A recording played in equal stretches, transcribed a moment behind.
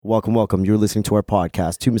Welcome. You're listening to our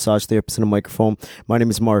podcast, Two Massage Therapists and a Microphone. My name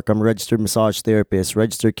is Mark. I'm a registered massage therapist,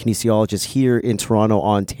 registered kinesiologist here in Toronto,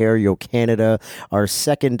 Ontario, Canada. Our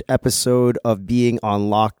second episode of being on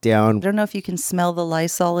lockdown. I don't know if you can smell the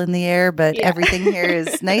Lysol in the air, but everything here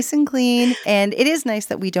is nice and clean. And it is nice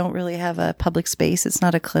that we don't really have a public space. It's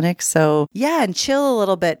not a clinic. So and chill a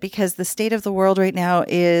little bit, because the state of the world right now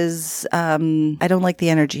is, I don't like the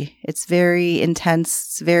energy. It's very intense.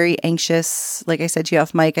 It's very anxious. Like I said to you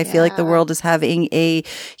off mic, I feel like the world is having a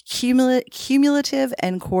cumulative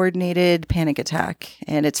and coordinated panic attack,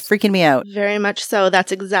 and it's freaking me out. Very much so.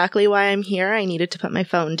 That's exactly why I'm here. I needed to put my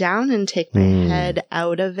phone down and take my head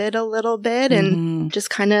out of it a little bit and just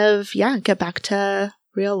kind of, get back to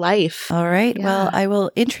real life. All right. Yeah. Well, I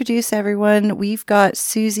will introduce everyone. We've got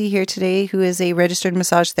Susie here today, who is a registered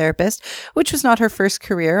massage therapist, which was not her first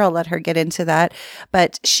career. I'll let her get into that.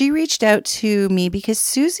 But she reached out to me because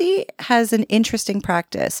Susie has an interesting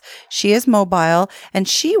practice. She is mobile, and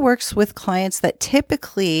she works with clients that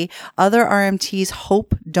typically other RMTs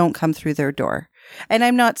hope don't come through their door. And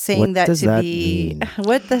I'm not saying that to be,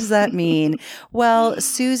 what does that mean? Well,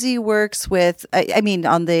 Susie works with,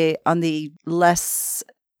 on the less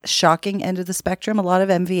shocking end of the spectrum, a lot of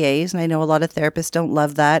MVAs, and I know a lot of therapists don't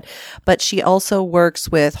love that, but she also works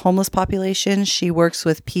with homeless populations. She works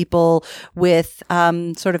with people with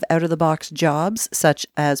sort of out of the box jobs, such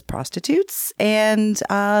as prostitutes, and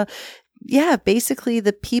basically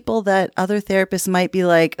the people that other therapists might be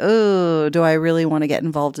like, oh, do I really want to get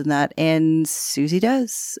involved in that? And Susie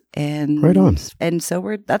does. And right on. And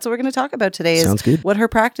so that's what we're going to talk about today. Sounds good. What her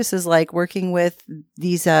practice is like working with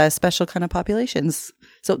these special kind of populations.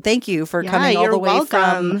 So thank you for coming all the way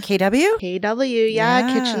from KW?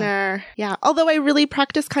 KW, Kitchener. Yeah, although I really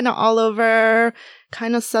practice kind of all over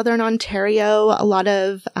kind of Southern Ontario. A lot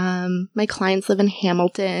of my clients live in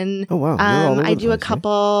Hamilton. Oh, wow. All over I do the a place,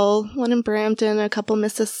 couple, one in Brampton, a couple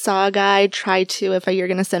Mississauga. I try to, if you're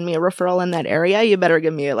going to send me a referral in that area, you better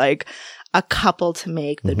give me like a couple to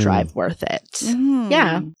make the drive worth it.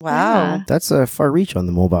 Yeah. Wow. Yeah. That's a far reach on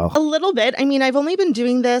the mobile. A little bit. I mean, I've only been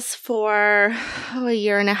doing this for a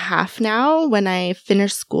year and a half now. When I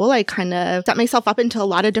finished school, I kind of set myself up into a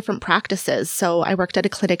lot of different practices. So I worked at a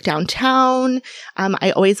clinic downtown.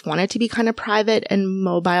 I always wanted to be kind of private and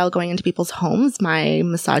mobile, going into people's homes. My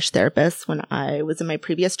massage therapist, when I was in my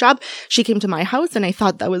previous job, she came to my house, and I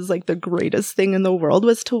thought that was like the greatest thing in the world,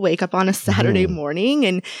 was to wake up on a Saturday morning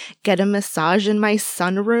and get a massage in my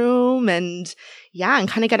sunroom and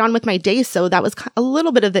kind of get on with my day. So that was a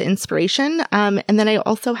little bit of the inspiration. And then I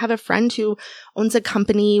also have a friend who owns a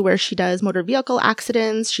company where she does motor vehicle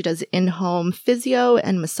accidents. She does in-home physio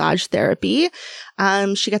and massage therapy.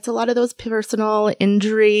 She gets a lot of those personal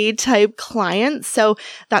injury type clients. So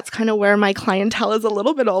that's kind of where my clientele is a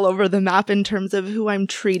little bit all over the map in terms of who I'm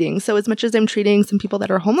treating. So as much as I'm treating some people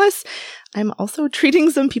that are homeless, I'm also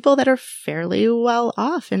treating some people that are fairly well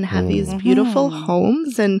off and have these beautiful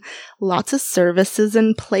homes and lots of services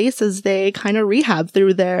in place as they kind of rehab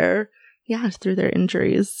through their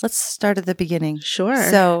injuries. Let's start at the beginning. Sure.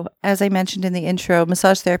 So, as I mentioned in the intro,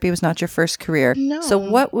 massage therapy was not your first career. No. So,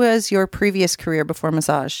 what was your previous career before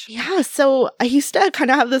massage? Yeah. So, I used to kind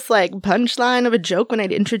of have this like punchline of a joke when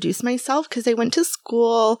I'd introduce myself, because I went to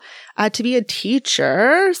school to be a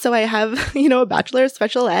teacher. So, I have, a bachelor of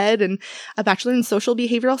special ed and a bachelor in social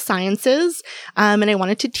behavioral sciences. And I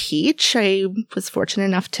wanted to teach. I was fortunate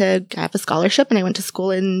enough to have a scholarship, and I went to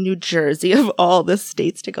school in New Jersey, of all the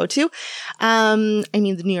states to go to.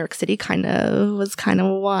 The New York City was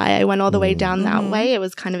why I went all the way down that way. It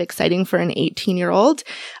was kind of exciting for an 18-year-old.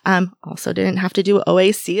 Also didn't have to do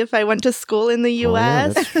OAC if I went to school in the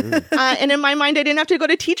US. That's true. And in my mind, I didn't have to go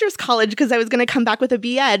to teacher's college because I was going to come back with a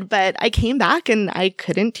B.Ed, but I came back and I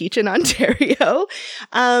couldn't teach in Ontario,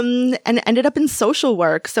 and ended up in social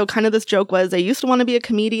work. So kind of this joke was, I used to want to be a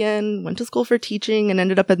comedian, went to school for teaching, and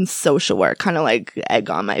ended up in social work, kind of like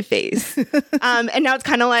egg on my face. And now it's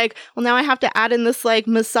kind of like, well, now I have to add in this like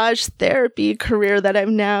massage therapy career that I've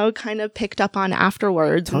now kind of picked up on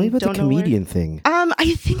afterwards. Tell me about the comedian thing.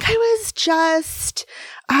 I think I was just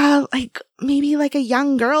maybe like a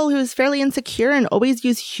young girl who was fairly insecure and always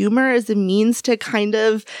used humor as a means to kind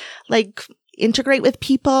of like integrate with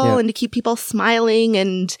people and to keep people smiling.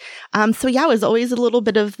 And it was always a little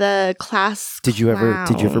bit of the class Did you ever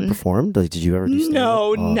perform? Did you ever do stand-up?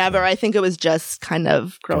 No, never. Okay. I think it was just kind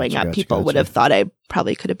of growing up. People would have thought I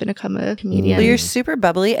probably could have become a comedian. Well, you're super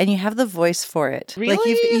bubbly and you have the voice for it. Really?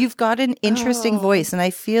 Like you've got an interesting voice. And I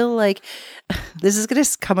feel like this is going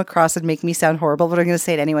to come across and make me sound horrible, but I'm going to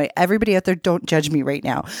say it anyway. Everybody out there, don't judge me right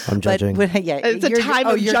now. I'm judging. It's a time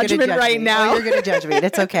of judgment right now. Oh, you're going to judge me.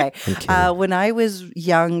 That's okay. When I was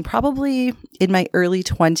young, probably in my early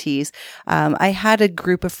 20s, I had a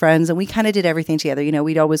group of friends and we kind of did everything together. You know,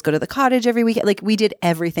 we'd always go to the cottage every weekend. Like we did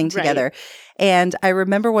everything together. Right. And I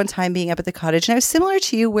remember one time being up at the cottage, and I was similar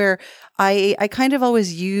to you where I kind of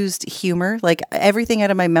always used humor. Like everything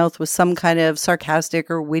out of my mouth was some kind of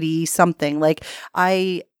sarcastic or witty something. Like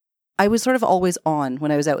I was sort of always on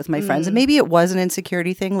when I was out with my friends. And maybe it was an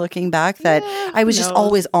insecurity thing looking back that I was just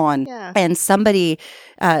always on. Yeah. And somebody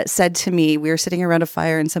said to me, we were sitting around a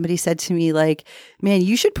fire and somebody said to me like, man,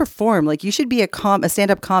 you should perform. Like you should be a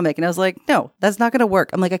stand-up comic. And I was like, no, that's not going to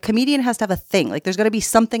work. I'm like, a comedian has to have a thing. Like there's got to be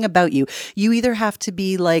something about you. You either have to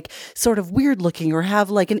be like sort of weird looking or have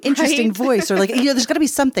like an interesting voice or like, you know, there's got to be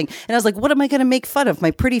something. And I was like, what am I going to make fun of?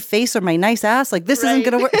 My pretty face or my nice ass? Like this isn't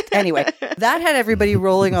going to work. Anyway, that had everybody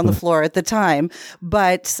rolling on the floor at the time.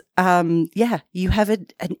 But yeah, you have an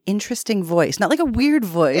interesting voice. Not like a weird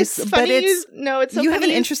voice, but it's so you funny have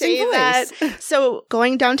an interesting voice. That. So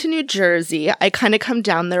going down to New Jersey, I kind of come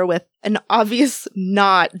down there with an obvious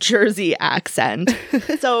not Jersey accent.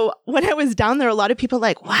 So when I was down there, a lot of people were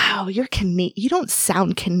like, wow, you're Canadian. You don't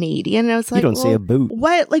sound Canadian. And I was like, you don't say a boot.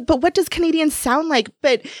 What? Like, but what does Canadian sound like?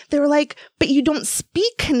 But they were like, but you don't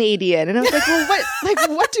speak Canadian. And I was like, well, what? Like,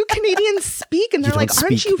 what do Canadians speak? And they're like,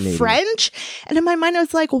 aren't you Canadian. French? And in my mind, I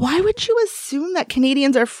was like, why would you assume that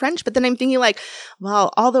Canadians are French? But then I'm thinking like,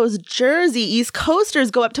 well, all those Jersey East Coasters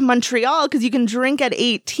go up to Montreal because you can drink at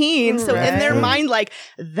 18. So in their mind, like,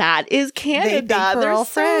 that is Canada. They're all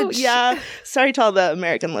French. Yeah. Sorry to all the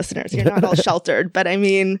American listeners. You're not all sheltered. But I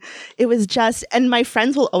mean, it was just, and my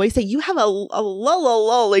friends will always say, you have a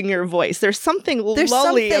lull in your voice. There's something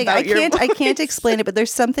lully about your voice. I can't explain it, but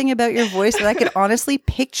there's something about your voice that I could honestly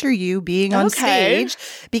picture you being on stage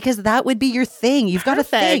because that would be your thing. You've got a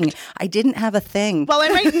thing. I didn't have a thing. Well, I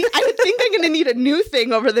think I'm going to need a new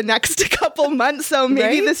thing over the next couple months. So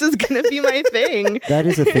maybe this is going to be my thing. That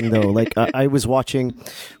is a thing though. Like I was watching,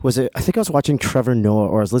 I think I was watching Trevor Noah,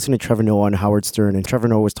 or I was listening to Trevor Noah on Howard Stern, and Trevor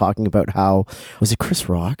Noah was talking about how, was it Chris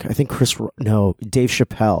Rock? I think Dave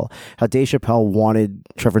Chappelle. How Dave Chappelle wanted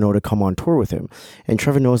Trevor Noah to come on tour with him. And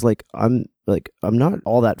Trevor Noah's like, I'm not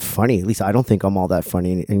all that funny. At least I don't think I'm all that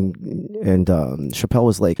funny. And Chappelle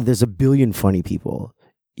was like, there's a billion funny people.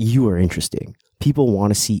 You are interesting. People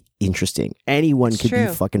want to see interesting. Anyone could be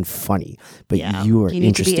fucking funny, but you are interesting. You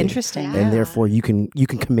need to be interesting. And therefore you can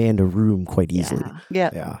command a room quite easily.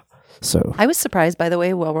 Yeah. So I was surprised, by the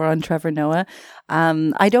way, while we're on Trevor Noah.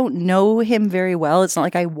 I don't know him very well. It's not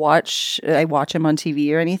like I watch him on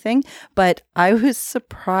TV or anything, but I was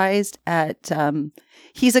surprised at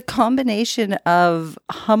he's a combination of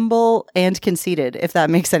humble and conceited, if that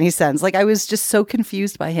makes any sense. Like I was just so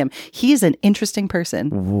confused by him. He is an interesting person.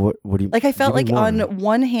 What do you like? I felt like on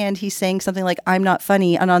one hand he's saying something like I'm not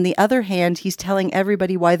funny, and on the other hand he's telling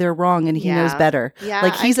everybody why they're wrong and he knows better. Yeah,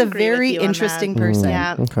 like he's a very interesting person.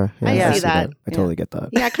 Yeah, okay, I see that. I totally get that.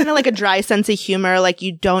 Yeah, kind of like a dry sense of humor. Like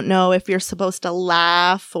you don't know if you're supposed to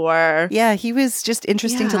laugh or. Yeah, he was just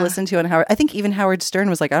interesting to listen to on Howard. I think even Howard Stern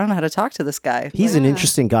was like, I don't know how to talk to this guy. He's an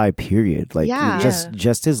interesting guy, period. Like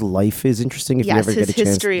just his life is interesting. If you ever get a chance, his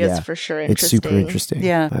history is for sure interesting. It's super interesting.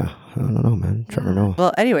 Yeah. I don't know, man. Trevor Noah.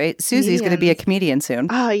 Well, anyway, Susie's going to be a comedian soon.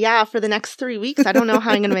 Oh, yeah. For the next 3 weeks. I don't know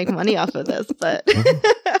how I'm going to make money off of this, but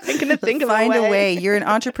I'm going to think of a way. You're an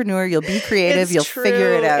entrepreneur. You'll be creative. You'll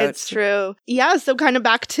figure it out. It's true. Yeah. So kind of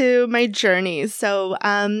back to my journey. So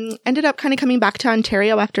ended up kind of coming back to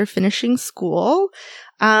Ontario after finishing school.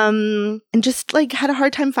 And just like had a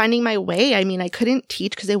hard time finding my way. I mean, I couldn't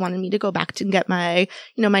teach because they wanted me to go back to get my,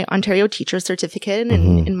 my Ontario teacher certificate.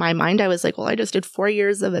 And in my mind, I was like, well, I just did 4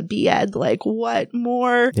 years of a BEd. Like, what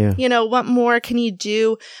more, what more can you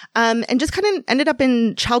do? And just kind of ended up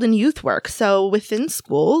in child and youth work. So within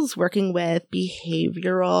schools, working with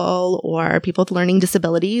behavioral or people with learning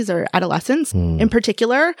disabilities or adolescents in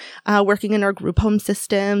particular, working in our group home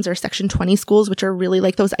systems or Section 20 schools, which are really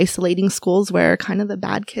like those isolating schools where kind of the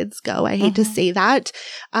bad kids go. I hate to say that.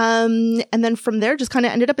 And then from there, just kind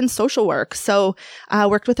of ended up in social work. So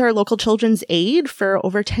worked with our local children's aid for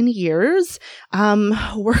over 10 years.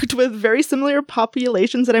 Worked with very similar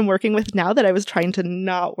populations that I'm working with now that I was trying to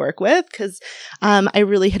not work with because I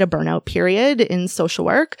really hit a burnout period in social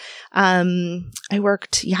work. I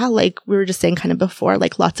worked, like we were just saying kind of before,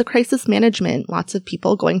 like lots of crisis management, lots of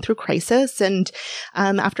people going through crisis. And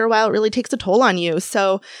after a while, it really takes a toll on you.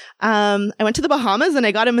 So I went to the Bahamas and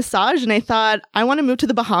I got a massage and I thought, I want to move to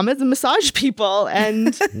the Bahamas and massage people.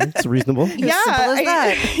 And It's reasonable. yeah, simple as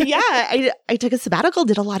that. I took a sabbatical,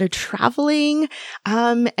 did a lot of traveling,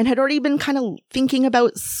 and had already been kind of thinking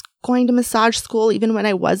about going to massage school even when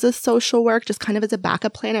I was a social work, just kind of as a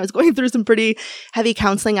backup plan. I was going through some pretty heavy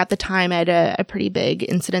counseling at the time. I had a pretty big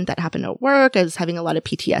incident that happened at work. I was having a lot of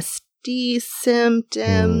PTSD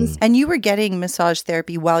symptoms. And you were getting massage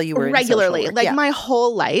therapy while you were Regularly, in social work. like my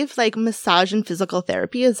whole life, like massage and physical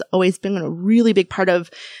therapy has always been a really big part of,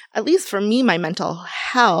 at least for me, my mental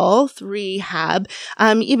health rehab.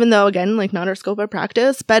 Even though, again, like not our scope of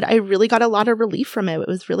practice, but I really got a lot of relief from it. It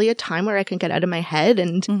was really a time where I could get out of my head,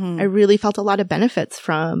 and I really felt a lot of benefits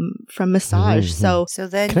from massage. So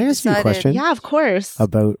then Can I ask you a question? yeah, of course.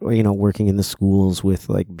 About, working in the schools with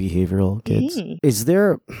like behavioral kids.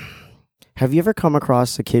 Have you ever come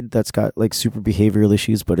across a kid that's got like super behavioral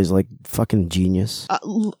issues but is like fucking genius?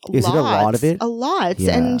 Is it a lot of it? A lot.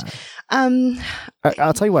 Yeah. And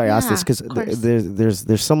I'll tell you why I asked this, Yeah, because of course.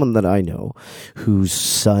 there's someone that I know whose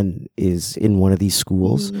son is in one of these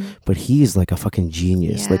schools, but he is like a fucking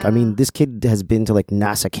genius. Like, I mean, Yeah. this kid has been to like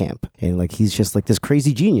NASA camp, and like he's just like this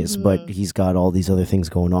crazy genius, but he's got all these other things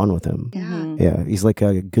going on with him. yeah. Yeah, he's like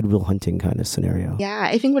a Goodwill Hunting kind of scenario. Yeah,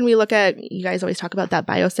 I think when we look at, you guys always talk about that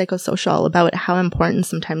biopsychosocial, about how important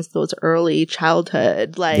sometimes those early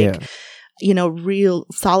childhood, like, real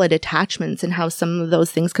solid attachments, and how some of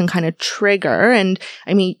those things can kind of trigger. And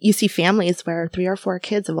I mean, you see families where 3 or 4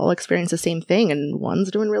 kids have all experienced the same thing, and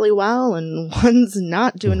one's doing really well and one's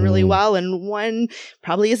not doing really well, and one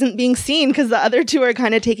probably isn't being seen because the other 2 are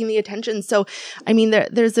kind of taking the attention. So, I mean,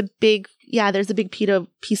 there's a big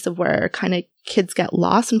piece of where kind of kids get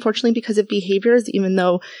lost, unfortunately, because of behaviors, even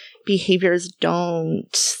though behaviors don't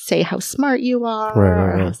say how smart you are,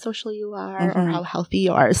 or how social you are, or how healthy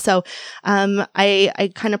you are. So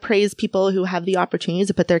I kind of praise people who have the opportunity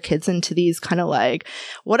to put their kids into these kind of like,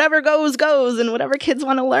 whatever goes, and whatever kids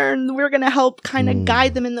want to learn, we're going to help kind of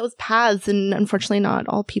guide them in those paths. And unfortunately, not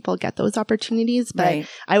all people get those opportunities. But Right.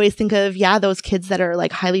 I always think of, those kids that are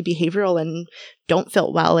like highly behavioral and don't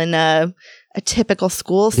fit well in a typical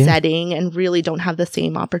school setting, and really don't have the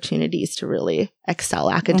same opportunities to really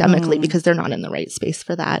excel academically because they're not in the right space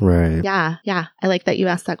for that. Right. Yeah. I like that you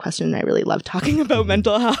asked that question. I really love talking about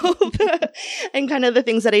mental health and kind of the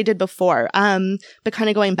things that I did before. But kind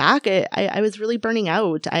of going back, I was really burning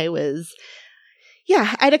out. I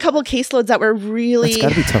had a couple of caseloads that were really That's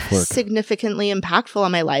gotta be tough work. significantly impactful on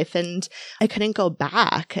my life, and I couldn't go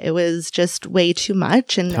back. It was just way too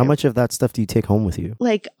much. And How much of that stuff do you take home with you?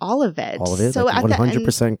 like all of it. All of it? So Like at the end,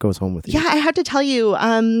 100% goes home with you? yeah, I had to tell you,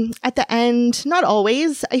 at the end, not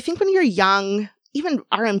always. I think when you're young, even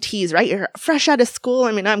RMTs, right? You're fresh out of school.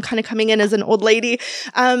 I mean, I'm kind of coming in as an old lady.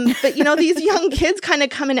 But these young kids kind of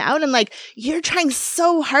coming out, and like, you're trying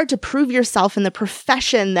so hard to prove yourself in the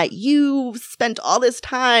profession that you spent all this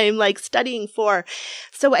time like studying for.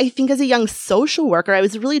 So I think as a young social worker, I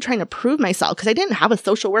was really trying to prove myself, because I didn't have a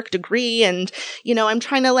social work degree. And, I'm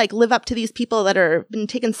trying to like live up to these people that are been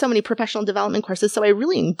taking so many professional development courses. So I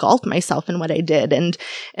really engulfed myself in what I did. And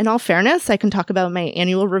in all fairness, I can talk about my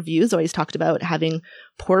annual reviews. Always talked about having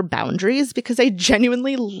poor boundaries, because I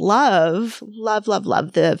genuinely love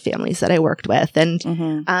the families that I worked with. And,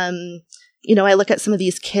 I look at some of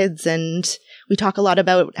these kids, and we talk a lot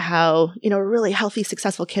about how, a really healthy,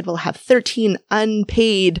 successful kid will have 13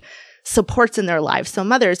 unpaid supports in their lives. So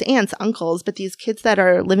mothers, aunts, uncles, but these kids that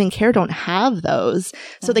are living care don't have those.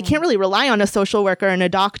 So they can't really rely on a social worker and a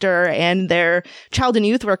doctor and their child and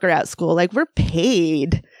youth worker at school. Like, we're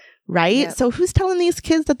paid. Right? Yep. So who's telling these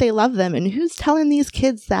kids that they love them? And who's telling these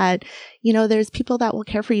kids that, there's people that will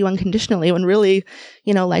care for you unconditionally, when really,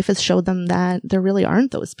 life has showed them that there really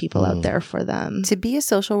aren't those people out there for them. To be a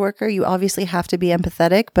social worker, you obviously have to be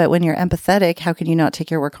empathetic, but when you're empathetic, how can you not take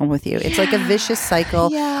your work home with you? It's like a vicious cycle.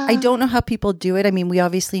 Yeah. I don't know how people do it. I mean, we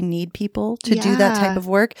obviously need people to do that type of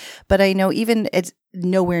work, but I know even it's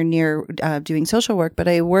nowhere near doing social work, but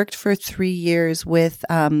I worked for 3 years with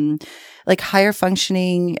like higher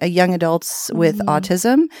functioning young adults with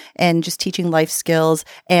autism, and just teaching life skills.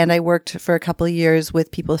 And I worked for a couple of years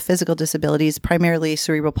with people with physical disabilities, primarily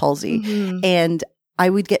cerebral palsy. And I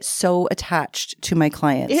would get so attached to my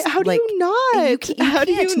clients. How do you not? You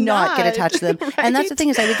can't not get attached to them. Right? And that's the thing,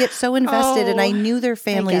 is I would get so invested, and I knew their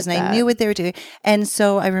families, and I knew what they were doing. And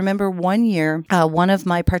so I remember one year, one of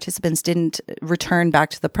my participants didn't return back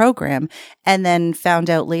to the program, and then found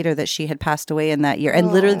out later that she had passed away in that year.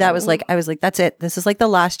 And literally that was like, I was like, that's it. This is like the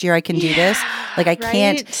last year I can do this. Like, I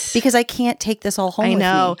can't, because I can't take this all home with me.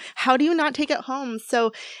 I know. How do you not take it home?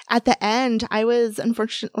 So at the end, I was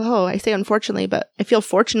I say unfortunately, but I feel feel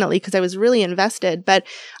fortunately because I was really invested, but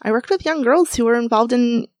I worked with young girls who were involved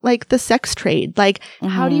in like the sex trade. Like,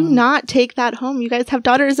 how do you not take that home? You guys have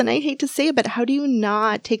daughters, and I hate to say it, but how do you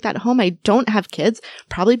not take that home? I don't have kids,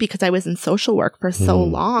 probably because I was in social work for so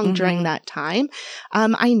long during that time.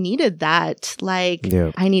 I needed that. Like,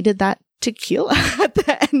 I needed that tequila at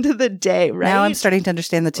the end of the day, right? Now I'm starting to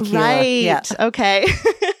understand the tequila. Right. Yeah. Okay.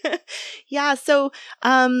 Yeah. So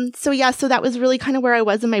that was really kind of where I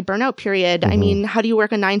was in my burnout period. I mean, how do you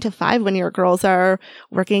work a 9 to 5 when your girls are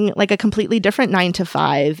working like a completely different 9 to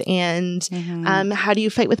 5? And, how do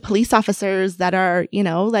you fight with police officers that are, you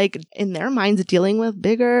know, like in their minds dealing with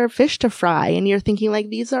bigger fish to fry? And you're thinking like,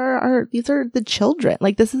 these are the children.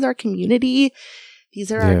 Like, this is our community. These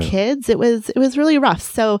are our kids. It was really rough.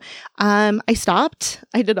 So, I stopped.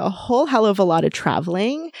 I did a whole hell of a lot of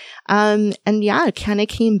traveling. And I kind of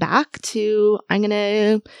came back to, I'm going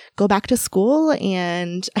to go back to school.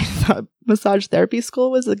 And I thought massage therapy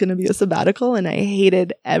school was going to be a sabbatical. And I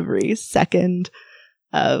hated every second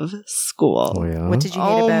of school. Oh, yeah. What did you hate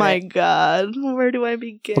about it? Oh my God. Where do I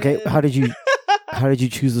begin? Okay. How did you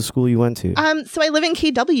choose the school you went to? So I live in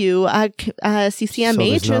KW.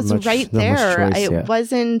 CCMH So is right there. Choice, it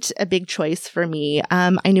wasn't a big choice for me.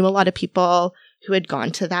 I knew a lot of people who had gone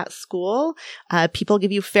to that school. People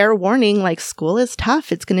give you fair warning, like, school is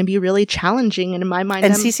tough. It's going to be really challenging. And in my mind,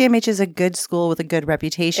 and CCMH is a good school with a good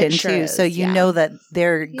reputation sure too. is, So you know that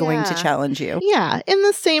they're going to challenge you. Yeah. In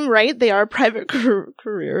the same right, they are a private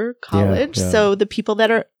career college. Yeah. So the people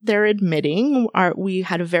that they're admitting we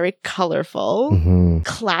had a very colorful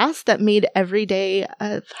class that made every day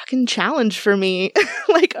a fucking challenge for me,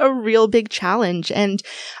 like a real big challenge. And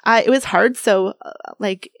it was hard. So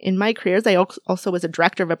like in my careers, I also was a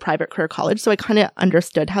director of a private career college. So I kind of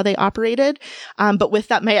understood how they operated. But with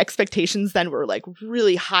that, my expectations then were like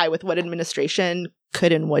really high with what administration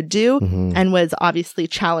could and would do, and was obviously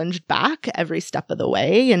challenged back every step of the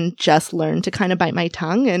way, and just learned to kind of bite my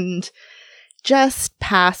tongue and just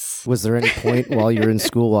pass. Was there any point while you're in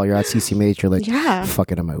school, while you're at CCMH, you're like,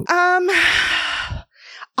 fuck it, I'm out?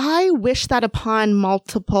 I wish that upon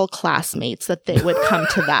multiple classmates that they would come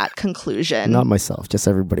to that conclusion. Not myself, just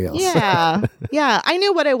everybody else. Yeah. Yeah. I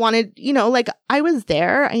knew what I wanted. You know, like, I was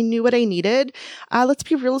there. I knew what I needed. Let's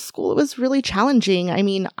be real, school, it was really challenging. I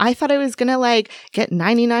mean, I thought I was going to like get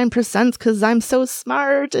 99% because I'm so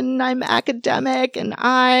smart and I'm academic. And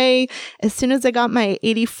as soon as I got my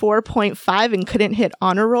 84.5 and couldn't hit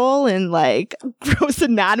honor roll and like gross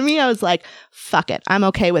anatomy, I was like, fuck it. I'm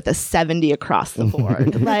okay with a 70 across the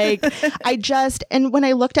board. Like, and when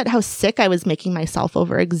I looked at how sick I was making myself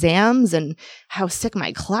over exams and how sick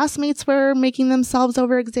my classmates were making themselves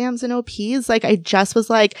over exams and OPs, like, I just was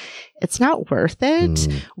like, it's not worth it.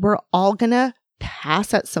 We're all gonna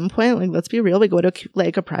pass at some point. Like, let's be real. We go to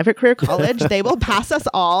like a private career college. They will pass us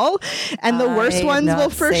all. And the worst ones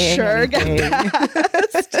will for sure get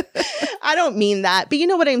passed. I don't mean that, but you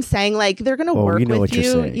know what I'm saying? Like, they're going to work with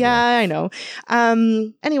you. Yeah, I know.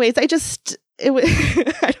 Anyways, I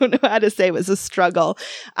don't know how to say it was a struggle.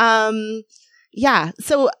 Yeah.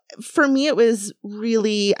 So for me, it was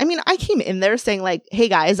really, I mean, I came in there saying like, hey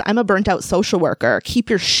guys, I'm a burnt out social worker. Keep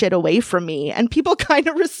your shit away from me. And people kind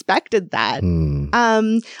of respected that.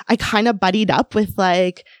 I kind of buddied up with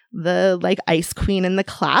like the like ice queen in the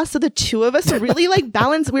class. So the two of us really like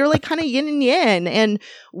balanced. We were like kind of yin and yang, and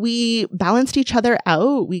we balanced each other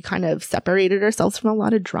out. We kind of separated ourselves from a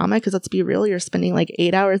lot of drama, because let's be real, you're spending like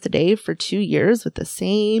 8 hours a day for 2 years with the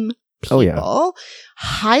same people,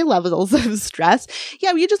 high levels of stress.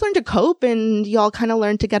 Yeah, you just learn to cope, and y'all kind of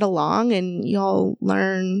learn to get along, and y'all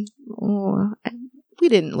learn. We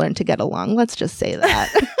didn't learn to get along. Let's just say that.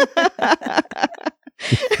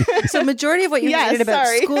 So majority of what you hated about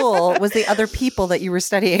school was the other people that you were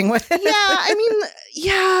studying with.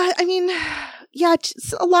 Yeah,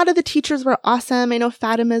 a lot of the teachers were awesome. I know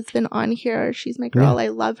Fatima's been on here. She's my girl. I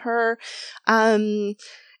love her.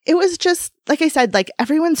 It was just, like I said, like,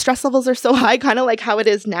 everyone's stress levels are so high, kind of like how it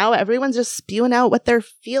is now. Everyone's just spewing out what they're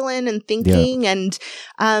feeling and thinking. And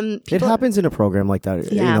it happens in a program like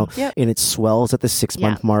that, you know, and it swells at the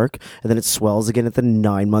 6-month mark, and then it swells again at the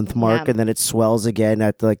 9-month mark, and then it swells again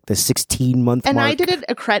at like the 16-month mark. And I did it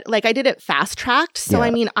I did it fast tracked. So I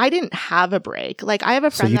mean, I didn't have a break. Like, I have a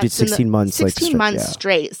friend that's did 16 months, 16 months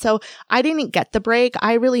straight. So I didn't get the break.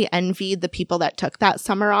 I really envied the people that took that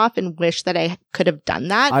summer off and wish that I could have done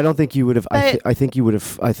that. I don't think you would have. I think you would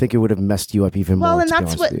have. I think it would have messed you up even more. Well, and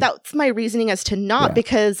that's my reasoning as to not,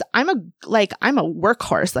 because I'm a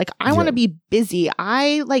workhorse. Like, I want to be busy.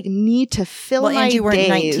 I like need to fill my days. And you were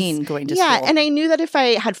 19 going to school. Yeah, and I knew that if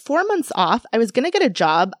I had 4 months off, I was going to get a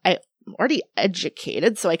job. already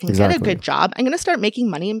educated, so I can get a good job. I'm going to start making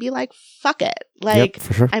money and be like, fuck it. Like,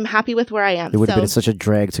 for sure. I'm happy with where I am. It would have been such a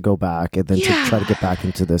drag to go back and then to try to get back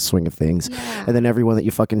into the swing of things. Yeah. And then everyone that you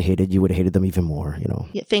fucking hated, you would have hated them even more, you know.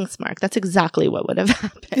 Yeah, thanks, Mark. That's exactly what would have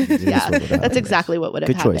happened. That's exactly what would have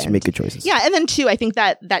happened. Good choice. Make good choices. Yeah. And then too, I think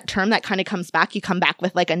that term that kind of comes back, you come back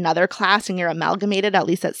with like another class and you're amalgamated, at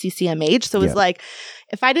least at CCMH. So it was like,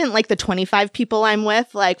 if I didn't like the 25 people I'm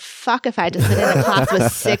with, like, fuck if I had to sit in a class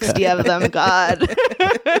with 60 of them. God.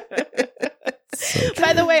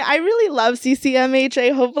 By the way, I really love CCMH. I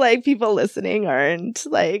hope like people listening aren't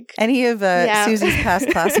like any of Susie's past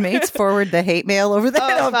classmates forward the hate mail over there.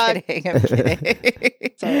 Oh, no, I'm kidding.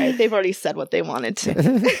 It's all right. They've already said what they wanted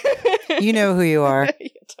to. You know who you are.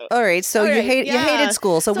 All right. So you hated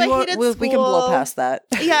school. So we can blow past that.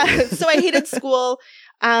 Yeah. So I hated school.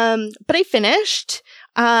 But I finished.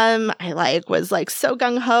 I like was like so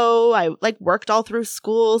gung ho. I like worked all through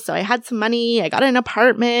school. So I had some money. I got an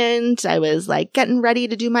apartment. I was like getting ready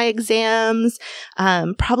to do my exams.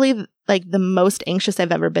 Probably like the most anxious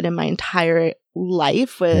I've ever been in my entire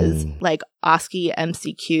life was like OSCE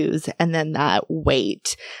MCQs and then that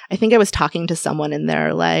wait. I think I was talking to someone and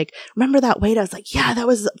they're like, remember that wait? I was like, yeah, that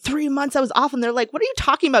was 3 months. I was off. And they're like, what are you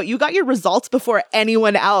talking about? You got your results before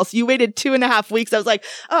anyone else. You waited 2.5 weeks. I was like,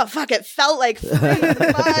 oh, fuck, it felt like 3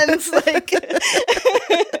 months. Like,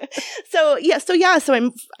 so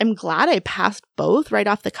I'm glad I passed both right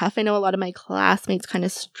off the cuff. I know a lot of my classmates kind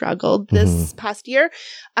of struggled this past year.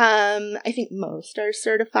 I think most are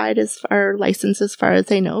certified are licensed as far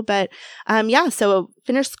as I know, but so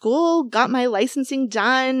finished school, got my licensing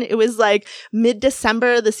done. It was like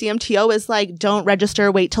mid-December. The CMTO was like, don't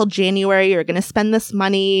register, wait till January. You're going to spend this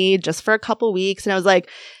money just for a couple weeks. And I was like,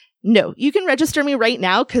 no, you can register me right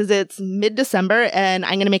now because it's mid-December and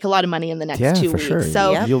I'm going to make a lot of money in the next 2 weeks. Sure.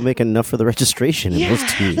 So you'll make enough for the registration in those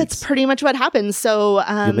 2 weeks. That's pretty much what happened. So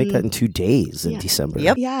you'll make that in 2 days in December.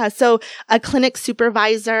 Yep. Yeah. So a clinic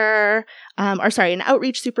supervisor, an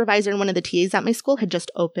outreach supervisor and one of the TAs at my school had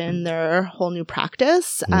just opened their whole new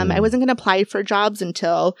practice. I wasn't going to apply for jobs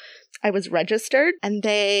until I was registered, and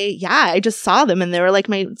I just saw them and they were like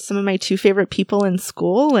some of my 2 favorite people in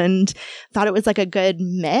school and thought it was like a good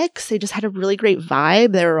mix. They just had a really great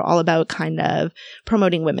vibe. They were all about kind of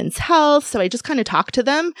promoting women's health. So I just kind of talked to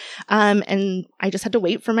them. And I just had to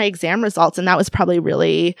wait for my exam results. And that was probably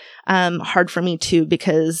really, hard for me too,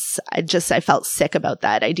 because I felt sick about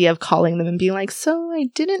that idea of calling them and being like, so I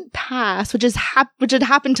didn't pass, which had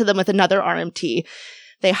happened to them with another RMT.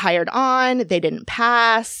 They hired on, they didn't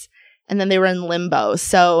pass. And then they were in limbo.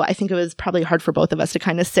 So I think it was probably hard for both of us to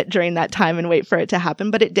kind of sit during that time and wait for it to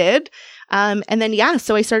happen, but it did. And then,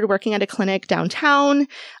 so I started working at a clinic downtown.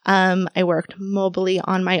 I worked mobily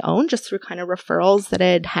on my own just through kind of referrals that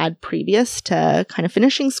I had previous to kind of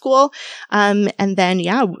finishing school. And then,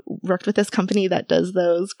 worked with this company that does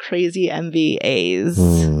those crazy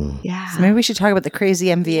MVAs. Yeah. So maybe we should talk about the crazy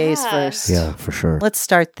MVAs first. Yeah, for sure. Let's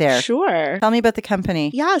start there. Sure. Tell me about the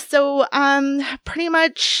company. Yeah. So, pretty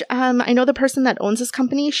much, I know the person that owns this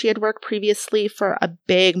company. She had worked previously for a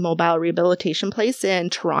big mobile rehabilitation place in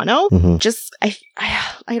Toronto. Just, I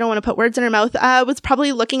don't want to put words in her mouth. Was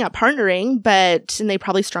probably looking at partnering, and they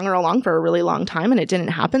probably strung her along for a really long time and it didn't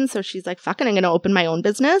happen. So she's like, fuck it, I'm going to open my own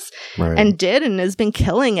business. Right. And did, and has been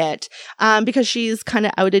killing it. Because she's kind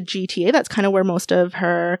of outed GTA. That's kind of where most of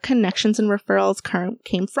her connections and referrals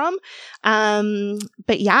came from.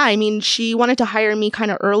 But I mean, she wanted to hire me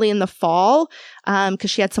kind of early in the fall,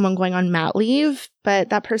 because she had someone going on mat leave, but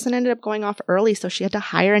that person ended up going off early. So she had to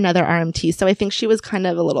hire another RMT. So I think she was kind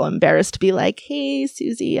of a little embarrassed to be like, hey,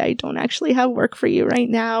 Susie, I don't actually have work for you right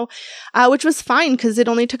now, which was fine because it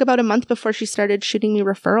only took about a month before she started shooting me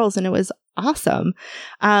referrals and it was awesome.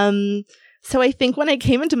 So I think when I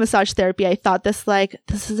came into massage therapy, I thought this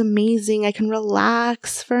is amazing. I can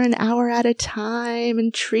relax for an hour at a time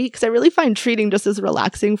and treat, because I really find treating just as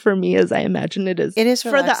relaxing for me as I imagine it is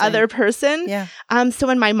for the other person. Yeah. So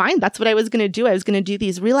in my mind, that's what I was going to do. I was going to do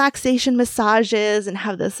these relaxation massages and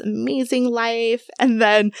have this amazing life. And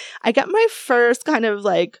then I got my first kind of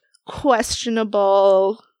like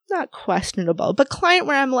not questionable, but client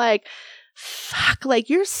where I'm like, fuck, like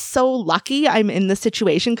you're so lucky I'm in this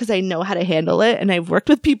situation because I know how to handle it. And I've worked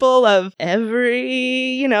with people of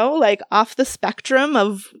every, like off the spectrum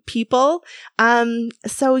of people.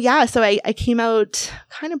 So I came out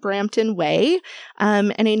kind of Brampton way.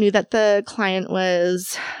 And I knew that the client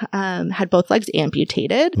had both legs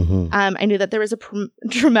amputated. I knew that there was a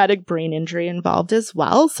traumatic brain injury involved as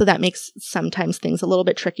well. So that makes sometimes things a little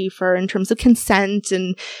bit tricky in terms of consent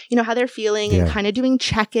and, how they're feeling and kind of doing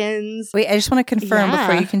check-ins. Wait, I just want to confirm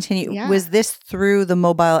before you continue. Yeah. Was this through the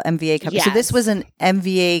mobile MVA company? Yes. So this was an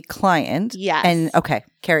MVA client. Yes. And okay,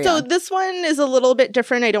 carry So on. this one is a little bit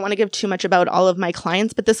different. I don't want to give too much about all of my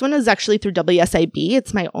clients, but this one is actually through WSIB.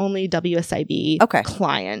 It's my only WSIB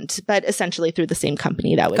client, but essentially through the same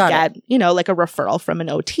company that would get, you know, like a referral from an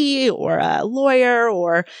OT or a lawyer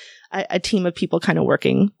or a team of people kind of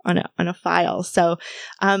working on a file. So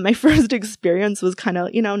my first experience was kind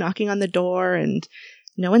of, you know, knocking on the door and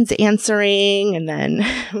no one's answering. And then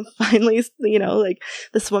finally, you know, like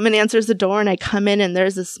this woman answers the door and I come in and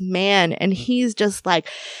there's this man and he's just like,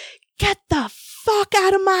 get the fuck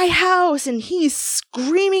out of my house. And he's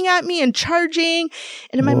screaming at me and charging.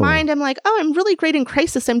 And in my mind, I'm like, oh, I'm really great in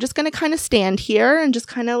crisis. I'm just going to kind of stand here and just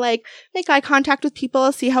kind of like make eye contact with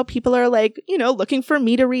people, see how people are like, you know, looking for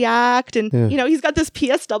me to react. And, you know, he's got this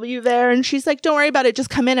PSW there and she's like, don't worry about it. Just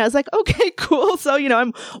come in. I was like, okay, cool. So, you know,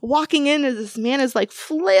 I'm walking in as this man is like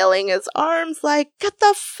flailing his arms, like, get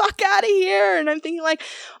the fuck out of here. And I'm thinking like,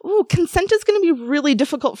 ooh, consent is going to be really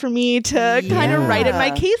difficult for me to kind of write in my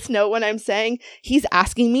case note when I'm saying, he's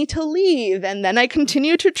asking me to leave. And then I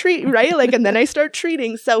continue to treat, right? Like, and then I start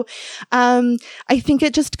treating. So, I think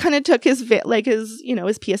it just kind of took his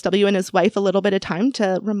PSW and his wife a little bit of time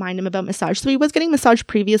to remind him about massage. So he was getting massage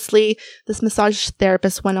previously. This massage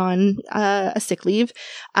therapist went on, a sick leave.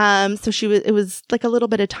 So it was like a little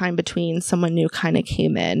bit of time between someone new kind of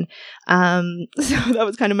came in. So that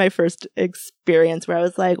was kind of my first experience where I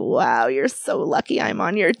was like, wow, you're so lucky I'm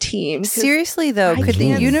on your team. Seriously though, could the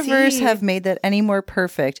universe have made that any more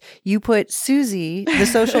perfect? You put Susie, the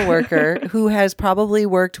social worker, who has probably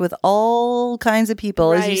worked with all kinds of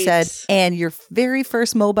people, as you said, and your very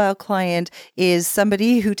first mobile client is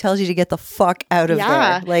somebody who tells you to get the fuck out of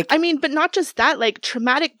there. Like, I mean, but not just that, like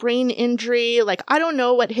traumatic brain injury, like I don't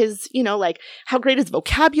know what his, you know, like how great his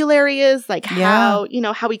vocabulary is, like how, you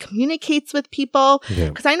know, how he communicates with people.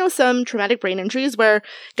 Because I know some traumatic brain injuries where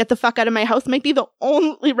get the fuck out of my house might be the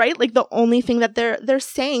only, right? Like the only thing that they're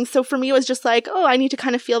saying. So for me, it was just like, oh, I need to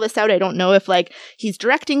kind of feel this out. I don't know if like he's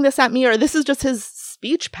directing this at me or this is just his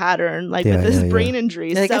speech pattern, like with his brain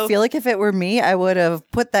injury. Like, so, I feel like if it were me, I would have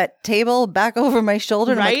put that table back over my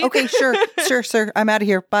shoulder. And I'm like, okay, sure, I'm out of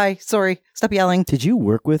here. Bye. Sorry. Stop yelling. Did you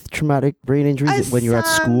work with traumatic brain injuries when you were at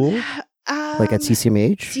school? Like at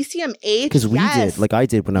CCMH? CCMH, because we did, like I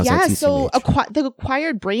did when I was at CCMH. So the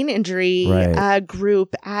acquired brain injury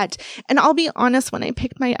group and I'll be honest, when I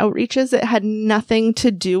picked my outreaches, it had nothing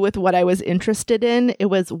to do with what I was interested in. It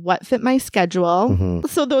was what fit my schedule.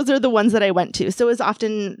 So those are the ones that I went to. So it was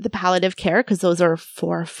often the palliative care because those are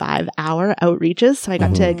 4 or 5 hour outreaches. So I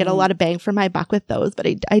got to get a lot of bang for my buck with those. But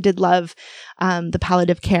I did love the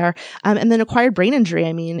palliative care. And then acquired brain injury.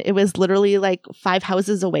 I mean, it was literally like 5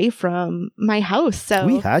 houses away from my house. So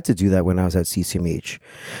we had to do that when I was at CCMH.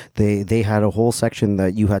 They had a whole section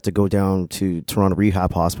that you had to go down to Toronto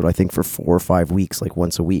Rehab Hospital, I think for 4 or 5 weeks, like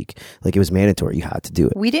once a week. Like it was mandatory. You had to do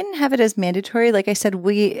it. We didn't have it as mandatory. Like I said,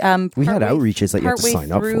 we had outreaches that you had to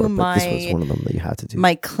sign up for, but this was one of them that you had to do.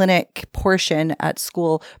 My clinic portion at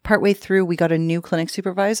school, partway through, we got a new clinic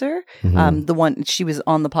supervisor. The one, she was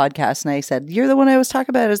on the podcast and I said, you're the one I was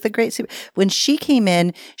talking about as the great when she came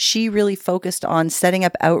in, she really focused on setting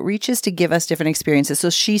up outreaches to give us different experiences. So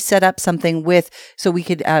she set up something so we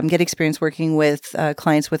could get experience working with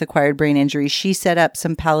clients with acquired brain injury. She set up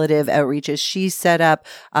some palliative outreaches. She set up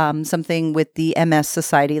something with the MS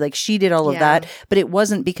Society. Like she did all of that, but it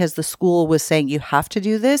wasn't because the school was saying you have to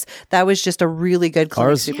do this. That was just a really good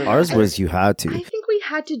clinic supervisor. Ours was you had to. I think we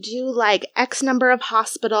had to do like X number of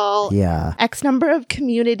hospital, X number of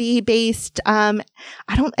community based. I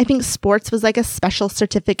think sports was like a special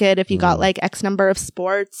certificate if you got like X number of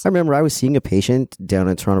sports. I remember I was seeing a patient down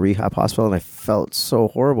at Toronto Rehab Hospital and I felt so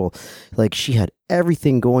horrible. Like she had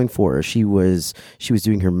everything going for her. She was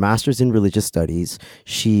doing her master's in religious studies.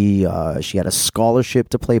 She had a scholarship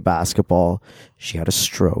to play basketball. She had a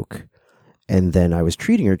stroke. And then I was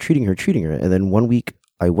treating her. And then one week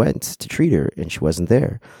I went to treat her and she wasn't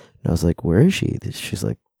there. And I was like, where is she? She's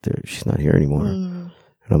like, she's not here anymore. And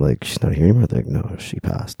I'm like, she's not here anymore? They're like, no, she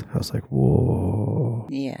passed. I was like, whoa.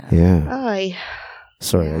 Yeah. Oh,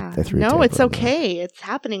 sorry, I threw No, it's okay. It's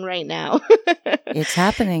happening right now. It's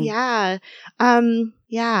happening. Yeah.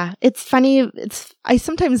 Yeah. It's funny. I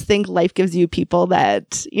sometimes think life gives you people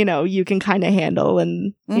that, you can kind of handle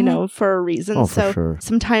and, for a reason. Oh, so for sure.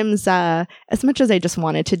 sometimes, as much as I just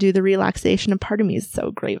wanted to do the relaxation, a part of me is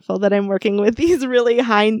so grateful that I'm working with these really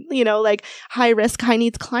high, high risk, high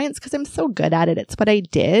needs clients because I'm so good at it. It's what I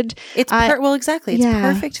did. Well, exactly. It's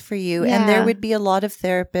yeah. perfect for you. And there would be a lot of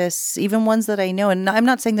therapists, even ones that I know, and I'm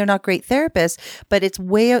not saying they're not great therapists, but it's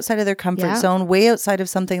way outside of their comfort zone, way outside of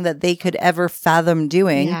something that they could ever fathom doing.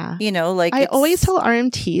 Yeah. I always tell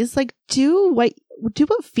RMTs, do what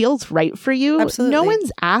feels right for you. Absolutely. No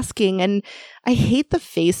one's asking. And I hate the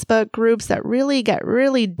Facebook groups that really get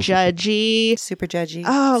really judgy. Super judgy.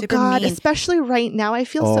 Oh, super God. mean. Especially right now. I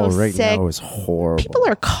feel so right sick. now is horrible. People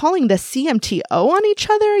are calling the CMTO on each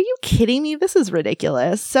other. Are you kidding me? This is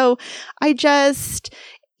ridiculous. So I just...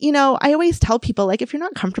 I always tell people, if you're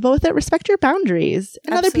not comfortable with it, respect your boundaries.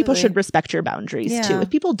 And other people should respect your boundaries too. If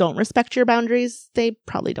people don't respect your boundaries, they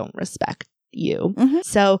probably don't respect you. Mm-hmm.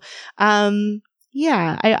 So,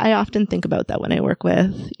 I often think about that when I work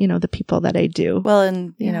with, the people that I do. Well,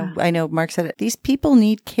 and, I know Mark said it. These people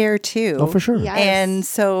need care too. Oh, for sure. Yes. And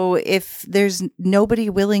so if there's nobody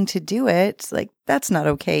willing to do it, that's not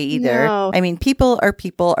okay either. No. I mean, people are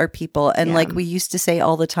people. And like we used to say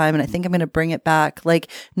all the time, and I think I'm going to bring it back,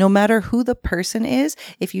 no matter who the person is,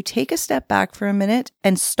 if you take a step back for a minute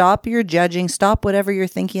and stop your judging, stop whatever you're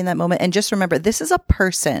thinking in that moment, and just remember, this is a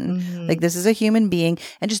person, this is a human being,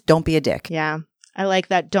 and just don't be a dick. Yeah. I like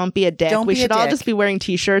that. Don't be a dick. We should all just be wearing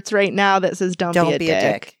t-shirts right now that says don't be a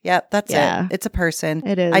dick. Yep, that's it. It's a person.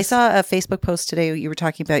 It is. I saw a Facebook post today. You were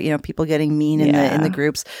talking about, people getting mean in the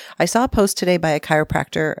groups. I saw a post today by a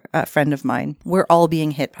chiropractor, a friend of mine. We're all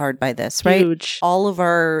being hit hard by this, right? Huge. All of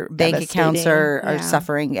our bank accounts are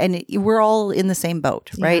suffering, and we're all in the same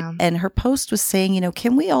boat, right? Yeah. And her post was saying,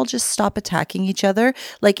 can we all just stop attacking each other?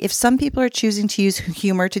 If some people are choosing to use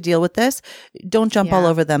humor to deal with this, don't jump all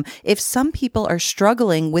over them. If some people are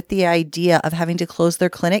struggling with the idea of having to close their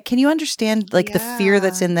clinic, can you understand the fear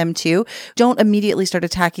that's in them too? Don't immediately start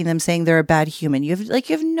attacking them saying they're a bad human. You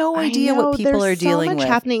have no idea what people are dealing with. There's so much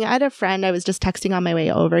happening. I had a friend I was just texting on my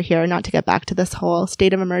way over here, not to get back to this whole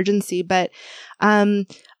state of emergency, but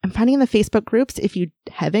I'm finding in the Facebook groups, if you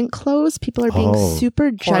haven't closed, people are being super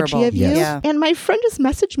judgy of you. Yeah. And my friend just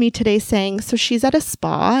messaged me today saying, so she's at a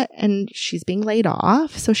spa and she's being laid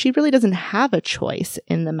off. So she really doesn't have a choice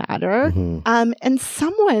in the matter. Mm-hmm. And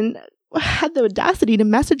someone had the audacity to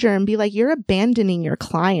message her and be like, you're abandoning your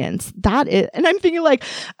clients. And I'm thinking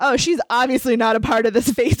oh, she's obviously not a part of this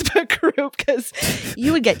Facebook group because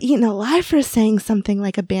you would get eaten alive for saying something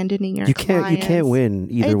like abandoning your clients. You can't win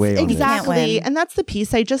either way. Exactly. And that's the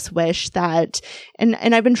piece. I just wish that, and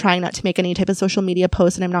I've been trying not to make any type of social media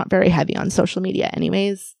posts, and I'm not very heavy on social media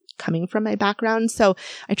anyways, coming from my background. So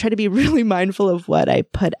I try to be really mindful of what I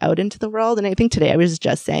put out into the world. And I think today I was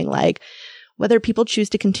just saying whether people choose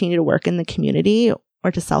to continue to work in the community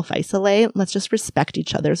or to self-isolate, let's just respect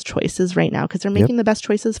each other's choices right now because they're making the best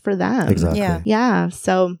choices for them. Exactly. Yeah.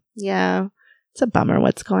 So, it's a bummer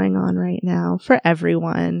what's going on right now for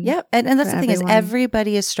everyone. Yep. And that's the thing is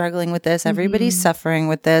everybody is struggling with this. Everybody's suffering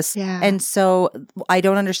with this. Yeah. And so I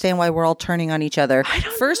don't understand why we're all turning on each other.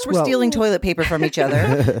 First, we're stealing toilet paper from each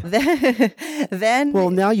other. then well,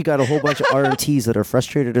 now you got a whole bunch of RMTs that are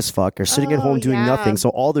frustrated as fuck, are sitting at home doing nothing. So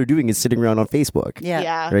all they're doing is sitting around on Facebook.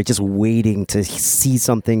 Yeah. Right. Just waiting to see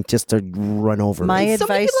something just to run over. My advice. So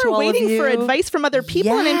many people are waiting for advice from other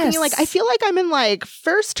people. And I'm thinking I feel like I'm in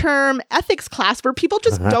first term ethics class where people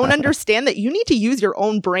just don't understand that you need to use your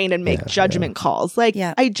own brain and make judgment calls.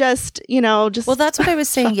 I just, Well, that's what I was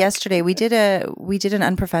saying yesterday. We did an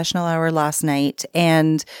unprofessional hour last night,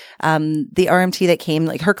 and the RMT that came,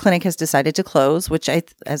 her clinic has decided to close, which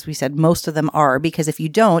as we said, most of them are, because if you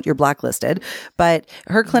don't, you're blacklisted. But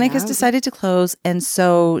her clinic has decided to close, and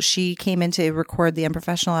so she came in to record the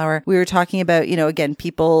unprofessional hour. We were talking about, again,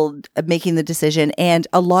 people making the decision, and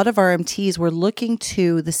a lot of RMTs were looking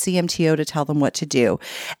to the CMTO to tell them what to do.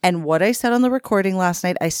 And what I said on the recording last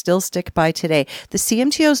night, I still stick by today. The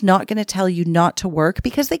CMTO is not going to tell you not to work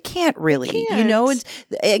because they can't really, Nor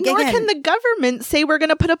can the government say we're going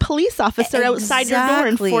to put a police officer outside your door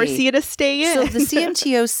and force you to stay in. So the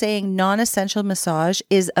CMTO saying non-essential massage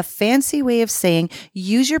is a fancy way of saying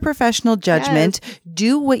use your professional judgment,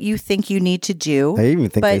 do what you think you need to do. I even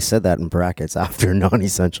think they said that in brackets after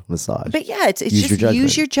non-essential massage. But it's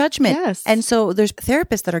use your judgment. Yes. And so there's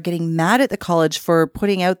therapists that are getting mad at the college for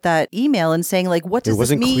putting out that email and saying like, what does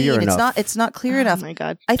this mean? It's not clear enough. Oh my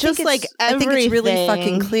God. I think it's really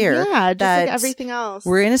fucking clear that like everything else.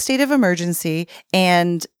 We're in a state of emergency,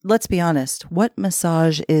 and let's be honest, what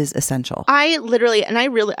massage is essential?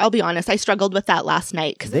 I'll be honest, I struggled with that last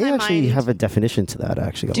night. They actually have a definition to that,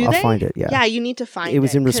 actually. Do I'll they? find it, yeah. Yeah, you need to find it. It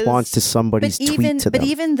was in response to somebody's tweet to them. But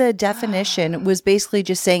even the definition was basically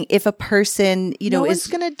just saying if a person, is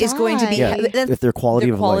going to be, if their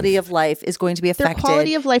quality of life is going to be affected. Their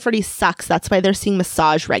quality of life already sucks. That's why they're seeing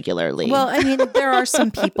massage regularly. Well, I mean, there are some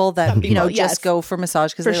people that, just go for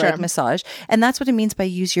massage because they like massage. And that's what it means by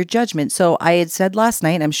use your judgment. So I had said last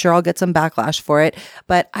night, I'm sure I'll get some backlash for it,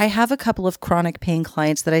 but I have a couple of chronic pain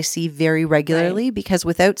clients that I see very regularly because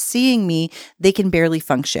without seeing me, they can barely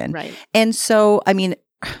function. Right. And so, I mean,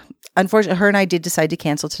 unfortunately, her and I did decide to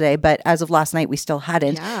cancel today, but as of last night, we still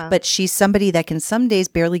hadn't. Yeah. But she's somebody that can some days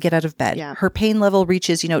barely get out of bed. Yeah. Her pain level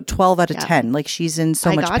reaches, 12 out of 10. Like she's in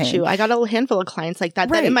so much pain. I got a handful of clients like that.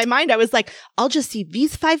 Right. That in my mind, I was like, I'll just see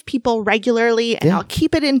these 5 people regularly and I'll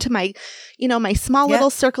keep it into my, my small little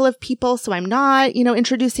circle of people. So I'm not,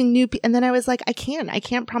 introducing new people. And then I was like, I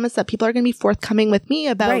can't promise that people are going to be forthcoming with me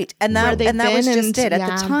about right. And that was just it.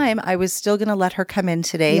 At the time, I was still going to let her come in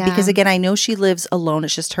today because again, I know she lives alone.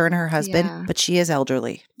 It's just her and her husband, but she is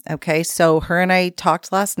elderly. Okay. So her and I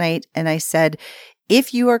talked last night and I said,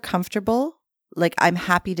 if you are comfortable, like I'm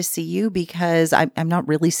happy to see you because I'm not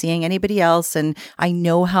really seeing anybody else. And I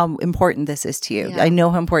know how important this is to you. Yeah. I know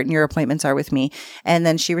how important your appointments are with me. And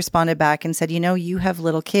then she responded back and said, you have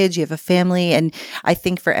little kids, you have a family. And I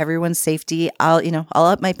think for everyone's safety, I'll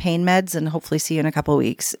up my pain meds and hopefully see you in a couple of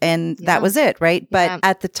weeks. And that was it. Right. But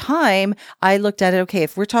at the time I looked at it, okay,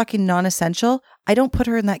 if we're talking non-essential, I don't put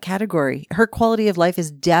her in that category. Her quality of life is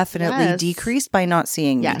definitely decreased by not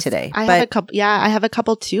seeing me today. I have a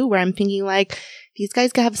couple too where I'm thinking like these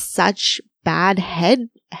guys have such bad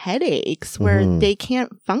headaches where they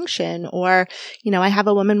can't function, or I have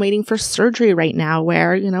a woman waiting for surgery right now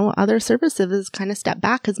where other services kind of step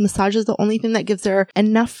back because massage is the only thing that gives her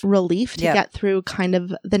enough relief to get through kind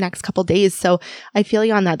of the next couple days. So I feel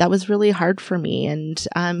you on that. That was really hard for me, and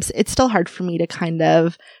it's still hard for me to kind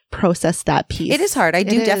of process that piece. It is hard. I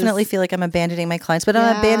do definitely feel like I'm abandoning my clients, but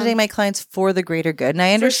I'm abandoning my clients for the greater good. And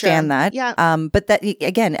I understand that. Yeah. But that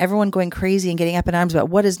again, everyone going crazy and getting up in arms about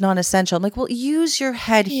what is non-essential. I'm like, well, use your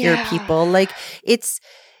head here, people. Like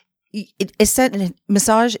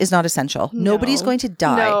massage is not essential. No. Nobody's going to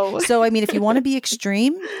die. No. So, I mean, if you want to be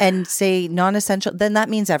extreme and say non-essential, then that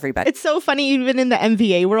means everybody. It's so funny, even in the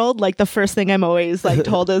MVA world, like the first thing I'm always like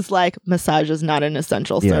told is like, massage is not an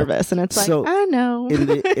essential service. And it's like, I know. In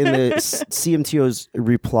the CMTO's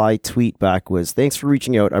reply tweet back was, thanks for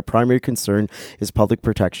reaching out. Our primary concern is public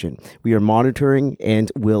protection. We are monitoring and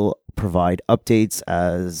will provide updates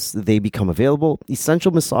as they become available. Essential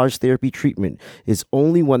massage therapy treatment is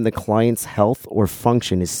only when the client's health or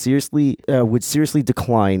function is would seriously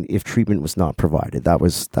decline if treatment was not provided. That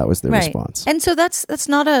was the response. And so that's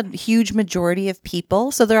not a huge majority of people.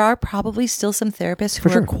 So there are probably still some therapists who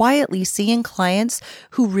are quietly seeing clients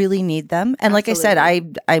who really need them. And like I said,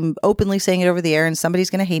 I'm openly saying it over the air, and somebody's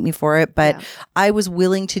going to hate me for it, but I was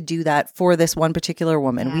willing to do that for this one particular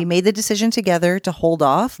woman. Yeah. We made the decision together to hold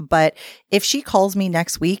off, but if she calls me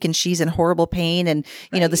next week and she's in horrible pain and,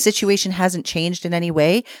 the situation hasn't changed in any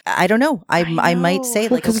way, I don't know. I might say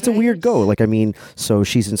because it's a weird go. Like, I mean, so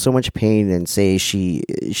she's in so much pain and say she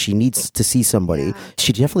needs to see somebody. Yeah.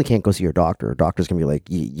 She definitely can't go see her doctor. Her doctor's going to be like,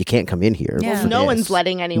 you can't come in here. Yeah. No one's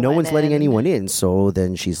letting anyone in. So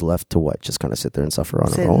then she's left to what? Just kind of sit there and suffer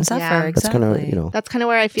on her own. Exactly. That's kind of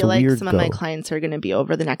where I feel like some of my clients are going to be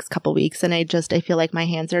over the next couple weeks. And I feel like my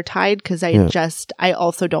hands are tied because I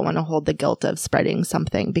also don't want to hold the guilt of spreading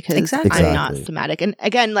something because I'm not somatic. And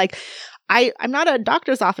again, like I'm not a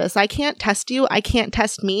doctor's office. I can't test you. I can't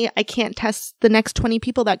test me. I can't test the next 20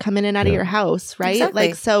 people that come in and out of your house, right? Exactly.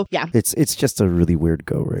 Like, so it's just a really weird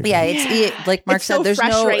go, right? Yeah, it's like Mark said, there's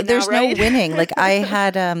no winning. Like I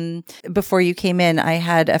had before you came in, I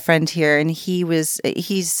had a friend here, and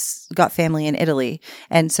he's got family in Italy,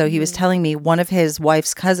 and so he was telling me one of his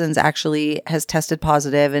wife's cousins actually has tested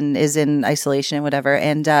positive and is in isolation and whatever.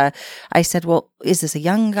 And I said, well, is this a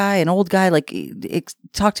young guy, an old guy? Like,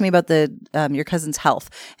 talk to me about your cousin's health.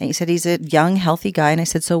 And he said he's a young, healthy guy. And I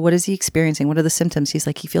said, so what is he experiencing? What are the symptoms? He's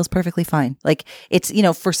like, he feels perfectly fine. Like, it's,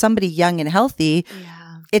 for somebody young and healthy,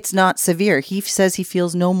 it's not severe. He says he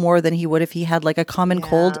feels no more than he would if he had like a common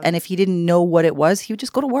cold. And if he didn't know what it was, he would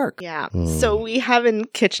just go to work. Yeah. So we have in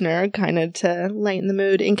Kitchener, kind of to lighten the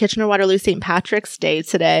mood, in Kitchener-Waterloo St. Patrick's Day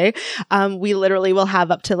today, we literally will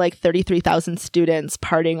have up to like 33,000 students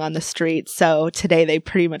partying on the streets. So today they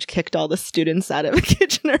pretty much kicked all the students out of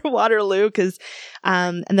Kitchener-Waterloo because,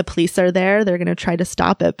 and the police are there. They're going to try to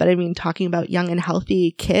stop it. But I mean, talking about young and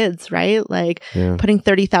healthy kids, right? Like putting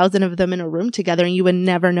 30,000 of them in a room together and you would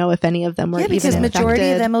never know if any of them were even because infected.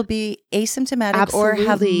 majority of them will be asymptomatic or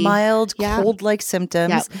have mild cold-like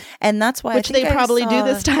symptoms. And that's why Which they probably do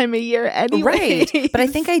this time of year anyway. Right. But I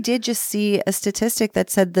think I did just see a statistic that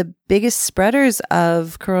said the biggest spreaders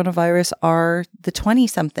of coronavirus are the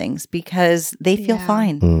 20-somethings because they feel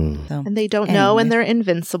fine. So, and they don't know and they're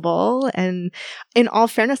invincible. And in all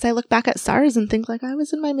fairness, I look back at SARS and think like I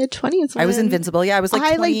was in my mid-20s. I was invincible. Yeah, I was like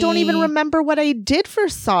 20... I like don't even remember what I did for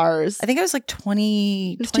SARS. I think I was like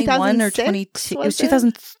 21 or 22. It was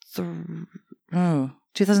 2003. Oh.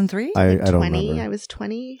 2003? I don't remember. I was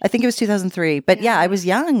 20. I think it was 2003. But yeah, I was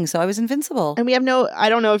young, so I was invincible. And we have I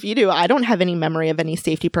don't know if you do. I don't have any memory of any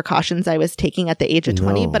safety precautions I was taking at the age of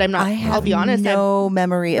 20, but I'm not, I'll be honest. No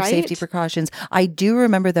memory of safety precautions. I do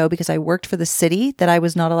remember though, because I worked for the city, that I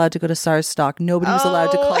was not allowed to go to SARS stock. Nobody was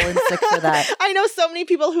allowed to call in sick for that. I know so many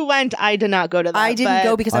people who went. I did not go to that. I didn't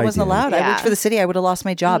go because I wasn't allowed. I worked for the city. I would have lost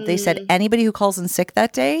my job. They said anybody who calls in sick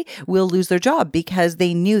that day will lose their job because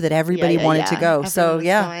they knew that everybody wanted to go. So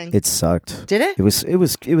It's sucked. Did it? It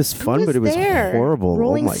was fun, but it was horrible.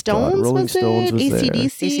 Rolling Stones, God. Rolling Stones was there.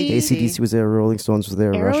 AC/DC was there. Rolling Stones was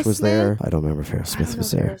there. Rush was there. I don't remember if Aerosmith was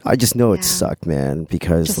there. I just know it sucked, man,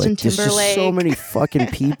 because Justin like there's just so many fucking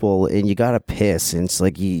people, and you gotta piss, and it's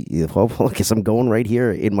like I guess I'm going right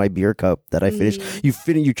here in my beer cup that I finished.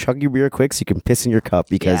 You chug your beer quick so you can piss in your cup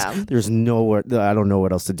because there's nowhere. I don't know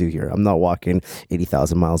what else to do here. I'm not walking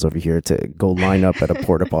 80,000 miles over here to go line up at a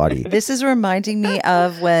porta potty. This is reminding me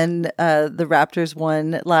of when the Raptors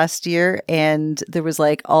won last year and there was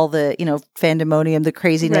like all the, fandemonium, the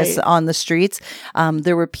craziness on the streets.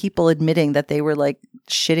 There were people admitting that they were like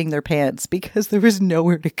shitting their pants because there was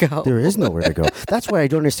nowhere to go. There is nowhere to go. That's why I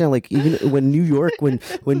don't understand. Like even when New York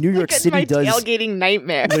City does tailgating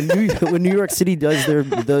nightmare. when New York City does their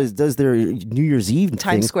New Year's Eve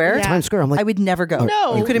Times Square, I'm like, I would never go.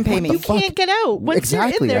 No, you couldn't pay me. You can't get out. Once you're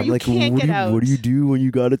in there, I'm you like, can't get out. What do you do when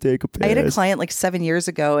you gotta take a piss? I had a client like 7 years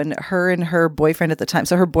ago, and her boyfriend at the time.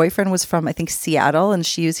 So her boyfriend was from I think Seattle, and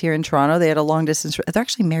she was here in Toronto. They had a long distance. They're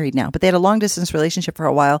actually married now, but they had a long distance relationship for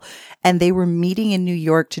a while, and they were meeting in New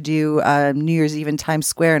York to do New Year's Eve in Times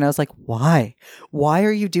Square. And I was like, why? Why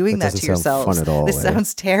are you doing that to yourselves? Fun at all, this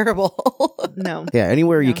sounds terrible. No. Yeah,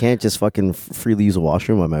 anywhere you can't just fucking freely use a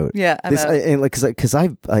washroom, I'm out. Yeah, I'm out. And like, because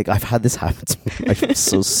I've had this happen to me. I'm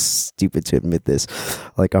so stupid to admit this.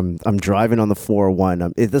 Like I'm driving on the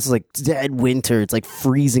 401. This is like dead winter. It's like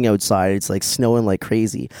freezing outside. It's like snowing like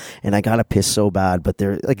crazy, and I gotta piss so bad. But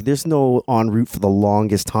there's no en route for the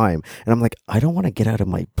longest time, and I'm like, I don't want to get out of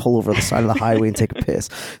my pull over the side of the highway and take a piss.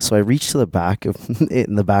 So I reach to the back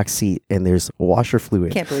in the back seat, and there's washer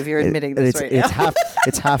fluid. Can't believe you're admitting this right now.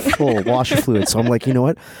 It's half full washer fluid. So I'm like, you know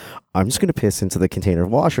what? I'm just going to piss into the container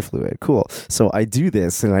of washer fluid. Cool. So I do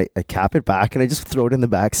this and I cap it back and I just throw it in the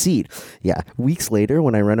back seat. Yeah. Weeks later,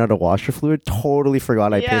 when I ran out of washer fluid, totally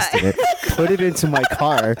forgot I pissed in it, put it into my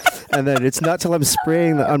car. And then it's not till I'm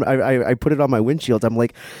spraying, I put it on my windshield. I'm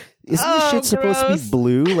like, isn't this shit supposed to be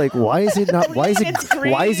blue? Like, why is it not? Why is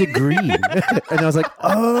it green? And I was like,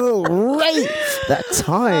 oh, right. That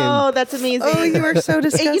time. Oh, that's amazing. Oh, you are so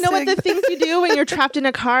disgusting. You know what the things you do when you're trapped in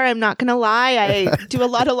a car? I'm not going to lie. I do a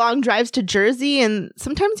lot of long drives to Jersey, and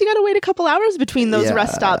sometimes you got to wait a couple hours between those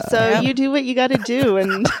rest stops. So you do what you got to do.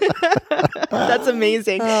 And that's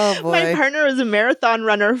amazing. Oh, boy. My partner was a marathon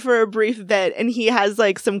runner for a brief bit, and he has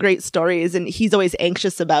like some great stories, and he's always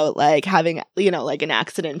anxious about like having, like an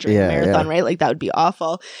accident during a marathon, right? Like that would be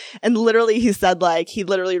awful. And literally he said like he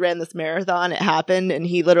literally ran this marathon. It happened, and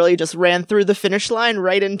he literally just ran through the finish line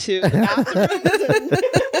right into the bathrooms.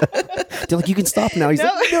 They're like, you can stop now. He's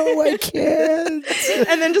like, no, I can't.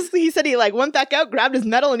 And then he said he like went back out, grabbed his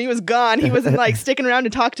medal, and he was gone. He wasn't like sticking around to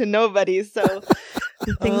talk to nobody. So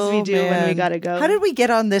the things we do when we gotta go. How did we get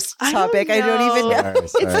on this topic? I don't even know.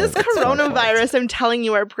 It's this coronavirus. I'm telling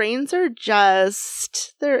you, our brains are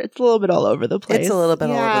just it's a little bit all over the place. It's a little bit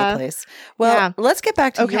all over the place. Well, let's get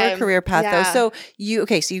back to your career path though. So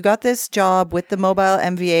you got this job with the mobile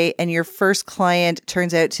MVA, and your first client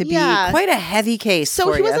turns out to be quite a heavy case.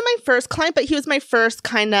 So he wasn't my first client, but he was my first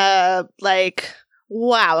kind of like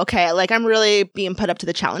wow, okay, like I'm really being put up to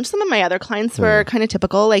the challenge. Some of my other clients were kind of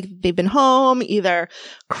typical, like they've been home, either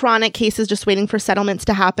chronic cases just waiting for settlements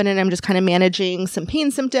to happen, and I'm just kind of managing some pain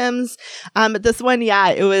symptoms. But this one,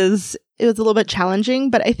 it was a little bit challenging,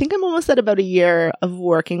 but I think I'm almost at about a year of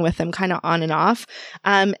working with him kind of on and off.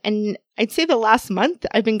 And I'd say the last month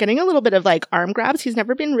I've been getting a little bit of like arm grabs. He's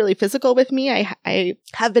never been really physical with me. I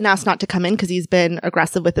have been asked not to come in because he's been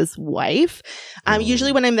aggressive with his wife.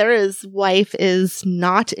 Usually when I'm there, his wife is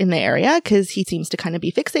not in the area because he seems to kind of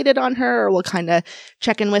be fixated on her, or will kind of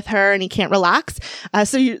check in with her and he can't relax.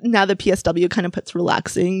 Now the PSW kind of puts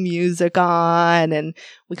relaxing music on, and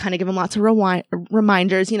we kind of give him lots of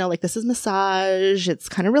reminders, like this is massage. It's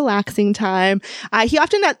kind of relaxing time. He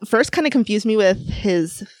often at first kind of confused me with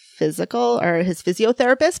his physical or his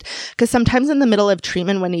physiotherapist, because sometimes in the middle of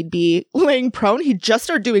treatment when he'd be laying prone, he'd just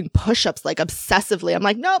start doing push-ups like obsessively. I'm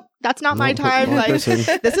like, nope, that's not my time. Like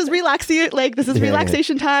this is relaxing, like this is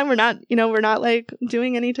relaxation time. We're not like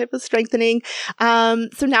doing any type of strengthening.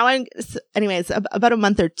 So now anyways, about a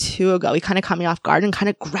month or two ago, he kind of caught me off guard and kind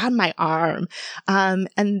of grabbed my arm.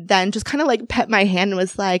 And then just kind of like pet my hand and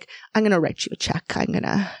was like, I'm going to write you a check. I'm going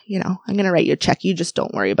to write you a check. You just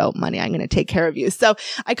don't worry about money. I'm going to take care of you. So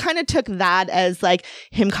I kind of took that as like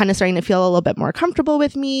him kind of starting to feel a little bit more comfortable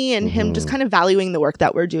with me, and him just kind of valuing the work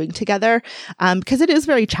that we're doing together. Because it is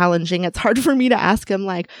very challenging. It's hard for me to ask him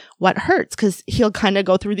like what hurts, because he'll kind of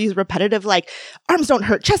go through these repetitive like arms don't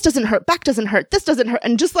hurt, chest doesn't hurt, back doesn't hurt, this doesn't hurt,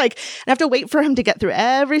 and just like I have to wait for him to get through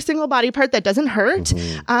every single body part that doesn't hurt.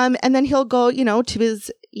 And then he'll go, to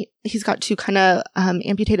he's got two kind of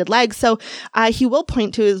amputated legs. So he will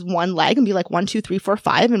point to his one leg and be like 1, 2, 3, 4,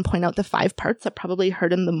 5, and point out the 5 parts that probably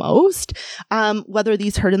hurt him the most. Whether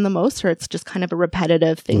these hurt him the most or it's just kind of a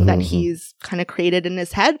repetitive thing that he's kind of created in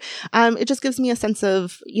his head. It just gives me a sense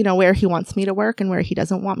of, where he wants me to work and where he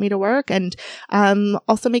doesn't want me to work. And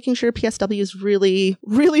also making sure PSW is really,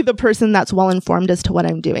 really the person that's well informed as to what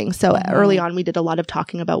I'm doing. So early on, we did a lot of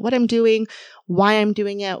talking about what I'm doing, why I'm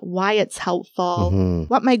doing it, why it's helpful,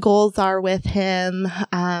 what my goals are with him,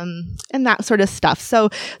 and that sort of stuff. So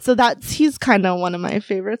he's kind of one of my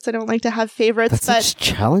favorites. I don't like to have favorites, but such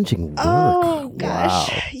challenging work. Oh gosh.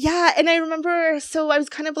 Wow. Yeah. And I remember, so I was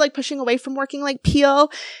kind of like pushing away from working like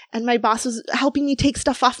Peel, and my boss was helping me take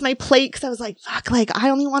stuff off my plate, because I was like, fuck, like I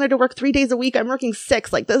only wanted to work 3 days a week. I'm working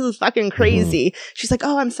 6. Like this is fucking crazy. She's like,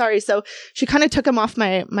 oh, I'm sorry. So she kind of took him off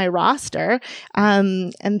my roster.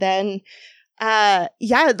 And then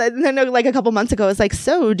then like a couple months ago, I was like,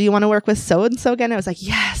 so do you want to work with so-and-so again? I was like,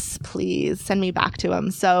 yes, please send me back to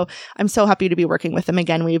him. So I'm so happy to be working with him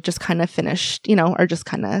again. We've just kind of finished, or just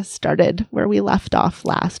kind of started where we left off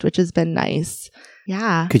last, which has been nice.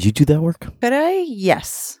 Yeah. Could you do that work? Could I?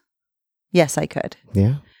 Yes. Yes, I could.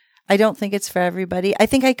 Yeah. I don't think it's for everybody. I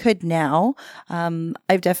think I could now.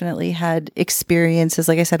 I've definitely had experiences,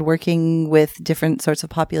 like I said, working with different sorts of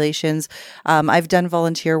populations. I've done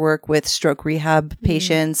volunteer work with stroke rehab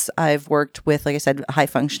patients. I've worked with, like I said, high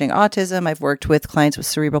functioning autism. I've worked with clients with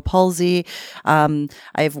cerebral palsy.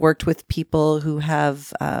 I've worked with people who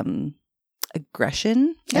have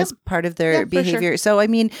aggression as part of their behavior. Sure. So, I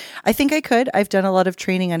mean, I think I could. I've done a lot of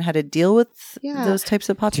training on how to deal with those types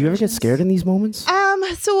of populations. Do you ever get scared in these moments?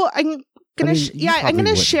 So I'm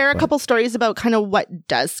gonna share a couple stories about kind of what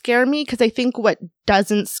does scare me, because I think what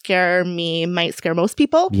doesn't scare me might scare most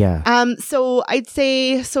people. Yeah. So I'd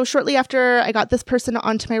say, shortly after I got this person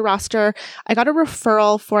onto my roster, I got a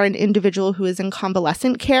referral for an individual who is in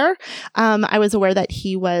convalescent care. I was aware that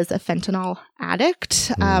he was a fentanyl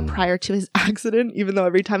addict prior to his accident, even though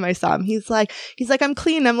every time I saw him, he's like, I'm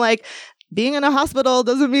clean. I'm like, being in a hospital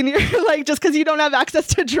doesn't mean you're like, just because you don't have access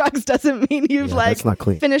to drugs doesn't mean you've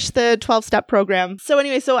finished the 12-step program. So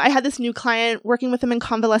anyway, I had this new client working with him in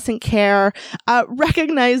convalescent care,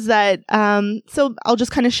 recognize that, so I'll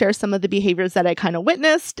just kind of share some of the behaviors that I kind of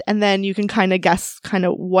witnessed, and then you can kind of guess kind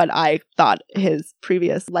of what I thought his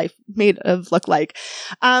previous life made of look like.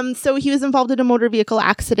 So he was involved in a motor vehicle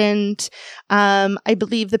accident. I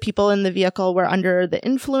believe the people in the vehicle were under the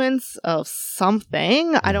influence of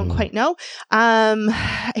something. I don't quite know.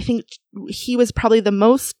 I think he was probably the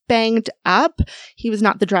most banged up. He was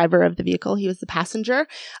not the driver of the vehicle. He was the passenger.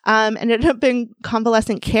 Ended up in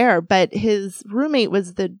convalescent care, but his roommate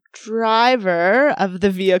was the driver of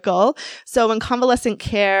the vehicle. So when convalescent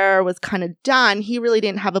care was kind of done, he really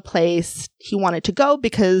didn't have a place he wanted to go,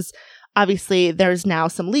 because obviously there's now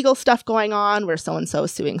some legal stuff going on where so-and-so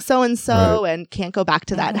is suing so-and-so and can't go back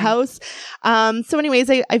to that house. So anyways,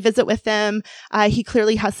 I visit with him. He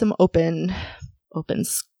clearly has some open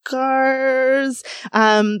scars,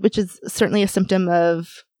 which is certainly a symptom of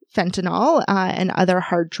fentanyl and other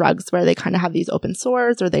hard drugs where they kind of have these open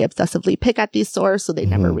sores or they obsessively pick at these sores so they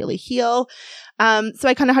never really heal. So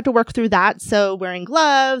I kind of had to work through that. So wearing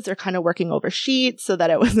gloves or kind of working over sheets so that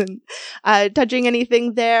I wasn't touching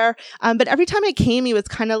anything there. But every time I came, he was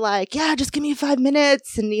kind of like, yeah, just give me 5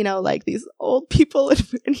 minutes. And, you know, like these old people,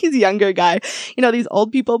 and he's a younger guy, you know, these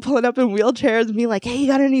old people pulling up in wheelchairs and being like, hey, you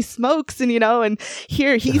got any smokes? And, you know, and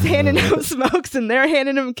here he's handing him smokes and they're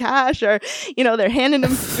handing him cash, or, you know, they're handing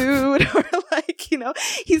him food, or like, you know,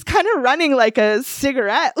 he's kind of running like a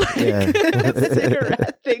cigarette,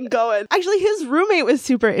 cigarette thing going. Actually, his roommate was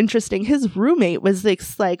super interesting. His roommate was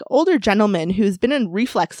this like older gentleman who's been in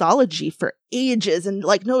reflexology for ages and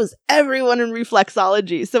like knows everyone in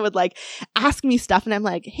reflexology. So would like ask me stuff and I'm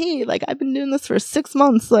like, hey, like I've been doing this for 6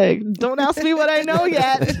 months. Like, don't ask me what I know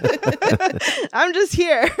yet. I'm just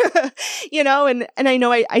here, you know? And I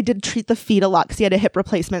know I did treat the feet a lot because he had a hip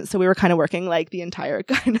replacement. So we were kind of working like the entire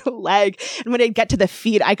kind of leg. And when I'd get to the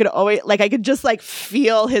feet, I could just like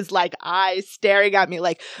feel his like eyes staring at me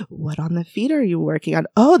like, what on the feet are you working on?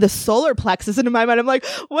 Oh, the solar plexus. And in my mind, I'm like,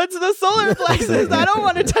 what's the solar plexus? I don't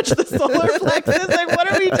want to touch the solar plexus. Like,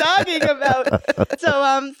 what are we talking about? So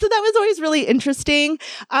that was always really interesting.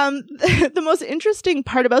 The most interesting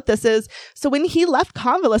part about this is, so when he left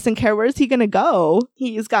convalescent care, where's he going to go?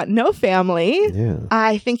 He's got no family. Yeah.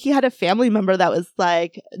 I think he had a family member that was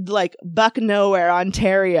like buck nowhere,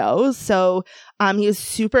 Ontario. So he was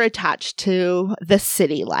super attached to the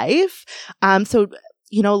city life. So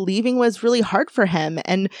you know, leaving was really hard for him.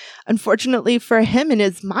 And unfortunately for him, in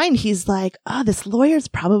his mind, he's like, oh, this lawyer's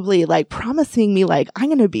probably like promising me like, I'm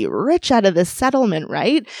going to be rich out of this settlement,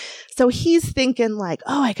 right? So he's thinking like,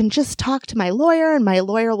 oh, I can just talk to my lawyer and my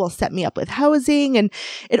lawyer will set me up with housing. And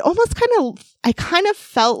it almost I kind of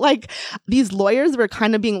felt like these lawyers were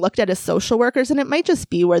kind of being looked at as social workers, and it might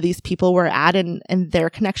just be where these people were at and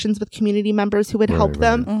their connections with community members who would help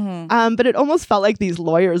them. Mm-hmm. But it almost felt like these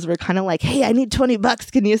lawyers were kind of like, hey, I need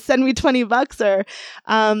 $20. Can you send me $20? Or,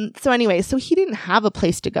 so anyway, so he didn't have a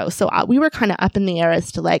place to go. So we were kind of up in the air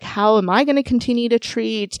as to like, how am I going to continue to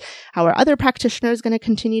treat? How are other practitioners going to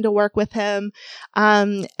continue to work with him?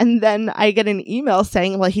 And then I get an email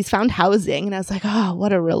saying, well, he's found housing. And I was like, oh,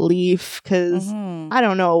 what a relief. Cause I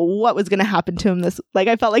don't know what was going to happen to him.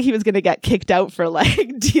 I felt like he was going to get kicked out for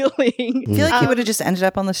like dealing. I feel like he would have just ended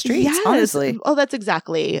up on the streets, honestly. Oh, that's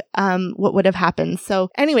exactly what would have happened. So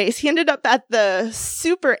anyways, he ended up at the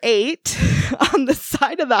Super 8 on the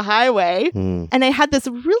side of the highway. And I had this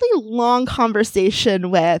really long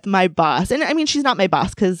conversation with my boss. And I mean, she's not my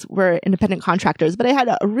boss because we're independent contractors, but I had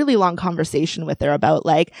a really long conversation with her about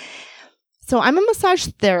like, so I'm a massage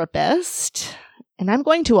therapist and I'm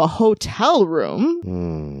going to a hotel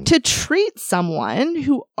room to treat someone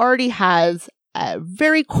who already has a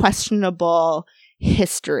very questionable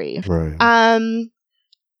history. Right.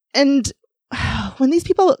 And when these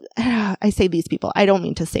people, I say these people, I don't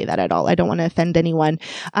mean to say that at all. I don't want to offend anyone.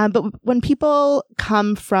 But when people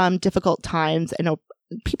come from difficult times and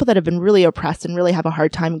people that have been really oppressed and really have a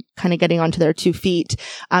hard time kind of getting onto their 2 feet,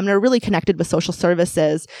 and are really connected with social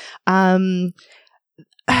services,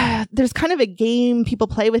 there's kind of a game people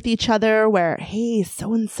play with each other where, hey,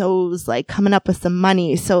 so-and-so's like coming up with some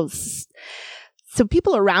money. So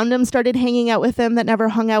people around him started hanging out with him that never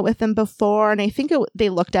hung out with him before. And I think they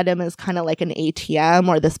looked at him as kind of like an ATM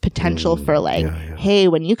or this potential for like, hey,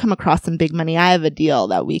 when you come across some big money, I have a deal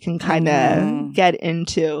that we can kind of get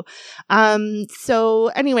into. So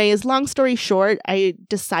anyways, long story short, I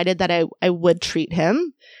decided that I would treat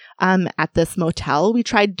him. At this motel, we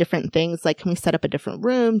tried different things. Like, can we set up a different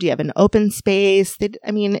room? Do you have an open space?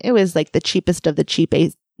 It was like the cheapest of the cheap,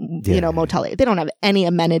 motel. They don't have any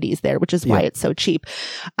amenities there, which is why it's so cheap.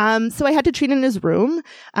 So I had to treat in his room.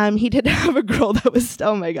 He did have a girl that was,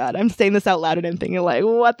 oh my God, I'm saying this out loud and I'm thinking like,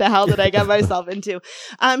 what the hell did I get myself into?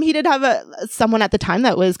 He did have someone at the time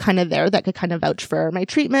that was kind of there that could kind of vouch for my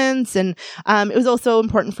treatments. And, it was also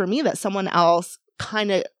important for me that someone else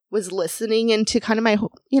kind of was listening into kind of my,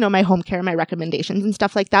 my home care, my recommendations and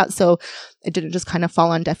stuff like that. So it didn't just kind of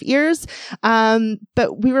fall on deaf ears.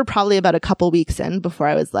 But we were probably about a couple weeks in before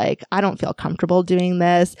I was like, I don't feel comfortable doing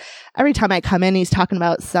this. Every time I come in, he's talking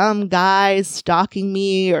about some guy stalking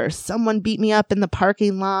me or someone beat me up in the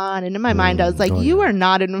parking lot. And in my mind, I was like, you are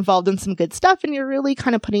not involved in some good stuff. And you're really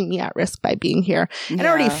kind of putting me at risk by being here. And I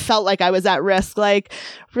already felt like I was at risk. Like,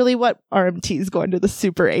 really, what RMT is going to the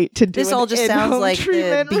Super 8 to do? This all just sounds like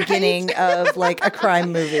the beginning of like a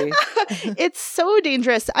crime movie. It's so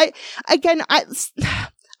dangerous. I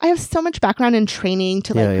have so much background in training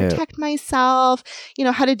to protect myself,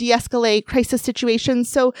 how to de-escalate crisis situations.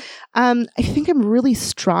 So I think I'm really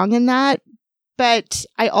strong in that. but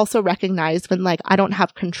I also recognize when like I don't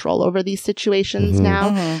have control over these situations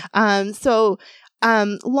now.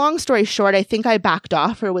 Long story short, I think I backed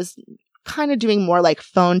off or was kind of doing more like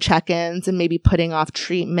phone check-ins and maybe putting off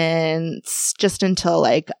treatments just until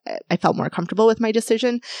like I felt more comfortable with my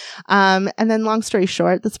decision. And then long story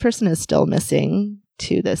short, this person is still missing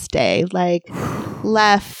to this day. Like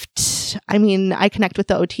left, I mean, I connect with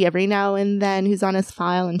the OT every now and then who's on his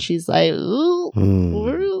file and she's like,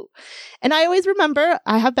 ooh. And I always remember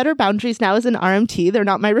I have better boundaries now as an RMT. They're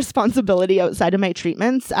not my responsibility outside of my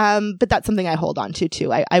treatments. But that's something I hold on to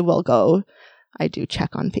too. I do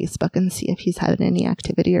check on Facebook and see if he's had any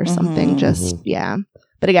activity or something.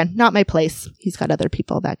 But again, not my place. He's got other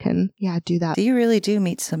people that can, do that. You really do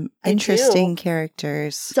meet some interesting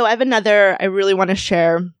characters. So I have another I really want to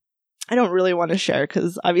share. I don't really want to share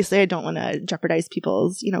because obviously I don't want to jeopardize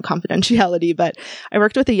people's, confidentiality. But I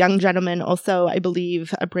worked with a young gentleman, also, I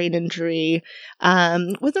believe, a brain injury.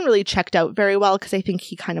 Wasn't really checked out very well because I think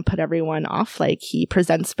he kind of put everyone off. Like he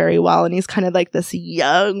presents very well and he's kind of like this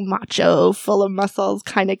young, macho, full of muscles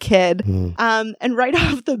kind of kid. And right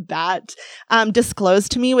off the bat,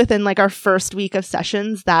 disclosed to me within like our first week of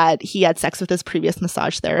sessions that he had sex with his previous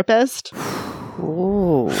massage therapist.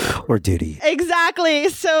 Ooh. Or did he? Exactly.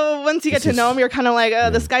 So once you get to know him, you're kind of like, oh,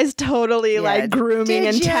 this guy's totally like grooming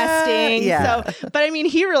and testing. Yeah. So, but I mean,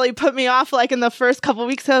 he really put me off like in the first couple of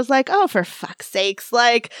weeks. I was like, oh, for fuck's sakes.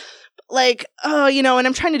 Oh, and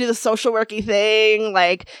I'm trying to do the social worky thing.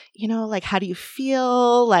 Like, how do you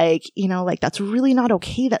feel? Like, that's really not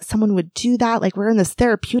okay that someone would do that. Like, we're in this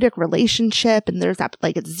therapeutic relationship and there's that,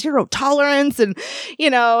 like, it's zero tolerance and,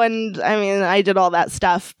 and I mean, I did all that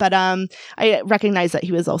stuff. But I recognized that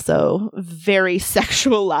he was also very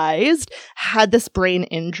sexualized, had this brain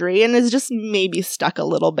injury, and is just maybe stuck a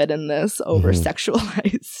little bit in this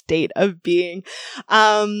over-sexualized state of being.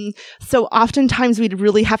 So oftentimes we'd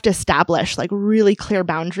really have to establish like really clear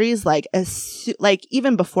boundaries. Like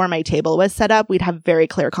even before my table was set up, we'd have very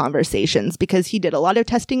clear conversations because he did a lot of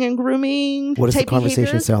testing and grooming. What does the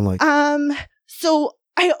conversation sound like? So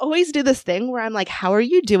I always do this thing where I'm like, how are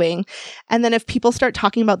you doing? And then if people start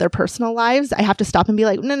talking about their personal lives, I have to stop and be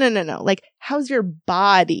like, no. Like, how's your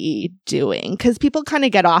body doing? Because people kind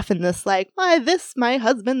of get off in this like, my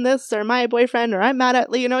husband this, or my boyfriend, or I'm mad at,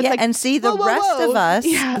 it's like. And see, the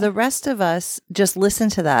rest of us just listen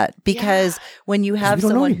to that because when you have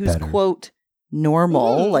someone who's quote,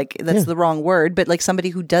 normal, like that's the wrong word, but like somebody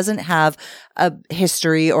who doesn't have a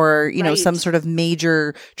history or, some sort of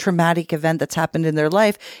major traumatic event that's happened in their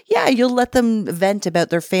life. Yeah, you'll let them vent about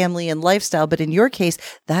their family and lifestyle. But in your case,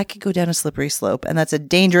 that could go down a slippery slope. And that's a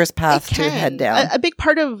dangerous path to head down. A big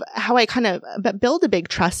part of how I kind of build a big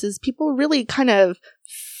trust is people really kind of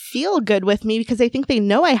feel good with me because I think they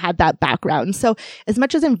know I had that background. So as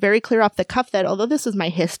much as I'm very clear off the cuff that although this is my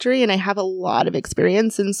history and I have a lot of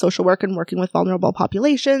experience in social work and working with vulnerable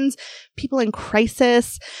populations, people in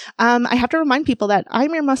crisis, I have to remind people that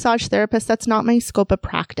I'm your massage therapist. That's not my scope of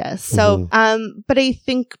practice. So, but I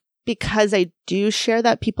think because I do share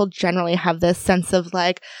that, people generally have this sense of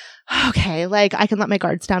like, okay, like I can let my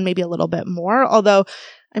guards down maybe a little bit more. Although,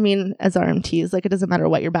 I mean, as RMTs, like it doesn't matter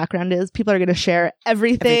what your background is. People are going to share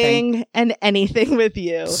everything and anything with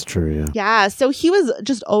you. It's true, yeah. Yeah. So he was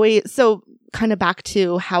just always, so kind of back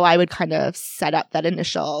to how I would kind of set up that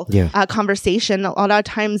initial conversation. A lot of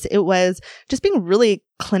times it was just being really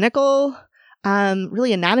clinical,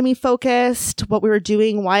 really anatomy focused, what we were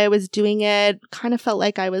doing, why I was doing it. Kind of felt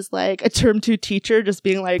like I was like a term 2 teacher, just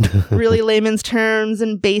being like really layman's terms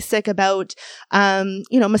and basic about,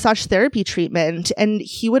 massage therapy treatment. And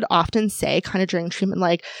he would often say kind of during treatment,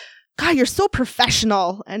 like, God, you're so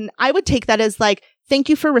professional. And I would take that as like, thank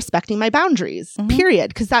you for respecting my boundaries, period.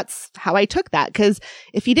 Because that's how I took that. Because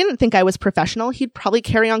if he didn't think I was professional, he'd probably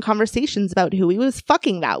carry on conversations about who he was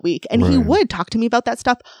fucking that week. And he would talk to me about that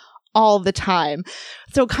stuff all the time.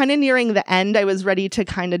 So kind of nearing the end, I was ready to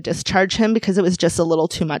kind of discharge him because it was just a little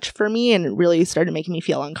too much for me and it really started making me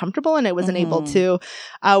feel uncomfortable and I wasn't able to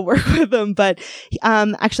work with him. But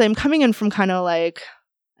actually, I'm coming in from kind of like,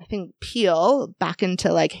 I think Peel back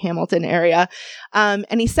into like Hamilton area. And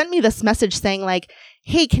he sent me this message saying like,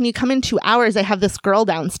 hey, can you come in 2 hours? I have this girl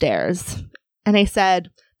downstairs. And I said,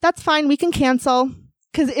 that's fine. We can cancel.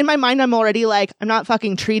 Because in my mind, I'm already like, I'm not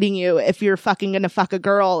fucking treating you if you're fucking going to fuck a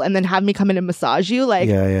girl and then have me come in and massage you. Like,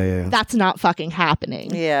 that's not fucking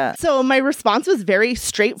happening. Yeah. So my response was very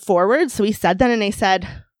straightforward. So he said that and I said,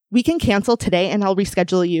 we can cancel today and I'll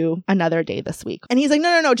reschedule you another day this week. And he's like,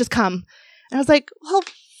 no, just come. And I was like, well,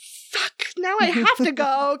 fuck, now I have to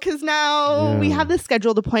go because now we have this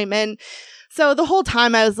scheduled appointment. So the whole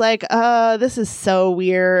time I was like, this is so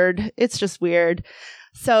weird. It's just weird.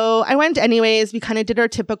 So I went anyways. We kind of did our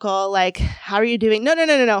typical, like, how are you doing?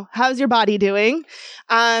 No. How's your body doing?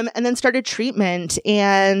 And then started treatment.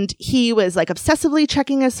 And he was like obsessively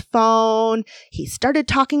checking his phone. He started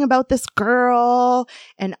talking about this girl.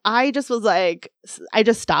 And I just was like, I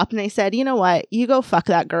just stopped and I said, you know what? You go fuck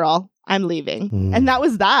that girl. I'm leaving. And that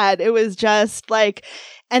was that. It was just like,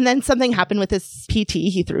 and then something happened with his PT.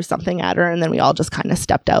 He threw something at her and then we all just kind of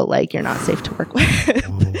stepped out like, you're not safe to work with,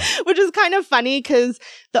 which is kind of funny because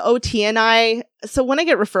the OT and I, so when I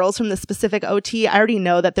get referrals from the specific OT, I already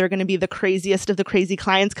know that they're going to be the craziest of the crazy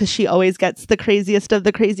clients because she always gets the craziest of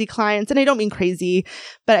the crazy clients. And I don't mean crazy,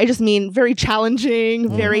 but I just mean very challenging,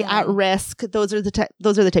 very at risk. Those are the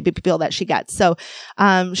type of people that she gets. So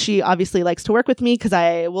she obviously likes to work with me because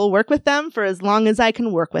I will work with them for as long as I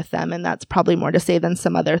can work with them. And that's probably more to say than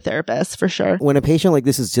some other therapists for sure. When a patient like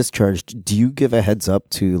this is discharged, do you give a heads up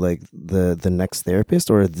to like the next therapist,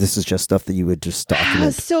 or this is just stuff that you would just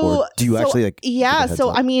document? Or do you actually like? Yeah.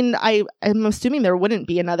 So I mean, I'm assuming there wouldn't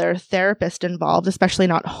be another therapist involved, especially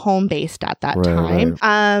not home based at that time.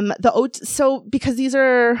 Right. So because these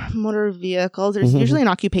are motor vehicles, there's usually an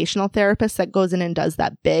occupational therapist that goes in and does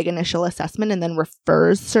that big initial assessment and then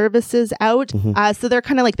refers services out. So they're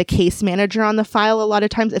kind of like the case manager on the file a lot of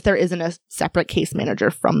times if there isn't a separate case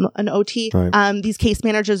manager from an OT. Right. These case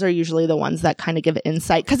managers are usually the ones that kind of give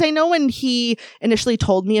insight. Because I know when he initially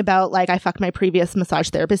told me about like I fucked my previous massage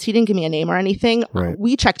therapist, he didn't give me a name or anything. Right.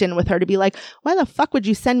 We checked in with her to be like, why the fuck would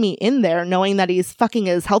you send me in there knowing that he's fucking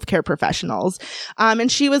his healthcare professionals?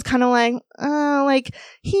 And she was kind of like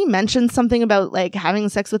he mentioned something about like having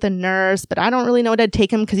sex with a nurse, but I don't really know what I'd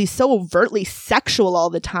take him because he's so overtly sexual all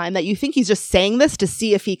the time that you think he's just saying this to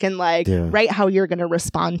see if he can write how you're going to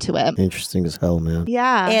respond to it. Interesting as hell, man.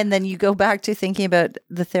 Yeah. And then you go back to thinking about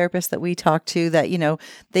the therapist that we talked to that, you know,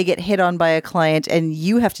 they get hit on by a client and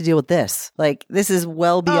you have to deal with this. Like this is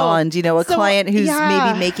well beyond, client who's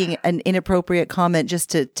maybe making an inappropriate comment just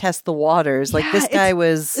to test the waters. Like this guy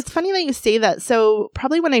was... It's funny that you say that. So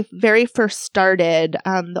probably when I very first started,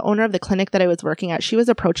 the owner of the clinic that I was working at, she was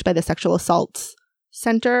approached by the sexual assaults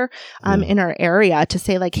center in our area to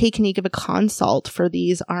say like, hey, can you give a consult for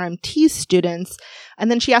these RMT students? And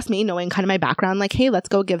then she asked me, knowing kind of my background, like, hey, let's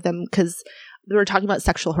go give them, because we were talking about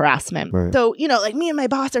sexual harassment. Right. So, like me and my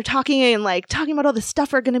boss are talking about all the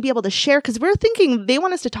stuff we're going to be able to share because we're thinking they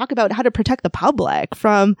want us to talk about how to protect the public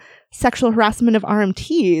from sexual harassment of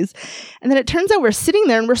RMTs. And then it turns out we're sitting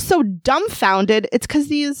there and we're so dumbfounded. It's because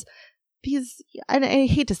these, and I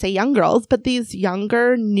hate to say young girls, but these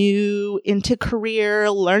younger, new, into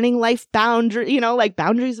career, learning life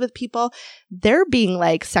boundaries with people, they're being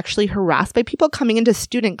like sexually harassed by people coming into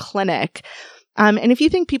student clinic. And if you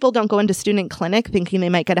think people don't go into student clinic thinking they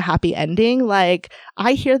might get a happy ending, like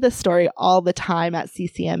I hear this story all the time at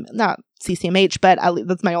not CCMH, but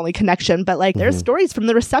that's my only connection. But like there's stories from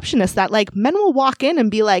the receptionist that like men will walk in and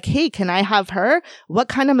be like, hey, can I have her? What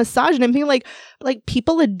kind of massage? And I'm thinking like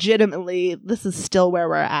people legitimately, this is still where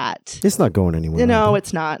we're at. It's not going anywhere. No,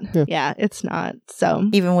 it's not. Yeah, it's not. So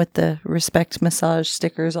even with the respect massage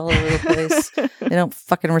stickers all over the place, they don't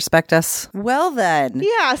fucking respect us. Well then,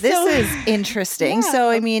 this is interesting. Yeah. So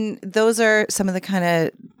I mean, those are some of the kind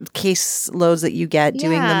of case loads that you get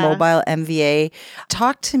doing the mobile MVA.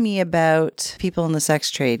 Talk to me about people in the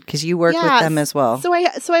sex trade because you work with them as well. So I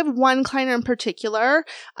have one client in particular.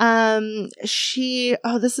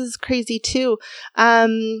 This is crazy too.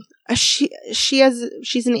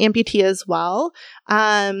 She's an amputee as well.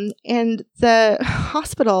 And the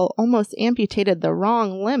hospital almost amputated the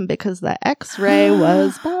wrong limb because the x-ray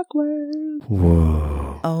was backwards.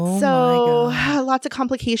 Whoa. Oh, so my God. Lots of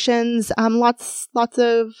complications, lots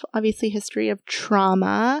of obviously history of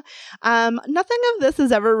trauma. Nothing of this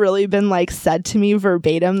has ever really been like said to me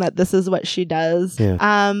verbatim that this is what she does.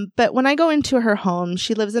 Yeah. But when I go into her home,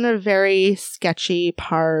 she lives in a very sketchy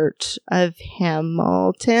part of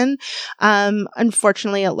Hamilton.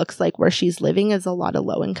 Unfortunately, it looks like where she's living is a lot of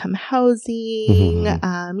low income housing.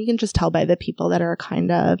 You can just tell by the people that are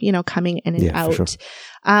kind of, coming in and out. For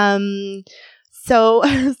sure. So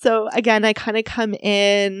again, I kind of come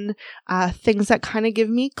in, things that kind of give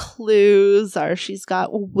me clues are she's got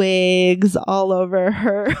wigs all over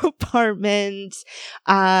her apartment.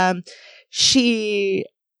 She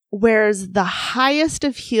wears the highest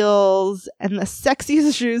of heels and the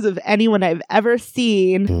sexiest shoes of anyone I've ever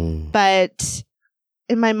seen. But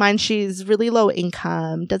in my mind, she's really low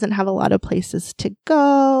income, doesn't have a lot of places to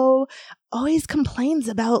go, always complains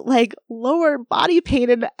about like lower body pain.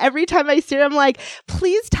 And every time I see her, I'm like,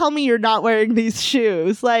 please tell me you're not wearing these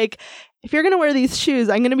shoes. Like, if you're going to wear these shoes,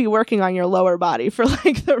 I'm going to be working on your lower body for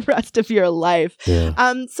like the rest of your life.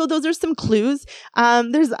 Yeah. So those are some clues.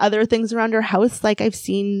 There's other things around her house. Like I've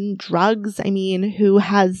seen drugs. I mean, who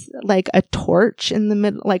has like a torch in the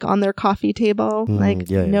middle, like on their coffee table? Like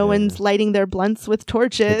no one's lighting their blunts with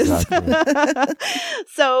torches. Exactly.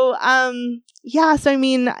 So, so I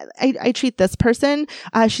mean, I treat this person.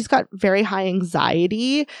 She's got very high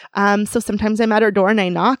anxiety. So sometimes I'm at her door and I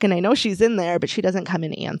knock and I know she's in there, but she doesn't come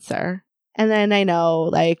and answer. And then I know,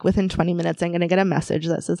 like, within 20 minutes, I'm going to get a message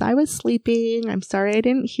that says, I was sleeping. I'm sorry I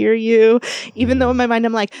didn't hear you. Even though in my mind,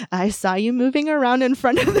 I'm like, I saw you moving around in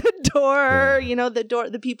front of the door,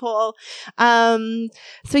 the people.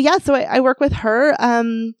 So I work with her.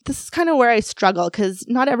 This is kind of where I struggle because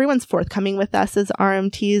not everyone's forthcoming with us as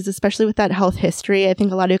RMTs, especially with that health history. I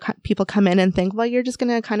think a lot of people come in and think, well, you're just going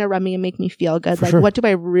to kind of rub me and make me feel good. What do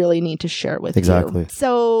I really need to share with you?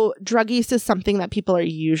 So drug use is something that people are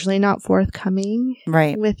usually not forthcoming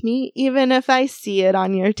with me. Even if I see it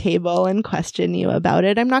on your table and question you about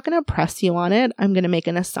it, I'm not going to press you on it. I'm going to make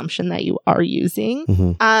an assumption that you are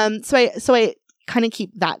using. So I kind of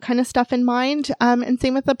keep that kind of stuff in mind. And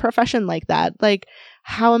same with a profession like that. Like,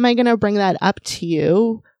 how am I going to bring that up to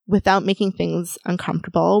you without making things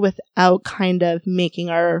uncomfortable, without kind of making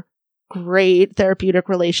our great therapeutic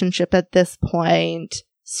relationship at this point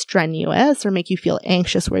strenuous or make you feel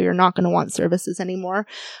anxious where you're not going to want services anymore.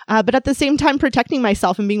 But at the same time, protecting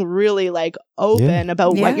myself and being really like open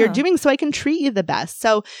about what you're doing so I can treat you the best.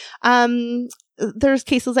 So, there's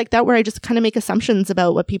cases like that where I just kind of make assumptions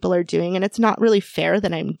about what people are doing. And it's not really fair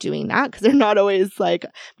that I'm doing that because they're not always like,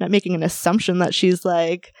 I'm not making an assumption that she's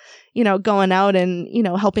like, going out and,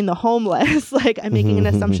 helping the homeless. Like I'm making an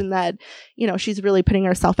assumption that, she's really putting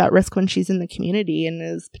herself at risk when she's in the community and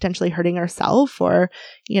is potentially hurting herself or,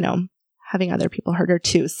 having other people hurt her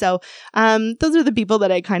too. So those are the people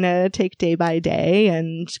that I kind of take day by day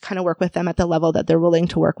and kind of work with them at the level that they're willing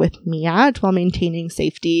to work with me at while maintaining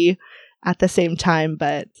safety at the same time.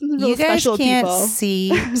 But you guys can't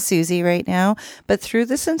see Susie right now, but through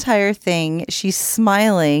this entire thing, she's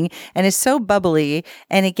smiling and is so bubbly.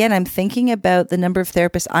 And again, I'm thinking about the number of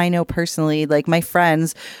therapists I know personally, like my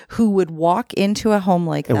friends, who would walk into a home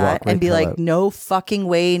like that and be like, no fucking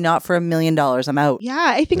way, not for $1 million. I'm out.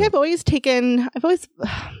 Yeah, I think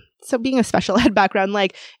so being a special ed background,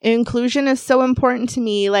 like inclusion is so important to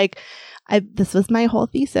me. Like this was my whole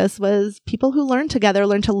thesis was people who learn together,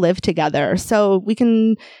 learn to live together. So we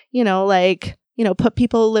can, put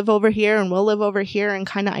people live over here and we'll live over here and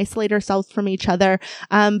kind of isolate ourselves from each other.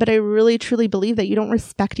 But I really, truly believe that you don't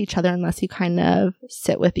respect each other unless you kind of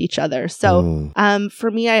sit with each other. So for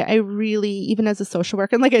me, I really, even as a social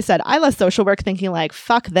worker, and like I said, I left social work thinking like,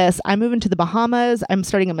 fuck this. I'm moving to the Bahamas. I'm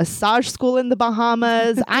starting a massage school in the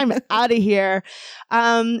Bahamas. I'm out of here.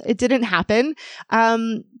 It didn't happen.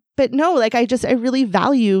 But no, like I really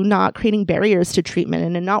value not creating barriers to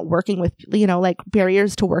treatment and not working with,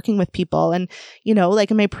 barriers to working with people. And,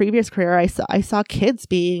 like in my previous career, I saw kids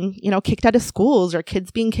being, kicked out of schools or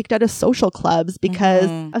kids being kicked out of social clubs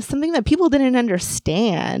because of something that people didn't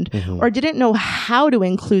understand or didn't know how to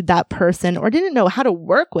include that person or didn't know how to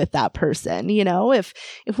work with that person. If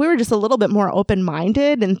we were just a little bit more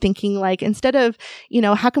open-minded and thinking like, instead of,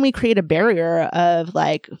 how can we create a barrier of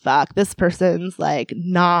like, fuck, this person's like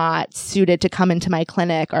not suited to come into my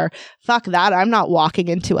clinic or fuck that, I'm not walking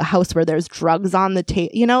into a house where there's drugs on the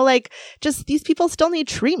table, like just these people still need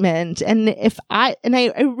treatment. And I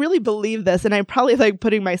really believe this, and I'm probably like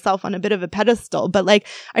putting myself on a bit of a pedestal, but like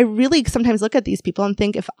I really sometimes look at these people and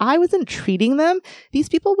think if I wasn't treating them, these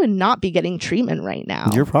people would not be getting treatment right now.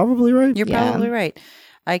 You're probably right. You're probably right.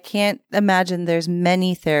 I can't imagine there's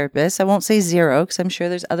many therapists. I won't say zero because I'm sure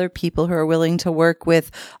there's other people who are willing to work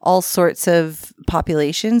with all sorts of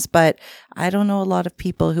populations, but I don't know a lot of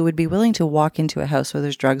people who would be willing to walk into a house where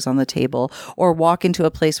there's drugs on the table or walk into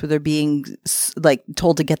a place where they're being like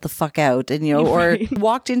told to get the fuck out and, or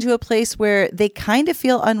walked into a place where they kind of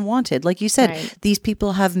feel unwanted. Like you said, these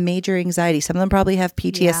people have major anxiety. Some of them probably have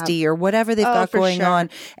PTSD or whatever they've got going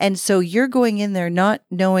on. And so you're going in there not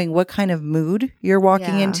knowing what kind of mood you're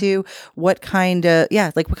walking into, what kind of,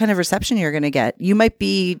 what kind of reception you're going to get. You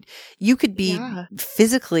could be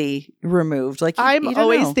physically removed. Like I'm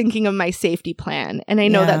always thinking of my safety plan. And I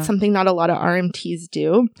know that's something not a lot of RMTs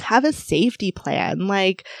do. Have a safety plan.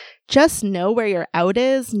 Like, just know where your out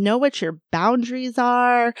is, know what your boundaries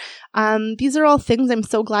are. These are all things I'm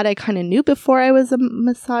so glad I kind of knew before I was a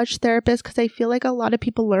massage therapist, because I feel like a lot of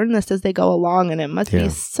people learn this as they go along, and it must be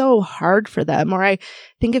so hard for them. Or I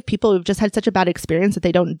think of people who've just had such a bad experience that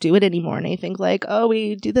they don't do it anymore. And I think like, oh,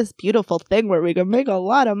 we do this beautiful thing where we can make a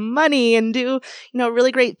lot of money and do,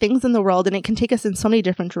 really great things in the world. And it can take us in so many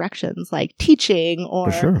different directions, like teaching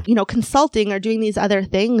or, consulting or doing these other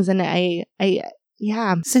things. And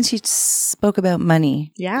yeah. Since you spoke about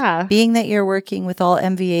money. Yeah. Being that you're working with all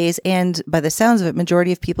MVAs and by the sounds of it,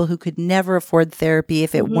 majority of people who could never afford therapy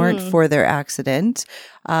if it weren't for their accident.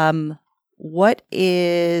 What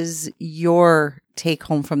is your take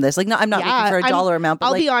home from this? Like, no, I'm not looking for a dollar amount, but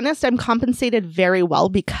I'll be honest, I'm compensated very well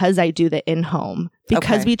because I do the in-home,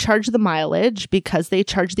 because we charge the mileage, because they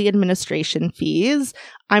charge the administration fees.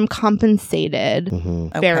 I'm compensated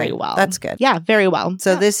very well. That's good. Yeah, very well.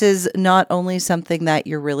 So this is not only something that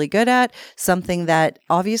you're really good at, something that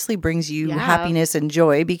obviously brings you happiness and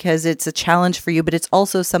joy because it's a challenge for you, but it's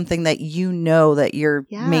also something that you know that you're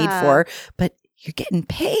made for, but you're getting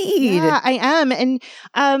paid. Yeah, I am. And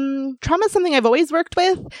trauma is something I've always worked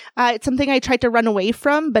with. It's something I tried to run away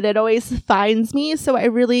from, but it always finds me. So I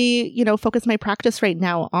really, focus my practice right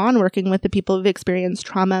now on working with the people who've experienced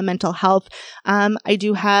trauma, mental health. I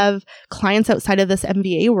do have clients outside of this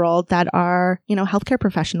MVA world that are, healthcare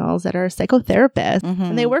professionals, that are psychotherapists.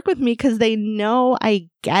 And they work with me because they know I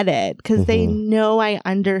get it, because they know I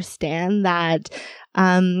understand that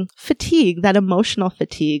fatigue, that emotional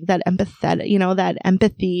fatigue, that empathetic, that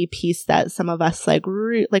empathy piece that some of us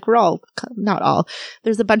we're all, not all,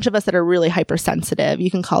 there's a bunch of us that are really hypersensitive. You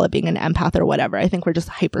can call it being an empath or whatever. I think we're just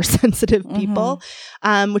hypersensitive people,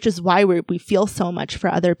 which is why we feel so much for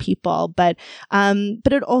other people. But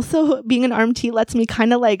it also, being an RMT lets me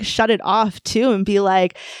kind of like shut it off too and be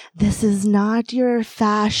like, this is not your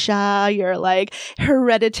fascia, your like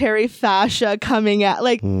hereditary fascia coming at,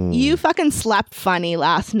 like, you fucking slept funny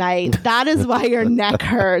last night. That is why your neck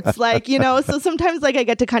hurts. Like, so sometimes like I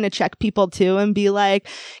get to kind of check people too and be like,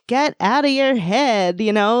 get out of your head,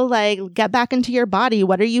 like get back into your body.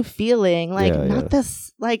 What are you feeling? Like,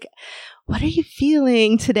 this, like, what are you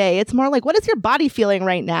feeling today? It's more like, what is your body feeling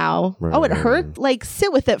right now? Oh, it hurt? Like,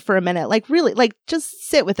 sit with it for a minute. Like, really, like, just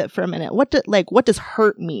sit with it for a minute. What does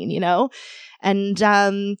hurt mean, And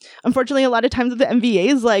unfortunately, a lot of times with the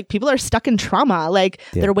MVAs, like, people are stuck in trauma. Like,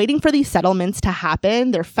 they're waiting for these settlements to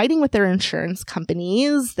happen. They're fighting with their insurance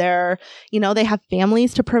companies. They're, they have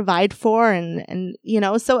families to provide for. And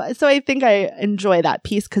so I think I enjoy that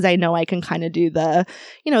piece because I know I can kind of do the,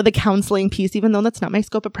 the counseling piece, even though that's not my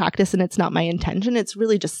scope of practice and it's not my intention. It's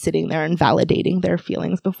really just sitting there and validating their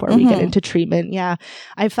feelings before we get into treatment. Yeah.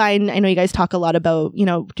 I know you guys talk a lot about,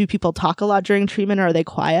 do people talk a lot during treatment or are they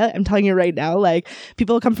quiet? I'm telling you right now, like,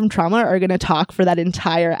 people who come from trauma are going to talk for that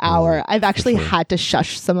entire hour. I've actually had to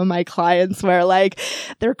shush some of my clients where like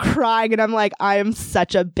they're crying and I'm like, I am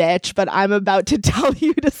such a bitch, but I'm about to tell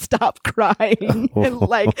you to stop crying and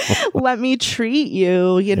like, let me treat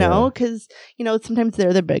you, because, sometimes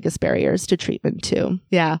they're the biggest barriers to treatment too.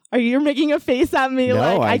 Yeah. You're making a face at me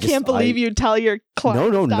like, I can't believe you tell your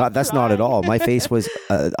client. No, that's not at all. My face was,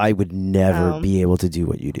 I would never be able to do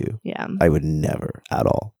what you do. Yeah. I would never at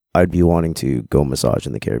all. I'd be wanting to go massage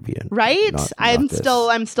in the Caribbean. Right? I'm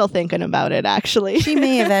still thinking about it, actually. She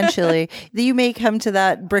may eventually. You may come to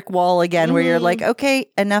that brick wall again where you're like, okay,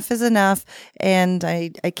 enough is enough. And I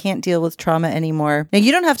can't deal with trauma anymore. Now,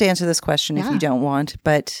 you don't have to answer this question if you don't want,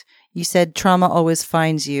 but you said trauma always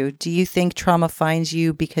finds you. Do you think trauma finds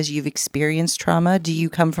you because you've experienced trauma? Do you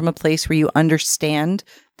come from a place where you understand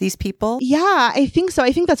these people? Yeah, I think so.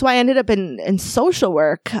 I think that's why I ended up in social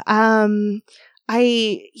work.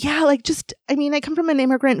 I come from an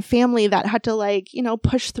immigrant family that had to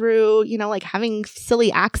push through, having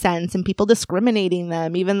silly accents and people discriminating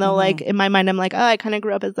them, even though in my mind, I'm like, oh, I kind of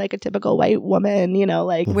grew up as like a typical white woman,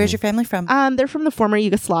 Where's your family from? They're from the former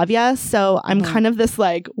Yugoslavia. So I'm kind of this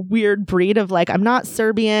like weird breed of like, I'm not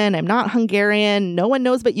Serbian, I'm not Hungarian. No one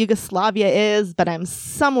knows what Yugoslavia is, but I'm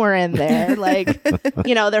somewhere in there. Like,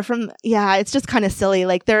 they're from, it's just kind of silly.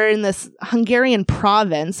 Like they're in this Hungarian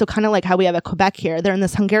province. So kind of like how we have a Quebec here, they're in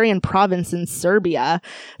this Hungarian province in Serbia.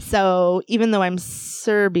 So even though I'm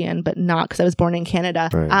Serbian, but not because I was born in Canada,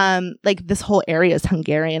 like this whole area is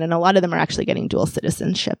Hungarian and a lot of them are actually getting dual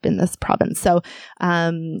citizenship in this province. So,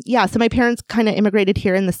 so my parents kind of immigrated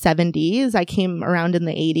here in the 70s. I came around in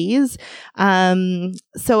the 80s.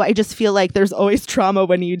 So I just feel like there's always trauma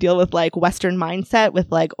when you deal with like Western mindset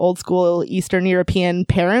with like old school Eastern European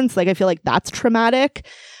parents. Like I feel like that's traumatic.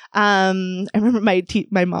 I remember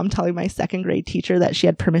my mom telling my second grade teacher that she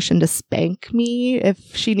had permission to spank me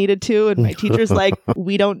if she needed to. And my teacher's like,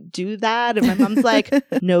 we don't do that. And my mom's like,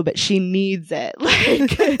 no, but she needs it.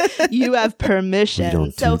 Like, you have permission. We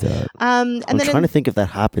don't do that. And I'm then trying to think if that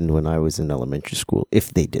happened when I was in elementary school,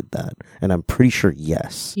 if they did that. And I'm pretty sure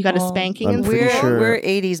yes. you got a spanking I'm in pretty school? sure- We're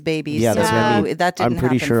 80s babies. Yeah, that's so what I mean. That didn't I'm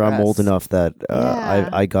pretty happen sure for I'm us. old enough that Yeah.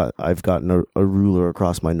 I've gotten a ruler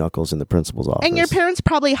across my knuckles in the principal's office. And your parents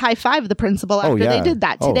probably high-fived the principal after they yeah. did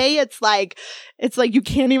that. Oh. Today, it's like you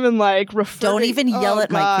can't even like refer. Don't even yell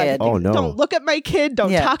at my God. kid. Oh, no. Don't look at my kid.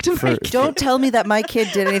 Don't Yeah. talk to my kid. Don't tell me that my kid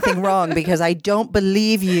did anything wrong because I don't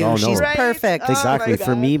believe you. Oh, no. She's Right? perfect. Oh, Exactly. my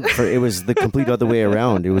For God. me, it was the complete other way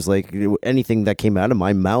around. It was like anything that came out of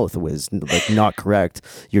my mouth was like not correct.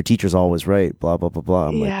 Your teacher's always right. Blah blah blah blah.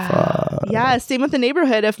 I'm like, fuck. Yeah, same with the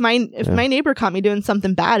neighborhood. If my neighbor caught me doing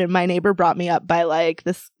something bad and my neighbor brought me up by like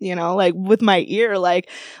this, like with my ear, like,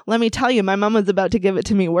 let me tell you, my mom was about to give it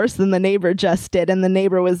to me worse than the neighbor just did. And the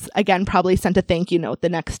neighbor was, again, probably sent a thank you note the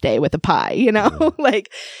next day with a pie,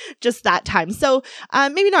 like just that time. So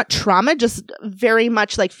maybe not trauma, just very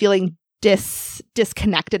much like feeling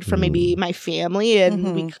disconnected from maybe my family,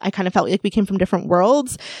 and I kind of felt like we came from different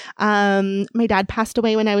worlds. My dad passed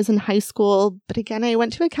away when I was in high school, but again, I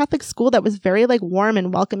went to a Catholic school that was very like warm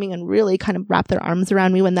and welcoming and really kind of wrapped their arms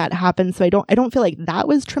around me when that happened. So I don't feel like that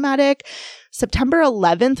was traumatic. September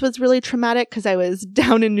 11th was really traumatic because I was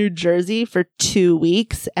down in New Jersey for 2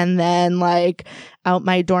 weeks, and then like out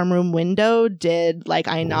my dorm room window did like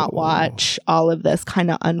I not watch all of this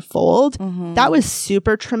kind of unfold. That was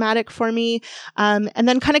super traumatic for me. And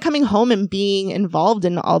then kind of coming home and being involved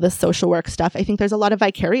in all this social work stuff, I think there's a lot of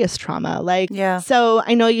vicarious trauma. Like, Yeah. So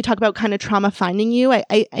I know you talk about kind of trauma finding you.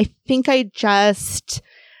 I think I just,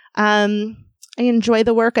 I enjoy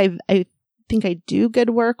the work. I think I do good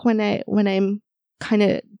work when I'm kind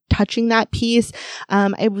of touching that piece.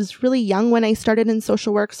 I was really young when I started in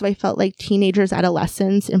social work, so I felt like teenagers,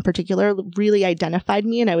 adolescents in particular, really identified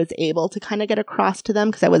me, and I was able to kind of get across to them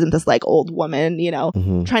because I wasn't this like old woman,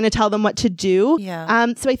 trying to tell them what to do. Yeah.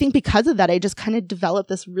 So I think because of that, I just kind of developed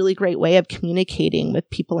this really great way of communicating with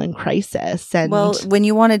people in crisis. And Well, when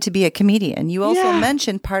you wanted to be a comedian, you also Yeah.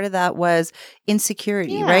 mentioned part of that was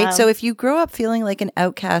insecurity, Yeah. right? So if you grow up feeling like an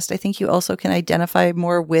outcast, I think you also can identify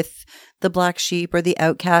more with the black sheep or the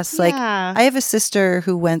outcasts. Like, Yeah. I have a sister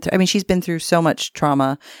who went through, she's been through so much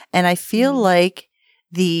trauma, and I feel like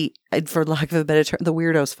for lack of a better term, the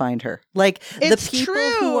weirdos find her. Like It's the people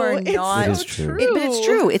true. who are It's not. It is true. But it's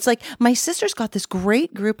true. It's like my sister's got this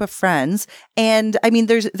great group of friends, and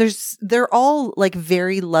they're all like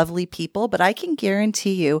very lovely people. But I can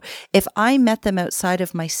guarantee you, if I met them outside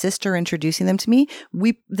of my sister introducing them to me,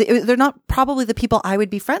 they're not probably the people I would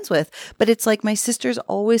be friends with. But it's like my sister's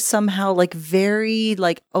always somehow like very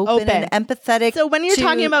like open. and empathetic. So when you're to-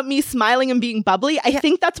 talking about me smiling and being bubbly, I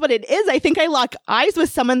think that's what it is. I think I lock eyes with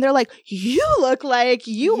someone. They're like, you look like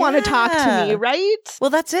you want to talk to Yeah. me, right?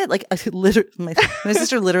 Well, that's it. Like, my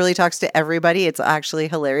sister literally talks to everybody. It's actually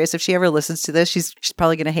hilarious. If she ever listens to this, she's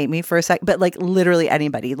probably going to hate me for a sec. But like, literally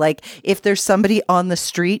anybody. Like, if there's somebody on the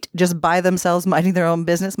street just by themselves minding their own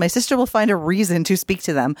business, my sister will find a reason to speak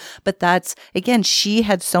to them. But that's, again, she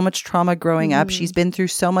had so much trauma growing up. She's been through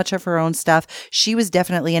so much of her own stuff. She was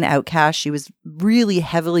definitely an outcast. She was really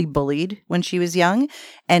heavily bullied when she was young.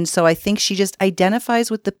 And so I think she just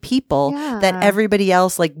identifies with the people that everybody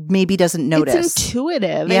else like maybe doesn't notice. It's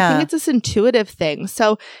intuitive. Yeah. I think it's this intuitive thing.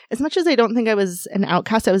 So as much as I don't think I was an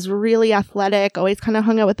outcast, I was really athletic, always kind of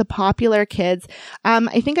hung out with the popular kids.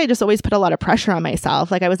 I think I just always put a lot of pressure on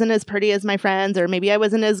myself. Like I wasn't as pretty as my friends, or maybe I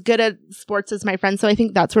wasn't as good at sports as my friends. So I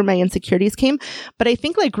think that's where my insecurities came. But I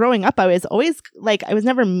think like growing up, I was always like, I was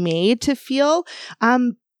never made to feel,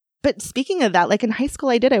 but speaking of that, like in high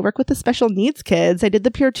school, I worked with the special needs kids. I did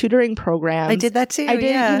the peer tutoring program. I did that too. I did.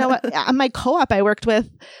 Yeah. You know what? On my co-op, I worked with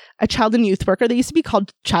a child and youth worker. They used to be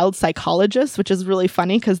called child psychologists, which is really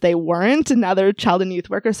funny because they weren't, and now they're child and youth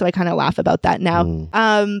workers. So I kind of laugh about that now.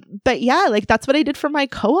 But yeah, like that's what I did for my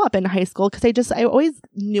co-op in high school because I always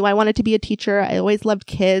knew I wanted to be a teacher. I always loved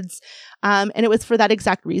kids. And it was for that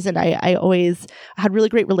exact reason. I always had really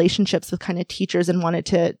great relationships with kind of teachers and wanted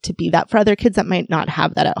to be that for other kids that might not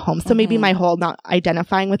have that at home. So maybe my whole not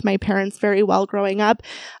identifying with my parents very well growing up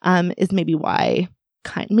is maybe why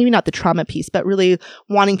maybe not the trauma piece, but really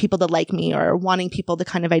wanting people to like me or wanting people to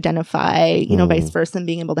kind of identify, you know, vice versa, and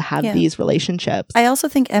being able to have these relationships. I also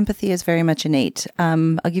think empathy is very much innate.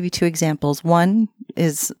 I'll give you two examples. One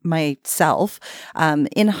is myself.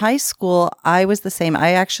 In high school, I was the same.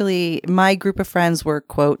 My group of friends were,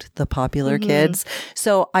 quote, the popular kids.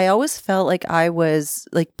 So I always felt like I was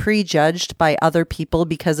like prejudged by other people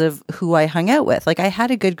because of who I hung out with. Like I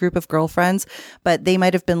had a good group of girlfriends, but they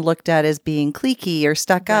might have been looked at as being cliquey or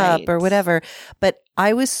stuck up or whatever. But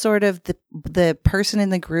I was sort of the person in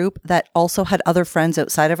the group that also had other friends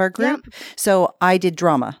outside of our group. Yep. So I did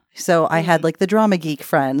drama. So I had like the drama geek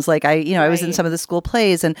friends. Like I was in some of the school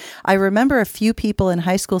plays. And I remember a few people in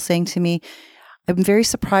high school saying to me, I'm very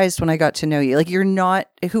surprised when I got to know you. Like, you're not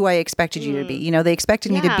who I expected you to be. You know, they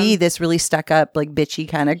expected me to be this really stuck up, like bitchy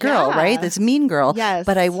kind of girl, right? This mean girl. Yes.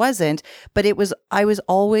 But I wasn't. But I was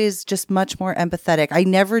always just much more empathetic. I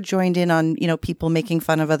never joined in on, you know, people making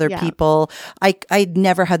fun of other people. I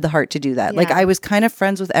never had the heart to do that. Like, I was kind of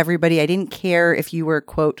friends with everybody. I didn't care if you were,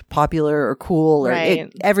 quote, popular or cool or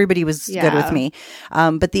everybody was good with me.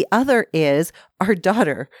 But the other is our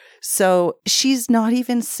daughter. So she's not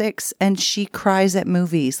even 6 and she cries at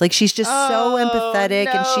movies. Like, she's just so empathetic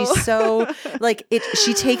and she's so like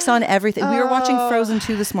she takes on everything. We were watching Frozen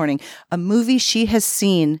 2 this morning, a movie she has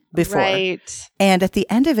seen before. Right. And at the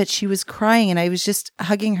end of it, she was crying and I was just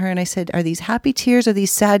hugging her and I said, are these happy tears or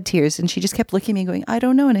these sad tears? And she just kept looking at me and going, I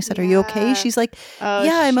don't know. And I said, are you okay? She's like,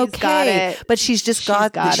 I'm okay. But she's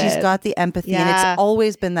got the empathy and it's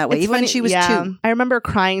always been that way. Even when she was 2. I remember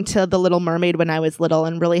crying to The Little Mermaid when I was little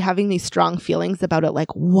and really having these strong feelings about it. Like,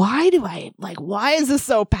 why is this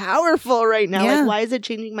so powerful right now? Like, why is it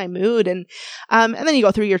changing my mood? And then you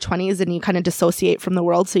go through your 20s and you kind of dissociate from the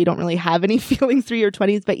world. So you don't really have any feelings through your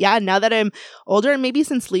 20s. But yeah, now that I'm older and maybe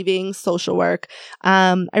since leaving social work,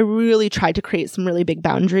 I really tried to create some really big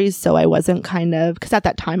boundaries. So I wasn't because at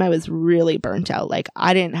that time I was really burnt out. Like,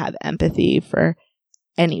 I didn't have empathy for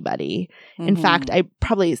anybody. In fact, I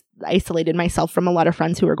probably isolated myself from a lot of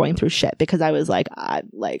friends who were going through shit because I was like, I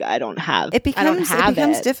don't have it. It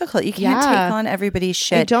becomes difficult. You can't take on everybody's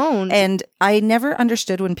shit. I don't. And I never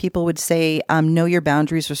understood when people would say, know your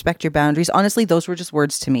boundaries, respect your boundaries. Honestly, those were just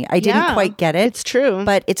words to me. I didn't quite get it. It's true.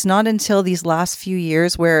 But it's not until these last few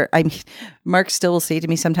years where Mark still will say to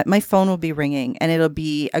me sometimes, my phone will be ringing and it'll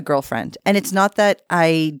be a girlfriend. And it's not that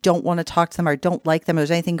I don't want to talk to them or don't like them or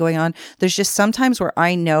there's anything going on. There's just sometimes where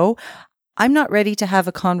I know I'm not ready to have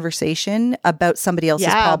a conversation about somebody else's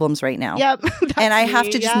problems right now. Yep. And I have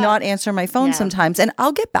to just not answer my phone sometimes. And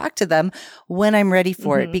I'll get back to them when I'm ready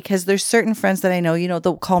for it, because there's certain friends that I know, you know,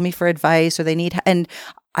 they'll call me for advice or they need, and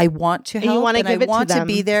I want to help and I want to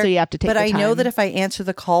be there. So you have to take but the I time. know that if I answer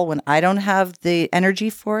the call when I don't have the energy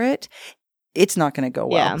for it, it's not going to go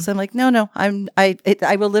well. So I'm like, no,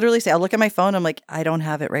 I will literally say, I'll look at my phone. I'm like, I don't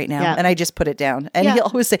have it right now. And I just put it down. And he'll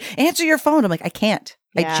always say, answer your phone. I'm like, I can't.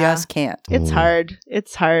 I just can't. It's hard.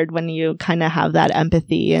 It's hard when you kind of have that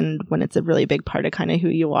empathy and when it's a really big part of kind of who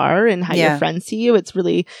you are and how your friends see you. It's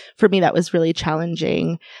really, for me, that was really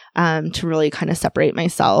challenging to really kind of separate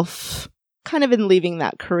myself kind of in leaving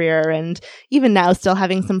that career. And even now still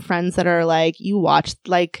having some friends that are like, you watch,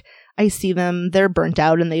 like, I see them, they're burnt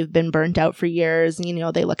out and they've been burnt out for years. And, you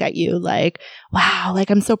know, they look at you like, wow, like,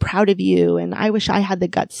 I'm so proud of you. And I wish I had the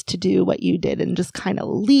guts to do what you did and just kind of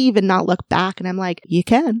leave and not look back. And I'm like, you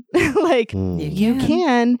can, like, you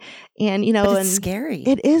can. And, you know, but it's scary.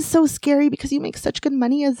 It is so scary because you make such good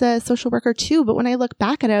money as a social worker too. But when I look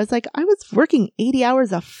back at it, I was like, I was working 80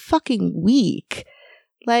 hours a fucking week.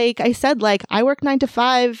 Like I said, like, I work 9 to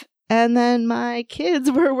 5. And then my kids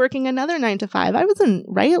were working another 9 to 5. I wasn't,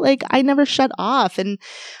 right? Like, I never shut off. And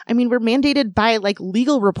I mean, we're mandated by like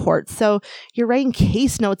legal reports. So you're writing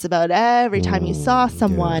case notes about every time you saw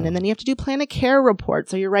someone. And then you have to do plan of care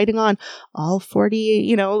reports. So you're writing on all 40,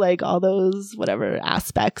 you know, like all those whatever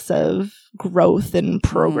aspects of growth and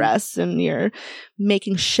progress. And you're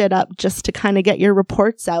making shit up just to kind of get your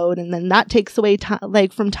reports out. And then that takes away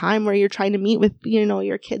from time where you're trying to meet with, you know,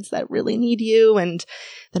 your kids that really need you. And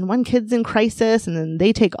then one kid's in crisis and then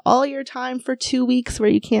they take all your time for 2 weeks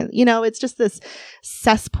where you can't, you know, it's just this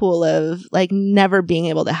cesspool of like never being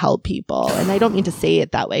able to help people. And I don't mean to say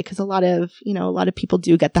it that way because a lot of people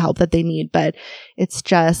do get the help that they need, but it's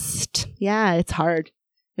just, it's hard.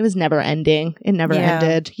 it was never ending. It never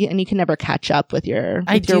ended. And you can never catch up with your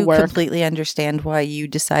I do work. completely understand why you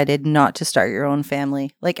decided not to start your own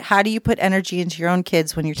family. Like, how do you put energy into your own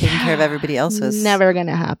kids when you're taking care of everybody else's? Never going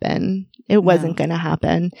to happen. It wasn't going to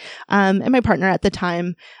happen. And my partner at the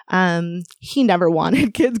time, he never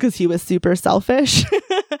wanted kids because he was super selfish.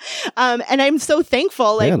 And I'm so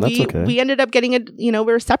thankful. Like we ended up getting we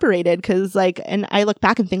were separated because and I look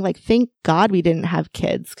back and think thank God we didn't have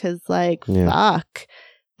kids because fuck.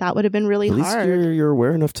 That would have been really hard. At least you're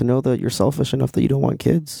aware enough to know that you're selfish enough that you don't want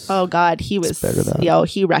kids. Oh God, he was better that.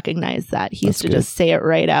 He recognized that. He used to just say it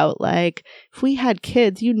right out. Like, if we had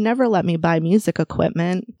kids, you'd never let me buy music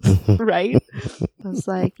equipment, right? I was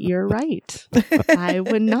like, you're right. I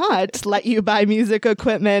would not let you buy music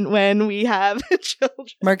equipment when we have children.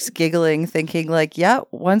 Mark's giggling, thinking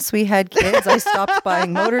once we had kids, I stopped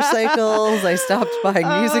buying motorcycles. I stopped buying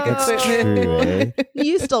music equipment. True, eh?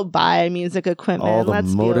 You still buy music equipment. All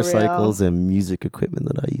the motorcycles and music equipment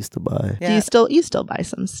that I used to buy. Yeah. Do you still buy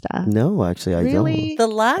some stuff? No, actually, I don't. The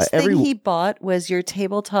last thing he bought was your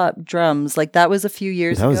tabletop drums. Like, that was a few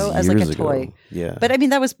years ago as like a toy. Yeah. But I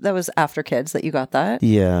mean, that was after kids that you got that.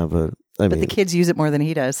 Yeah, but I mean, the kids use it more than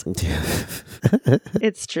he does.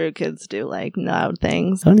 It's true. Kids do like loud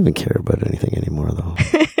things. I don't even care about anything anymore, though.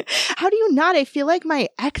 How do you not? I feel like my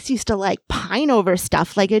ex used to like pine over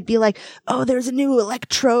stuff. Like, it'd be like, oh, there's a new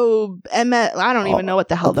electro MS. I don't even know what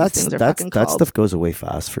the hell these things are fucking called. That stuff goes away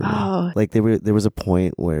fast for me. Like, there was a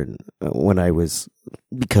point where when I was,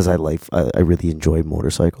 because I really enjoy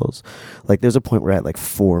motorcycles. Like, there's a point where I had like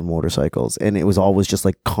 4 motorcycles, and it was always just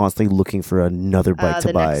like constantly looking for another bike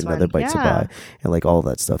to buy, another bike to buy, and like all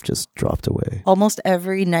that stuff just dropped away. Almost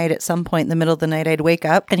every night, at some point in the middle of the night, I'd wake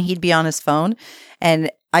up and he'd be on his phone, and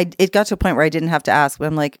it got to a point where I didn't have to ask, but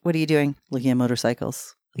I'm like, "What are you doing?" Looking at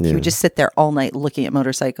motorcycles. Like, he would just sit there all night looking at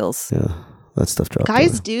motorcycles. Yeah, that stuff dropped.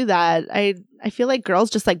 Guys do that. I feel like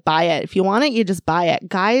girls just like buy it. If you want it, you just buy it.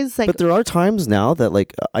 Guys, like, but there are times now that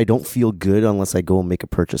like I don't feel good unless I go and make a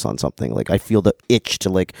purchase on something. Like, I feel the itch to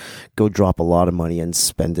like go drop a lot of money and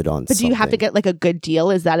spend it on. But do you have to get like a good deal?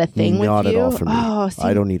 Is that a thing with you? Not at all for me. Oh, see,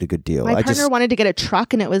 I don't need a good deal. My partner wanted to get a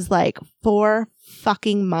truck, and it was like 4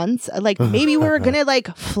 fucking months. Like, maybe we were gonna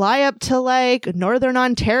like fly up to like Northern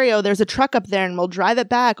Ontario. There's a truck up there, and we'll drive it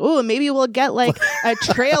back. Oh, maybe we'll get like a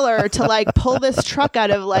trailer to like pull this truck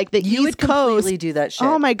out of like the East Coast. Completely do that shit.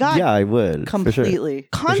 Oh my God. Yeah, I would. Completely.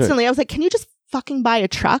 Constantly. I was like, can you just fucking buy a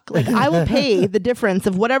truck? Like, I will pay the difference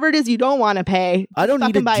of whatever it is you don't want to pay. I don't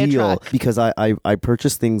need a deal because I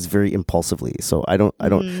purchase things very impulsively. So I don't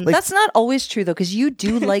like, that's not always true though, because you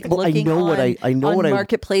do like looking on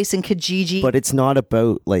Marketplace and Kijiji. But it's not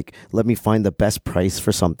about like, let me find the best price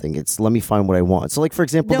for something. It's let me find what I want. So like, for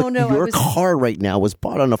example, your car right now was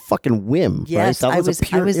bought on a fucking whim. Yes, right? I was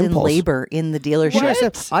impulse. in labor in the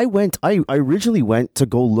dealership. I originally went to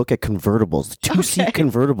go look at convertibles, 2-seat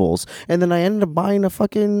convertibles, and then I ended up buying a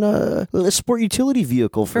fucking sport utility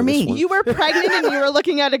vehicle for me. You were pregnant and you were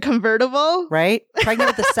looking at a convertible, right? Pregnant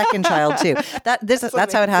with the second child too.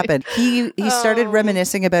 That's how it happened. He started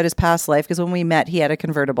reminiscing about his past life, because when we met, he had a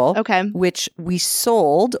convertible, which we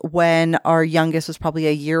sold when our youngest was probably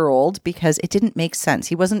a year old, because it didn't make sense.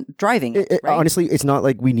 He wasn't driving it, right? Honestly, it's not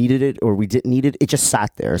like we needed it or we didn't need it. It just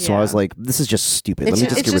sat there. So I was like, this is just stupid. It's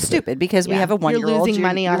just stupid because we have a 1-year-old. You're losing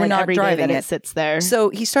money on it every day that it sits there. So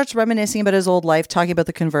he starts reminiscing about his old life, talking about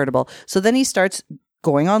the convertible. So then he starts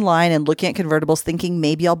going online and looking at convertibles, thinking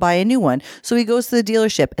maybe I'll buy a new one. So he goes to the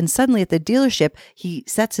dealership, and suddenly at the dealership, he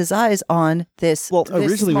sets his eyes on this. Well,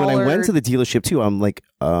 originally when I went to the dealership too, I'm like,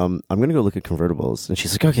 I'm going to go look at convertibles. And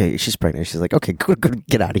she's like, okay, she's pregnant. She's like, okay, go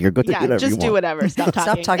get out of here. Go do whatever just you do want. whatever. Stop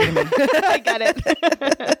talking. Stop talking to me. I get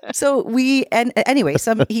it. So he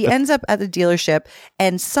ends up at the dealership,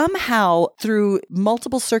 and somehow through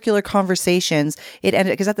multiple circular conversations, it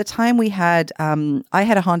ended, because at the time we had, I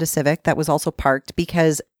had a Honda Civic that was also parked,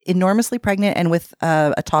 because enormously pregnant and with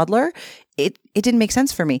a toddler, it didn't make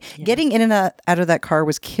sense for me. Yeah. Getting in and out of that car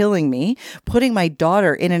was killing me. Putting my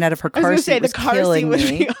daughter in and out of her car seat was killing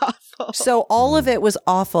me. Be awful. So all of it was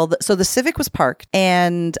awful. So the Civic was parked,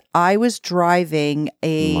 and I was driving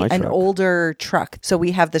an older truck. So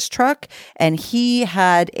we have this truck, and he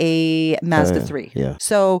had a Mazda 3. Yeah.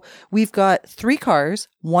 So we've got 3 cars.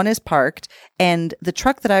 One is parked, and the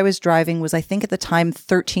truck that I was driving was, I think at the time,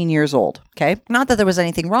 13 years old. Okay. Not that there was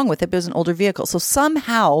anything wrong with it, but it was an older vehicle. So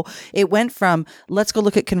somehow it went from, let's go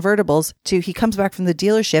look at convertibles, to he comes back from the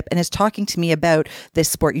dealership and is talking to me about this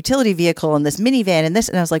sport utility vehicle and this minivan and this.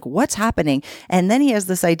 And I was like, what's happening? And then he has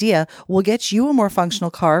this idea, we'll get you a more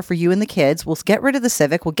functional car for you and the kids. We'll get rid of the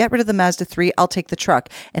Civic. We'll get rid of the Mazda 3. I'll take the truck.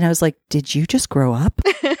 And I was like, did you just grow up?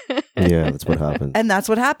 Yeah, that's what happened. And that's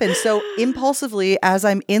what happened. So impulsively, as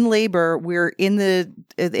I'm in labor, we're in the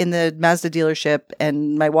Mazda dealership,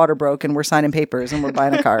 and my water broke, and we're signing papers, and we're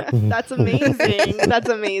buying a car. That's amazing. That's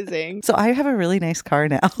amazing. So I have a really nice car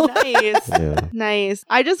now. Nice. Yeah. Nice.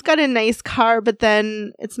 I just got a nice car, but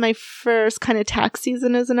then it's my first kind of tax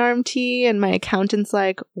season as an RMT, and my accountant's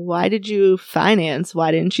like, why did you finance?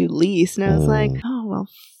 Why didn't you lease? And I was like, oh, well,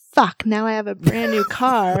 fuck, now I have a brand new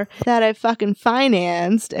car that I fucking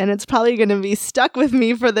financed, and it's probably going to be stuck with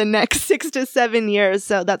me for the next 6 to 7 years.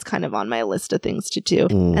 So that's kind of on my list of things to do.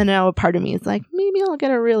 And now a part of me is like, maybe I'll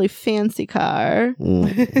get a really fancy car or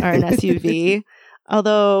an SUV.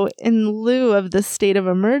 Although, in lieu of the state of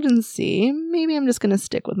emergency, maybe I'm just going to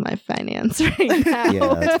stick with my finance right now.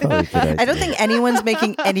 Yeah, that's probably a good idea. I don't think anyone's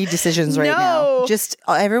making any decisions right now. No. Just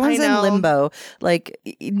everyone's I in know. Limbo. Like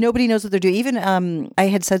nobody knows what they're doing. Even I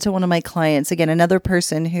had said to one of my clients, again, another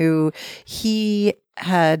person who he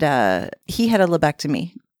had a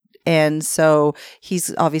lobectomy. And so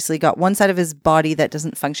he's obviously got one side of his body that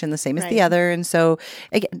doesn't function the same as the Right. other. And so,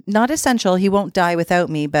 again, not essential. He won't die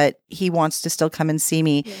without me, but he wants to still come and see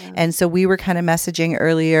me. Yeah. And so we were kind of messaging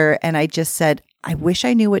earlier, and I just said, I wish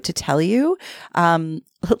I knew what to tell you.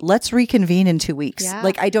 Let's reconvene in 2 weeks. Yeah.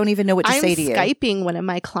 Like, I don't even know what to I'm say to you. Skyping one of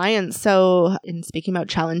my clients. So, in speaking about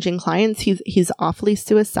challenging clients, he's awfully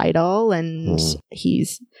suicidal, and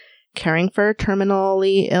he's caring for a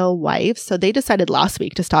terminally ill wife. So they decided last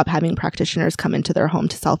week to stop having practitioners come into their home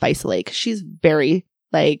to self-isolate because she's very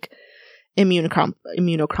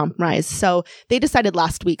immunocompromised. So they decided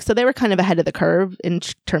last week. So they were kind of ahead of the curve in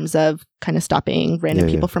terms of kind of stopping random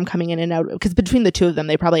people from coming in and out. Because between the two of them,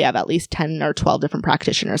 they probably have at least 10 or 12 different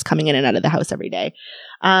practitioners coming in and out of the house every day.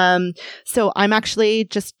 So I'm actually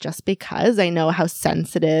just because I know how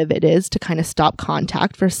sensitive it is to kind of stop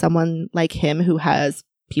contact for someone like him who has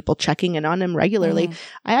people checking in on him regularly.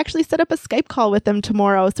 I actually set up a Skype call with them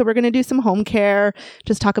tomorrow. So we're going to do some home care,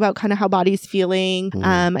 just talk about kind of how body's feeling.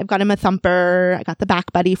 I've got him a thumper. I got the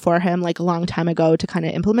back buddy for him like a long time ago to kind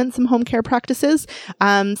of implement some home care practices.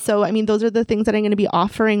 So, I mean, those are the things that I'm going to be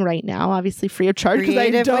offering right now, obviously free of charge because I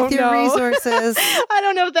Creative don't with your know. resources. I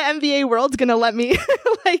don't know if the MBA world's going to let me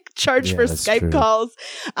charge for that's Skype true. calls.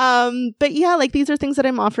 But yeah, these are things that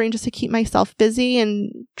I'm offering just to keep myself busy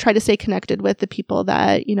and try to stay connected with the people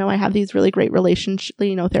that, I have these really great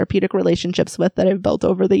therapeutic relationships with that I've built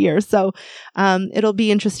over the years. So, it'll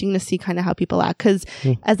be interesting to see kind of how people act. Cause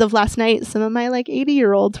as of last night, some of my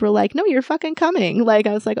 80-year-olds were like, no, you're fucking coming. I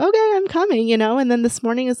was like, okay, I'm coming, and then this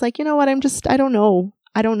morning is like, you know what? I don't know.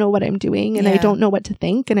 I don't know what I'm doing and I don't know what to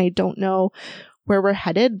think and I don't know where we're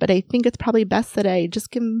headed, but I think it's probably best that I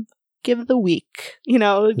just give the week,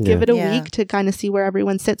 give it a week to kind of see where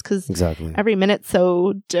everyone sits because every minute's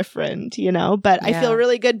so different, but I feel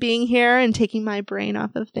really good being here and taking my brain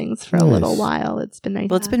off of things for a little while. It's been nice.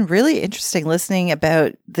 Well, it's been really interesting listening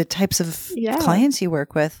about the types of clients you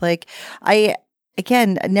work with. I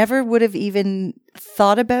never would have even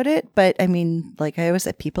thought about it, but I mean, I always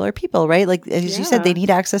said, people are people, right? As you said, they need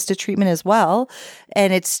access to treatment as well.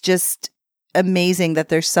 And it's just amazing that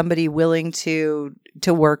there's somebody willing to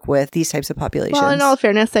work with these types of populations. Well, in all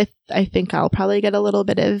fairness, I think I'll probably get a little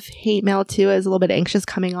bit of hate mail too. I was a little bit anxious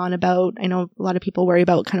coming on about, I know a lot of people worry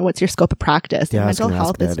about kind of what's your scope of practice. Yeah, and mental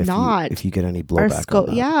health is not. If you get any our blowback scope,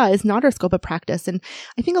 on that. is not our scope of practice. And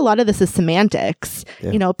I think a lot of this is semantics.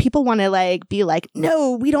 Yeah. People want to be like,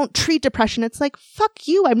 no, we don't treat depression. It's like, fuck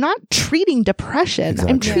you. I'm not treating depression.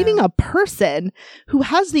 I'm treating a person who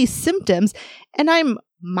has these symptoms and I'm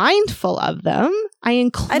mindful of them. I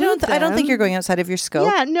include I don't them. think you're going outside of your scope.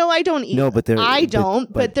 Yeah, no, I don't. No, but I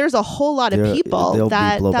don't. But there's a whole lot of people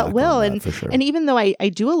that will, and and even though I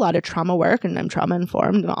do a lot of trauma work and I'm trauma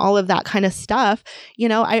informed and all of that kind of stuff,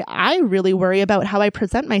 I really worry about how I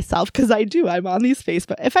present myself because I'm on these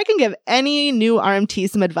Facebook. If I can give any new RMT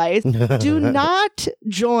some advice, do not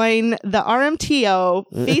join the RMTO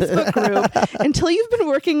Facebook group until you've been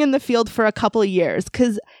working in the field for a couple of years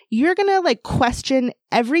because you're gonna question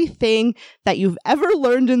everything that you've ever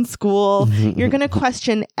learned in school. You're going to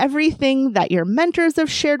question everything that your mentors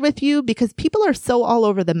have shared with you because people are so all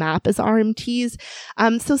over the map as RMTs.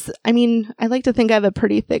 I like to think I have a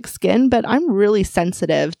pretty thick skin, but I'm really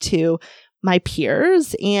sensitive to my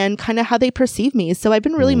peers and kind of how they perceive me. So I've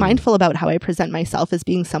been really mindful about how I present myself as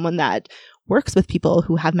being someone that works with people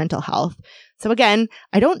who have mental health. So again,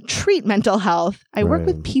 I don't treat mental health. I work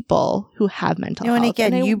with Right. people who have mental You know, health. and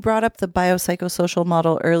again, I- you brought up the biopsychosocial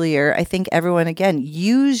model earlier. I think everyone, again,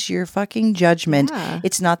 use your fucking judgment. Yeah.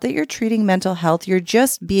 It's not that you're treating mental health. You're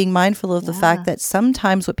just being mindful of the Yeah. fact that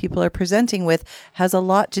sometimes what people are presenting with has a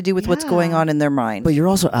lot to do with what's Yeah. going on in their mind. But you're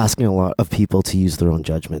also asking a lot of people to use their own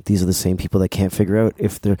judgment. These are the same people that can't figure out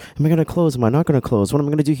if they're, am I going to close? Am I not going to close? What am I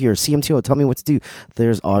going to do here? CMTO, tell me what to do.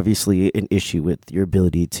 There's obviously an issue with your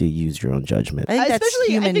ability to use your own judgment. I think that's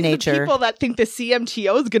Especially, human I think nature. the people that think the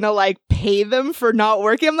CMTO is gonna like pay them for not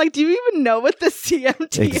working. I'm like, do you even know what the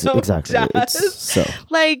CMTO Exactly. does? It's so.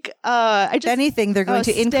 Like, I If just anything, they're going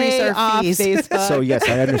to increase stay our off fees. Facebook. So yes,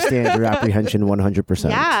 I understand your apprehension 100%.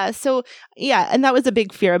 Yeah. So yeah, and that was a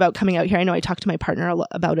big fear about coming out here. I know I talked to my partner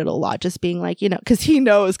about it a lot, just being like, you know, because he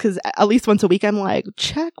knows, because at least once a week I'm like,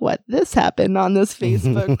 check what this happened on this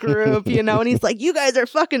Facebook group, you know, and he's like, you guys are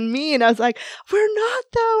fucking mean. I was like, we're not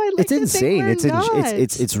though. I like It's to insane. Think we're not.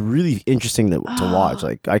 It's really interesting to watch.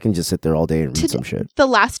 Like I can just sit there all day and read some shit. The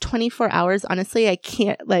last 24 hours, honestly, I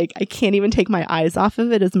can't even take my eyes off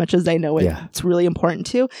of it as much as I know it's really important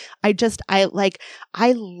to.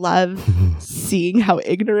 I love seeing how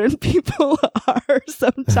ignorant people are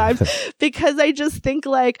sometimes because I just think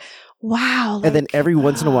like, wow. And then every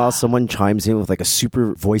once in a while, someone chimes in with like a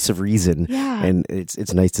super voice of reason, Yeah. and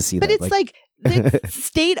it's nice to see But that. it's like the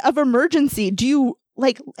state of emergency. Do you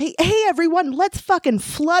like, hey, everyone, let's fucking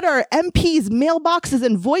flood our MPs' mailboxes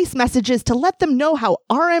and voice messages to let them know how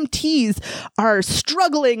RMTs are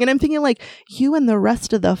struggling. And I'm thinking like, you and the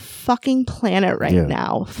rest of the fucking planet right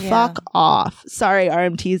now, Yeah. fuck off. Sorry,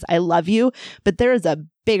 RMTs, I love you, but there is a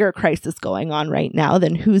bigger crisis going on right now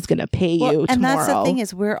than who's going to pay you and tomorrow. that's the thing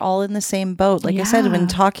is we're all in the same boat. Like I said, when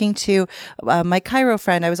talking to my chiro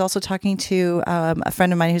friend, I was also talking to a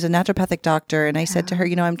friend of mine who's a naturopathic doctor. And I said to her,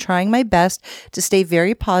 you know, I'm trying my best to stay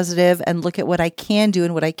very positive and look at what I can do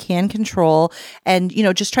and what I can control. And, you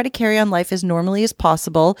know, just try to carry on life as normally as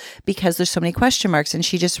possible because there's so many question marks. And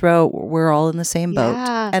she just wrote, we're all in the same boat.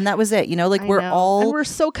 Yeah. And that was it. You know, like I we're know. all and we're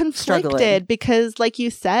so conflicted struggling. because like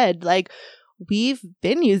you said, like we've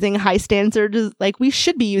been using high standards, like we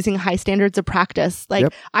should be using high standards of practice. Like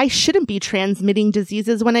Yep. I shouldn't be transmitting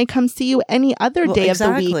diseases when I come see you any other day of the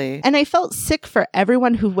exactly. week. And I felt sick for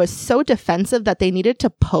everyone who was so defensive that they needed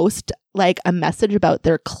to post like a message about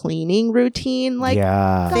their cleaning routine. Like,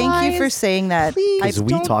 yeah. Thank you for guys, saying that. please 'Cause we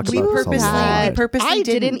don't talked do about this a lot. We purposely I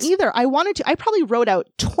didn't either. I wanted to. I probably wrote out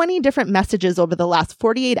 20 different messages over the last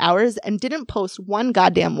 48 hours and didn't post one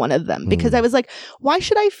goddamn one of them because I was like, why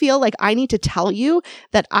should I feel like I need to tell you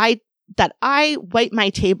that I wipe my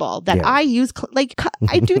table, that Yeah. I use,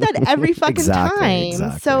 I do that every fucking Exactly, time.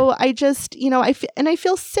 exactly. So I just, you know, I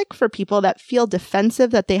feel sick for people that feel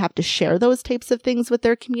defensive that they have to share those types of things with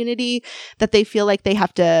their community, that they feel like they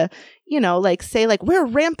have to, you know, like say like, we're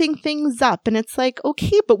ramping things up. And it's like,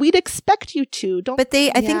 okay, but we'd expect you to. Don't, But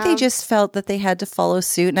I think they Yeah. just felt that they had to follow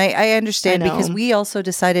suit. And I understand I know. because we also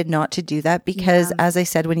decided not to do that because, Yeah. as I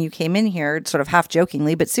said, when you came in here, sort of half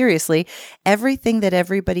jokingly, but seriously, everything that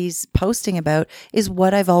everybody's posting about is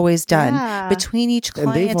what I've always done. Yeah. Between each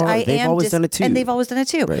And they've client, they've always done it too. And they've always done it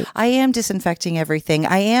too. Right. I am disinfecting everything.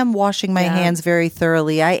 I am washing my Yeah. hands very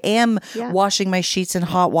thoroughly. I am Yeah. washing my sheets in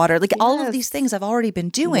hot water. Like all of Yes. these things I've already been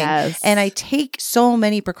doing. Yes. And I take so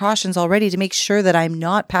many precautions already to make sure that I'm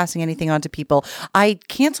not passing anything on to people. I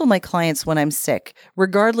cancel my clients when I'm sick,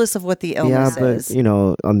 regardless of what the illness Yeah, but is. you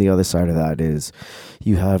know, on the other side of that is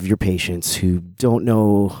you have your patients who don't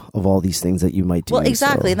know of all these things that you might do. Well,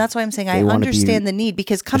 exactly. so And that's why I'm saying I they wanna be understand the need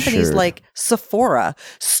because companies assured. like Sephora,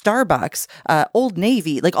 Starbucks, Old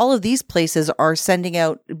Navy, like all of these places are sending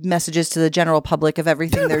out messages to the general public of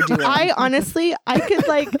everything they're doing. I honestly, I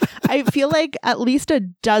feel like at least a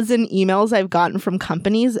dozen emails I've gotten from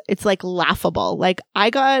companies, it's like laughable. Like I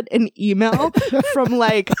got an email from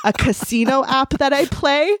like a casino app that I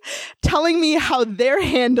play telling me how they're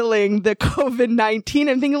handling the COVID-19.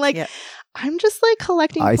 I'm thinking like, Yeah. I'm just like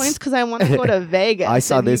collecting I points because I want to go to Vegas. I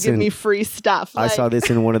saw and this you give in- me free stuff. I saw this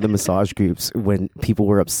in one of the massage groups when people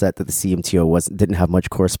were upset that the CMTO didn't have much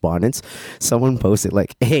correspondence. Someone posted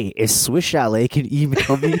like, "Hey, if Swiss Chalet can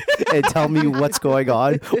email me and tell me what's going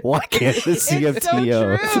on, why can't the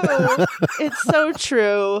CMTO?" It's so true. It's so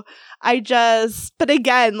true. But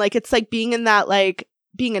again, like it's like being in that like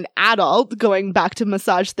being an adult going back to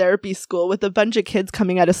massage therapy school with a bunch of kids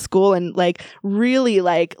coming out of school and like really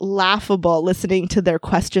like laughable listening to their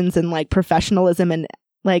questions and like professionalism and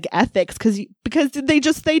like ethics because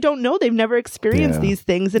they don't know, they've never experienced Yeah. these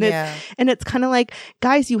things and Yeah. it's kind of like,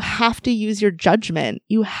 guys, you have to use your judgment.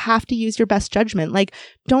 You have to use your best judgment. Like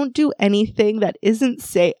don't do anything that isn't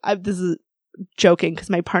safe. This is joking because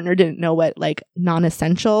my partner didn't know what like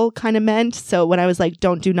non-essential kind of meant. So when I was like,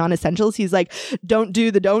 don't do non-essentials, he's like, don't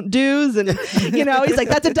do the don't do's. And, you know, he's like,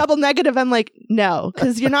 that's a double negative. I'm like, no,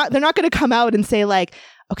 because they're not going to come out and say like,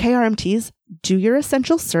 okay, RMTs, do your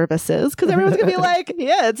essential services. Because everyone's going to be like,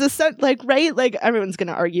 yeah, it's like, right? Like everyone's going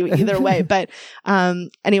to argue either way. But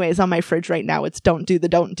anyways, on my fridge right now, it's don't do the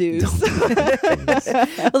don't do's. Well,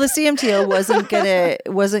 the CMTO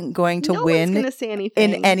wasn't going to win gonna say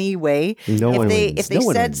anything in any way. If they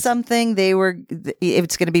said something,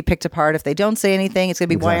 it's going to be picked apart. If they don't say anything, it's going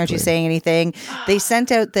to be, why aren't you saying anything? They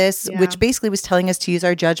sent out this, which basically was telling us to use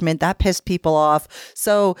our judgment. That pissed people off.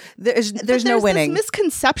 So there's no winning. This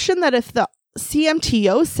misconception that if the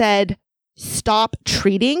CMTO said stop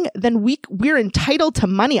treating, then we're entitled to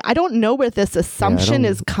money. I don't know where this assumption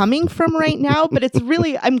is coming from right now, but it's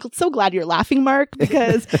really, I'm so glad you're laughing, Mark,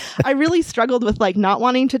 because I really struggled with like not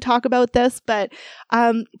wanting to talk about this, but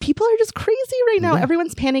people are just crazy right now. Yeah.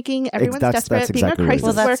 Everyone's panicking. Everyone's desperate. That's exactly being a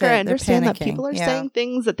crisis worker, I understand that people are saying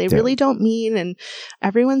things that they really don't mean, and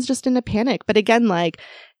everyone's just in a panic. But again, like,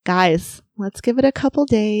 guys, let's give it a couple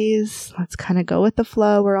days. Let's kind of go with the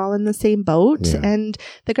flow. We're all in the same boat. Yeah. And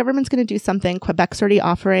the government's going to do something. Quebec's already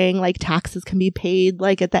offering like taxes can be paid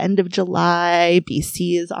like at the end of July.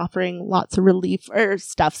 BC is offering lots of relief or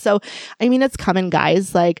stuff. So, I mean, it's coming,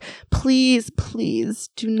 guys. Like, please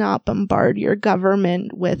do not bombard your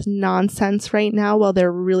government with nonsense right now while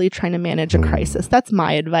they're really trying to manage a crisis. That's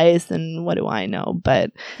my advice. And what do I know? But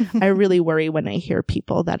I really worry when I hear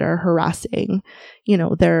people that are harassing, you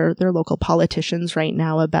know, their local politicians right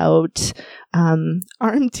now about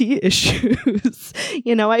RMT issues.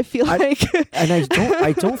 You know, I feel like and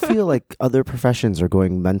I don't feel like other professions are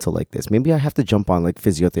going mental like this. Maybe I have to jump on like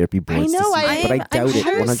physiotherapy boards. I know, but I doubt it.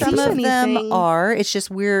 100%. Some of them are. It's just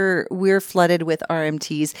we're flooded with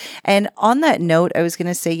RMTs. And on that note, I was going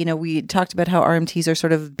to say, you know, we talked about how RMTs are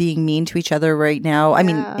sort of being mean to each other right now. I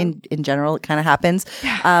mean, in general, it kind of happens.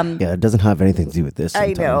 It doesn't have anything to do with this.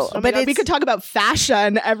 Sometimes. I know, but we could talk about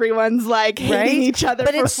fashion. Everyone's like hating each other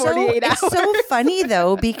for 48 hours. It's so funny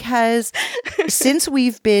though, because since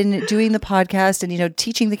we've been doing the podcast and, you know,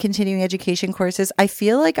 teaching the continuing education courses, I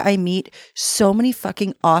feel like I meet so many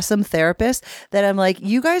fucking awesome therapists that I'm like,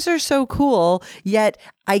 you guys are so cool. Yet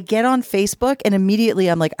I get on Facebook and immediately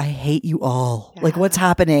I'm like, I hate you all. Yeah. Like, what's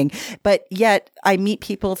happening? But yet I meet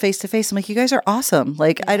people face to face. I'm like, you guys are awesome.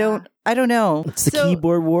 Like, I don't know. It's the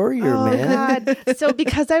keyboard warrior, man. God. So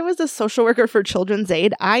because I was a social worker for Children's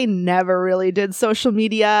Aid, I never really did social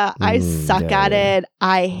media. I suck at it.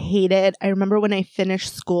 I hate it. I remember when I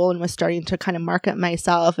finished school and was starting to kind of market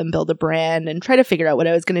myself and build a brand and try to figure out what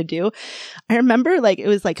I was going to do. I remember like, it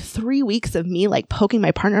was like 3 weeks of me like poking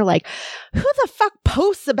my partner, like, who the fuck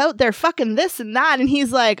posts about their fucking this and that? And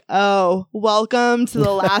he's like, oh, welcome to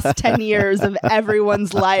the last 10 years of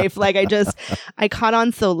everyone's life. Like I caught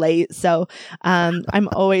on so late. So I'm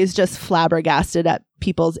always just flabbergasted at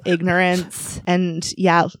people's ignorance. And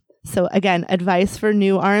yeah, so again, advice for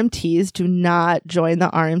new RMTs: do not join the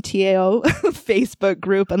RMTAO Facebook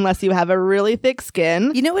group unless you have a really thick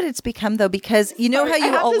skin. You know what it's become though, because you know how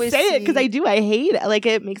you always say it, because I do. I hate it. Like,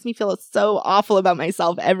 it makes me feel so awful about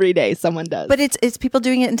myself every day someone does. But it's people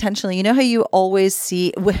doing it intentionally. You know how you always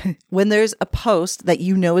see when there's a post that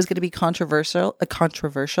you know is going to be controversial.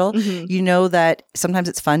 You know that sometimes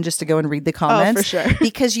it's fun just to go and read the comments. Oh, for sure.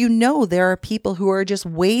 Because you know there are people who are just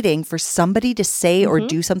waiting for somebody to say or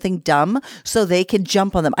do something dumb so they can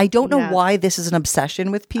jump on them. I don't know why this is an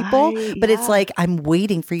obsession with people, but it's like, I'm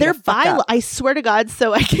waiting for you to fuck up. I swear to God.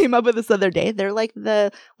 So I came up with this other day. They're like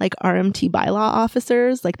the RMT bylaw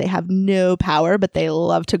officers. Like, they have no power, but they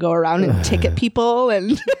love to go around and ticket people.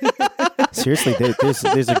 And seriously,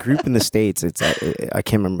 there's a group in the States. It's I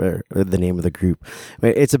can't remember the name of the group.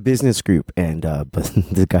 It's a business group, and but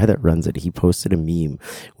the guy that runs it, he posted a meme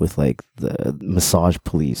with like the massage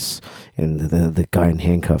police, and the guy in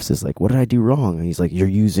handcuffs is like, "What did I do wrong?" And he's like, "You're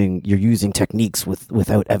using techniques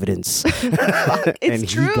without evidence."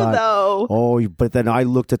 It's true though. Oh, but then I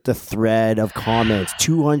looked at the thread of comments,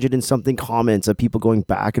 200 and something comments of people going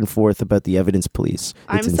back and forth about the evidence police.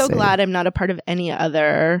 I'm so glad I'm not a part of any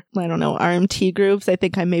other, I don't know, RMT groups. I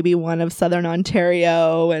think I'm maybe one of Southern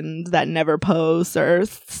Ontario and that never posts, or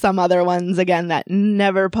some other ones again that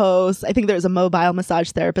never post. I think there's a Mobile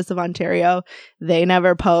Massage Therapist of Ontario. They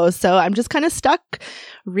never post. So I'm just kind of stuck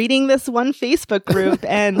reading this one Facebook group,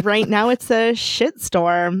 and right now it's a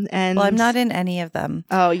shitstorm. And well, I'm not in any of them.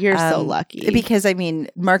 Oh, you're so lucky. Because I mean,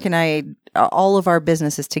 Mark and I, all of our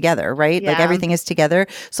business is together, right? Like, everything is together.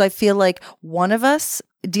 So I feel like one of us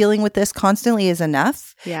dealing with this constantly is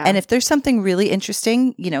enough. Yeah. And if there's something really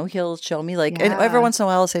interesting, he'll show me and every once in a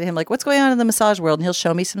while I'll say to him what's going on in the massage world, and he'll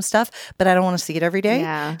show me some stuff, but I don't want to see it every day.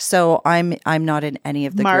 Yeah. So I'm not in any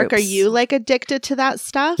of the Mark, groups. are you addicted to that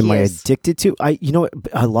stuff? Am I addicted to?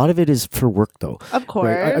 A lot of it is for work though. Of course.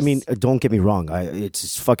 Right? I mean, don't get me wrong. It's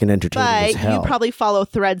just fucking entertaining as But hell. you probably follow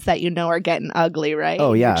threads that are getting ugly, right?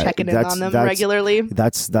 Oh yeah, You're checking in on them regularly.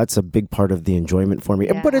 That's a big part of the enjoyment for me.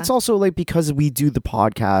 Yeah. But it's also because we do the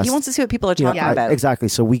podcast. He wants to see what people are talking about. Exactly.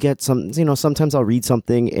 So we get some. Sometimes I'll read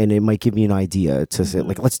something and it might give me an idea to say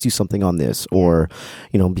let's do something on this, or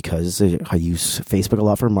because I use Facebook a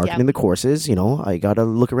lot for marketing the courses. I gotta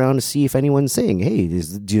look around to see if anyone's saying, hey,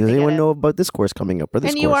 does anyone know about this course coming up or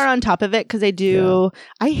this? And you are on top of it because I do.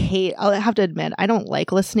 Yeah. I'll have to admit, I don't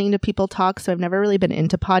like listening to people talk, so I've never really been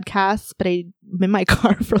into podcasts. But I'm in my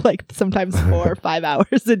car for sometimes 4 or 5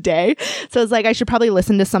 hours a day. So it's I should probably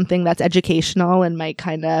listen to something that's educational and might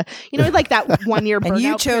kind of, that 1 year burnout. And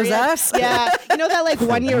you chose period. us. Yeah. That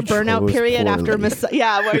 1 year burnout period after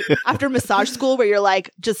after massage school where you're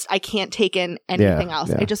I can't take in anything else.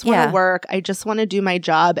 Yeah. I just want to work. I just want to do my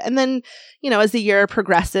job. And then, as the year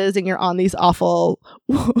progresses and you're on these awful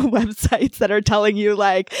websites that are telling you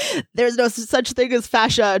there's no such thing as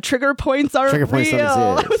fascia, trigger points aren't real.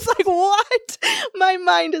 I was what? My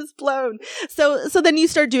mind is blown. So then you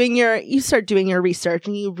start doing your research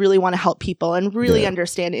and you really want to help people and really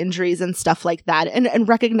understand injuries and stuff like that and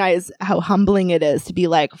recognize how humbling it is to be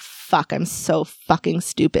fuck, I'm so fucking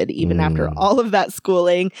stupid even after all of that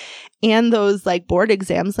schooling and those board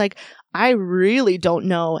exams. I really don't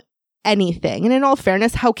know anything. And in all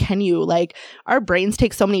fairness, how can you? Our brains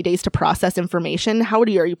take so many days to process information. How are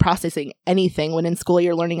you processing anything when in school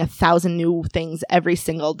you're learning 1,000 new things every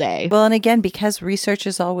single day? Well, and again, because research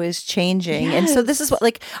is always changing. Yes. And so this is what,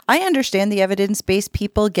 I understand the evidence-based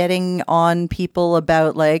people getting on people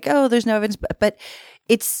about oh, there's no evidence, but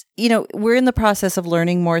it's, we're in the process of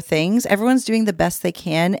learning more things. Everyone's doing the best they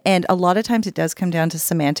can. And a lot of times it does come down to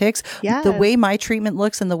semantics. Yes. The way my treatment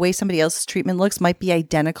looks and the way somebody else's treatment looks might be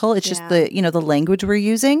identical. It's just the language we're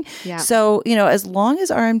using. Yeah. So, as long as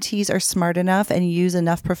RMTs are smart enough and use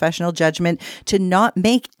enough professional judgment to not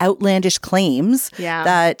make outlandish claims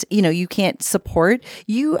that, you can't support,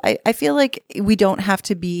 I feel like we don't have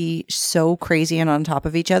to be so crazy and on top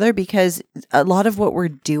of each other, because a lot of what we're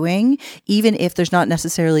doing, even if there's not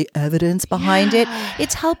necessarily evidence behind it,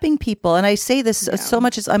 it's helping people. And I say this so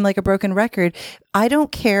much as I'm like a broken record. I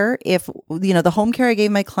don't care if, the home care I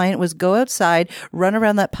gave my client was go outside, run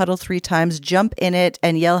around that puddle 3 times, jump in it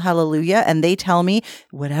and yell hallelujah. And they tell me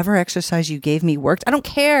whatever exercise you gave me worked. I don't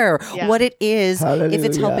care what it is. Hallelujah. If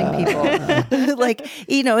it's helping people.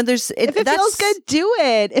 And there's, if it feels good, do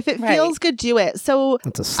it. If it feels good, do it. So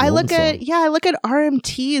I look at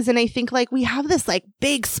RMTs and I think we have this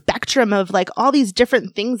big spectrum of all these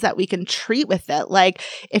different things that we can treat with it.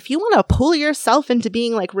 If you want to pull yourself into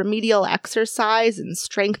being remedial exercise and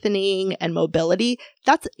strengthening and mobility,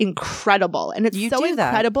 that's incredible. And it's so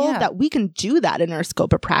incredible that we can do that in our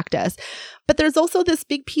scope of practice. But there's also this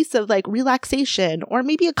big piece of relaxation, or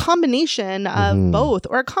maybe a combination of both,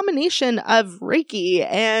 or a combination of Reiki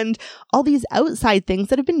and all these outside things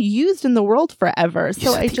that have been used in the world forever.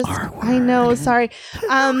 So I know, sorry.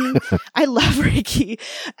 I love Reiki.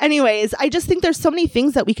 Anyways, I just think there's so many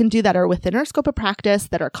things that we can do that are within our scope of practice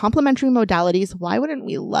that are complementary modalities. Why wouldn't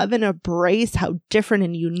we love and embrace how different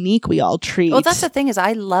and unique we all treat? Well, that's the thing is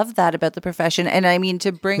I love that about the profession. And I mean,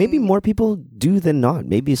 to bring... Maybe more people do than not.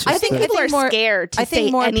 Maybe it's just... I think people are scared to say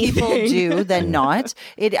anything. I think more people do than not.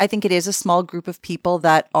 I think it is a small group of people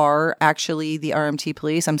that are actually the RMT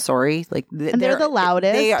police. I'm sorry. They're the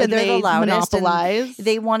loudest. They're the loudest. Monopolize.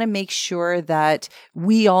 They want to make sure that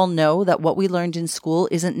we all know that what we learned in school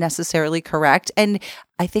isn't necessarily correct. And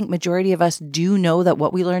I think majority of us do know that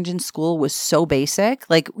what we learned in school was so basic.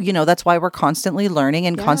 That's why we're constantly learning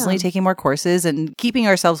and constantly taking more courses and keeping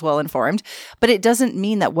ourselves well informed. But it doesn't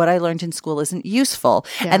mean that what I learned in school isn't useful.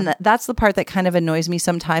 Yeah. And that's the part that kind of annoys me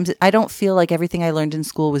sometimes. I don't feel like everything I learned in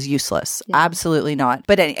school was useless. Yeah. Absolutely not.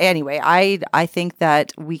 But anyway, I think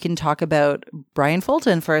that we can talk about Brian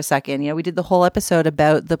Fulton for a second. We did the whole episode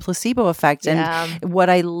about the placebo effect. And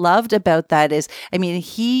what I loved about that is,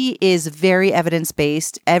 he is very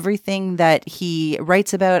evidence-based. Everything that he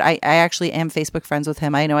writes about, I actually am Facebook friends with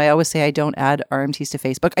him. I know I always say I don't add RMTs to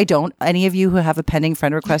Facebook. I don't. Any of you who have a pending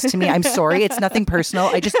friend request to me, I'm sorry. It's nothing personal.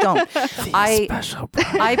 I just don't.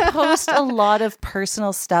 I post a lot of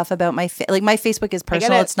personal stuff about my my Facebook is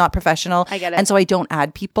personal. It's not professional. I get it. And so I don't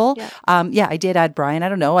add people. Yeah. I did add Brian. I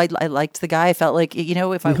don't know. I liked the guy. I felt like, if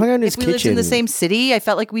we lived in the same city, I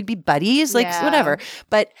felt like we'd be buddies, whatever.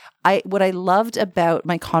 But what I loved about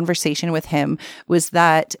my conversation with him was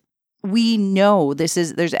that we know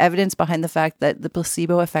there's evidence behind the fact that the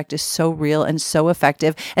placebo effect is so real and so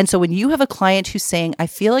effective. And so when you have a client who's saying, I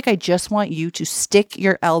feel like I just want you to stick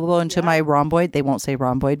your elbow into my rhomboid, they won't say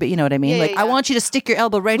rhomboid, but you know what I mean? I want you to stick your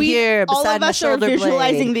elbow right here beside my shoulder blade. All of us are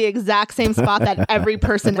visualizing the exact same spot that every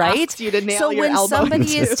person asks you to nail your elbow into. So when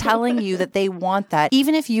somebody is telling you that they want that,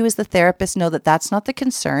 even if you as the therapist know that that's not the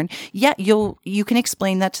concern, you can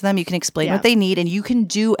explain that to them. You can explain what they need and you can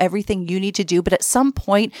do everything you need to do. But at some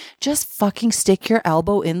point, just fucking stick your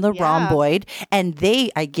elbow in the rhomboid and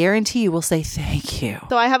I guarantee you will say thank you.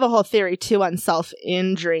 So I have a whole theory too on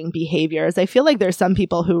self-injuring behaviors. I feel like there's some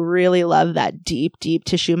people who really love that deep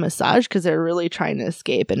tissue massage because they're really trying to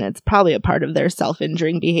escape and it's probably a part of their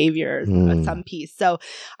self-injuring behavior at some piece. So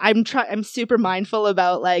I'm super mindful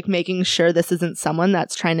about like making sure this isn't someone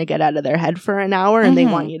that's trying to get out of their head for an hour and they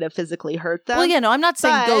want you to physically hurt them. Well, yeah, no, I'm not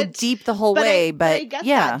saying go deep the whole way, but I get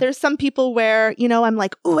that. There's some people where, I'm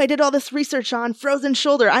like, oh, I did all this research on frozen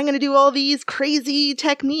shoulder. I'm going to do all these crazy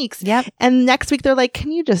techniques. Yep. And next week they're like,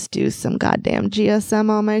 can you just do some goddamn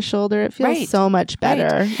GSM on my shoulder? It feels so much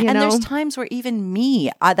better. And there's times where even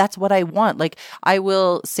me, that's what I want. Like I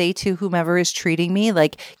will say to whomever is treating me,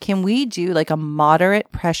 like, can we do like a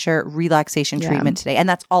moderate pressure relaxation treatment today? And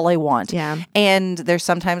that's all I want. Yeah. And there's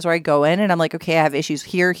sometimes where I go in and I'm like, okay, I have issues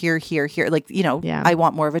here. Like, I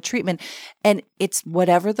want more of a treatment. And it's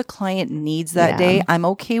whatever the client needs that day, I'm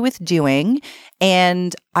okay with doing.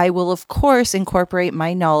 And I will, of course, incorporate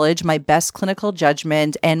my knowledge, my best clinical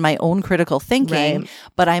judgment, and my own critical thinking.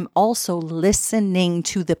 But I'm also listening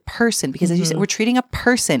to the person because, as you said, we're treating a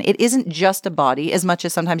person. It isn't just a body as much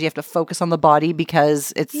as sometimes you have to focus on the body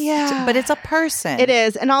because but it's a person. It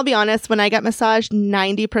is. And I'll be honest, when I get massaged,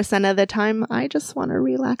 90% of the time, I just want a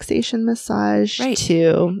relaxation massage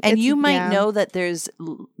too. And you might know that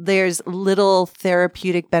there's little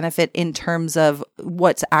therapeutic benefit in terms of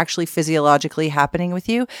what's actually physiologically happening with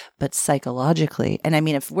you, but psychologically. And I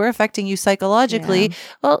mean, if we're affecting you psychologically,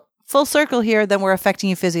 well, full circle here, then we're affecting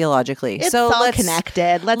you physiologically. It's all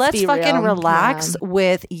connected. Let's be fucking real. relax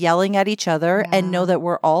with yelling at each other and know that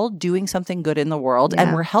we're all doing something good in the world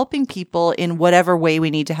and we're helping people in whatever way we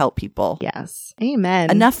need to help people. Yes. Amen.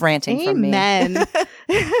 Enough ranting from me. Amen.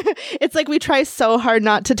 It's like we try so hard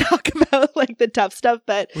not to talk about like the tough stuff,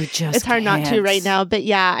 but it's hard not to right now. But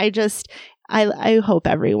yeah, I hope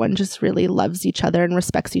everyone just really loves each other and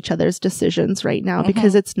respects each other's decisions right now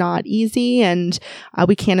because it's not easy and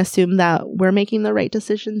we can't assume that we're making the right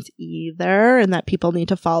decisions either and that people need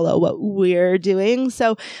to follow what we're doing.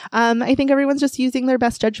 So I think everyone's just using their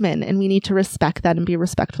best judgment and we need to respect that and be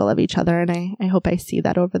respectful of each other. And I hope I see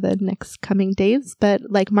that over the next coming days. But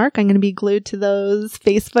like Mark, I'm going to be glued to those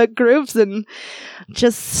Facebook groups and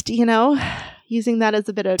just, using that as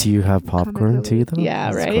a bit of... Do you have popcorn too, though?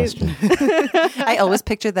 Yeah, right? I always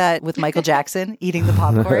picture that with Michael Jackson eating the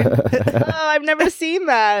popcorn. I've never seen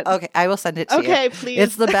that. Okay, I will send it to you. Okay, please.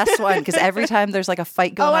 It's the best one because every time there's like a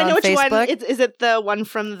fight going on Facebook. I know which one. Is it the one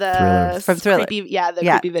from the... From Thriller. Creepy,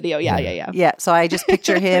 creepy video. Yeah. Yeah, so I just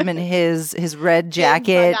picture him in his red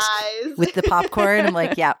jacket with the popcorn. I'm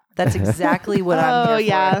like, yeah. That's exactly what I'm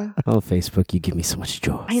here for. Oh, Facebook, you give me so much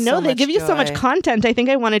joy. I know, they give you so much content. I think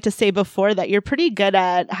I wanted to say before that you're pretty good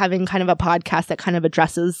at having kind of a podcast that kind of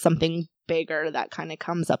addresses something bigger that kind of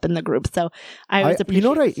comes up in the group. So I always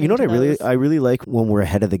appreciate I really like when we're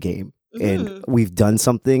ahead of the game and we've done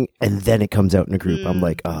something and then it comes out in a group. I'm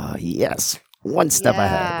like, yes. One step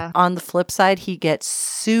ahead. On the flip side, he gets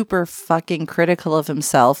super fucking critical of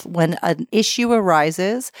himself when an issue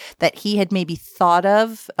arises that he had maybe thought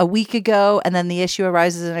of a week ago, and then the issue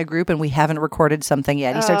arises in a group and we haven't recorded something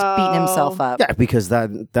yet. He starts beating himself up. Yeah, because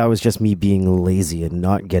that was just me being lazy and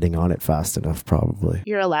not getting on it fast enough, probably.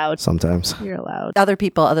 You're allowed. Sometimes. You're allowed. Other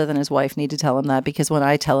people other than his wife need to tell him that because when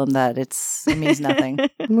I tell him that, it means nothing.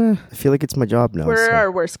 I feel like it's my job now. We're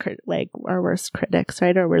our worst critics,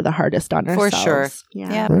 right? Or we're the hardest on ourselves. For sure.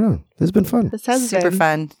 Yeah. Right on. This has been fun. This has super been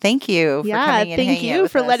fun. Thank you for coming and hanging out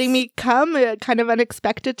with for us. letting me come. Kind of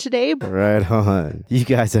unexpected today. Right on. You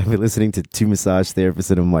guys have been listening to Two Massage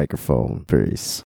Therapists and a Microphone. Peace.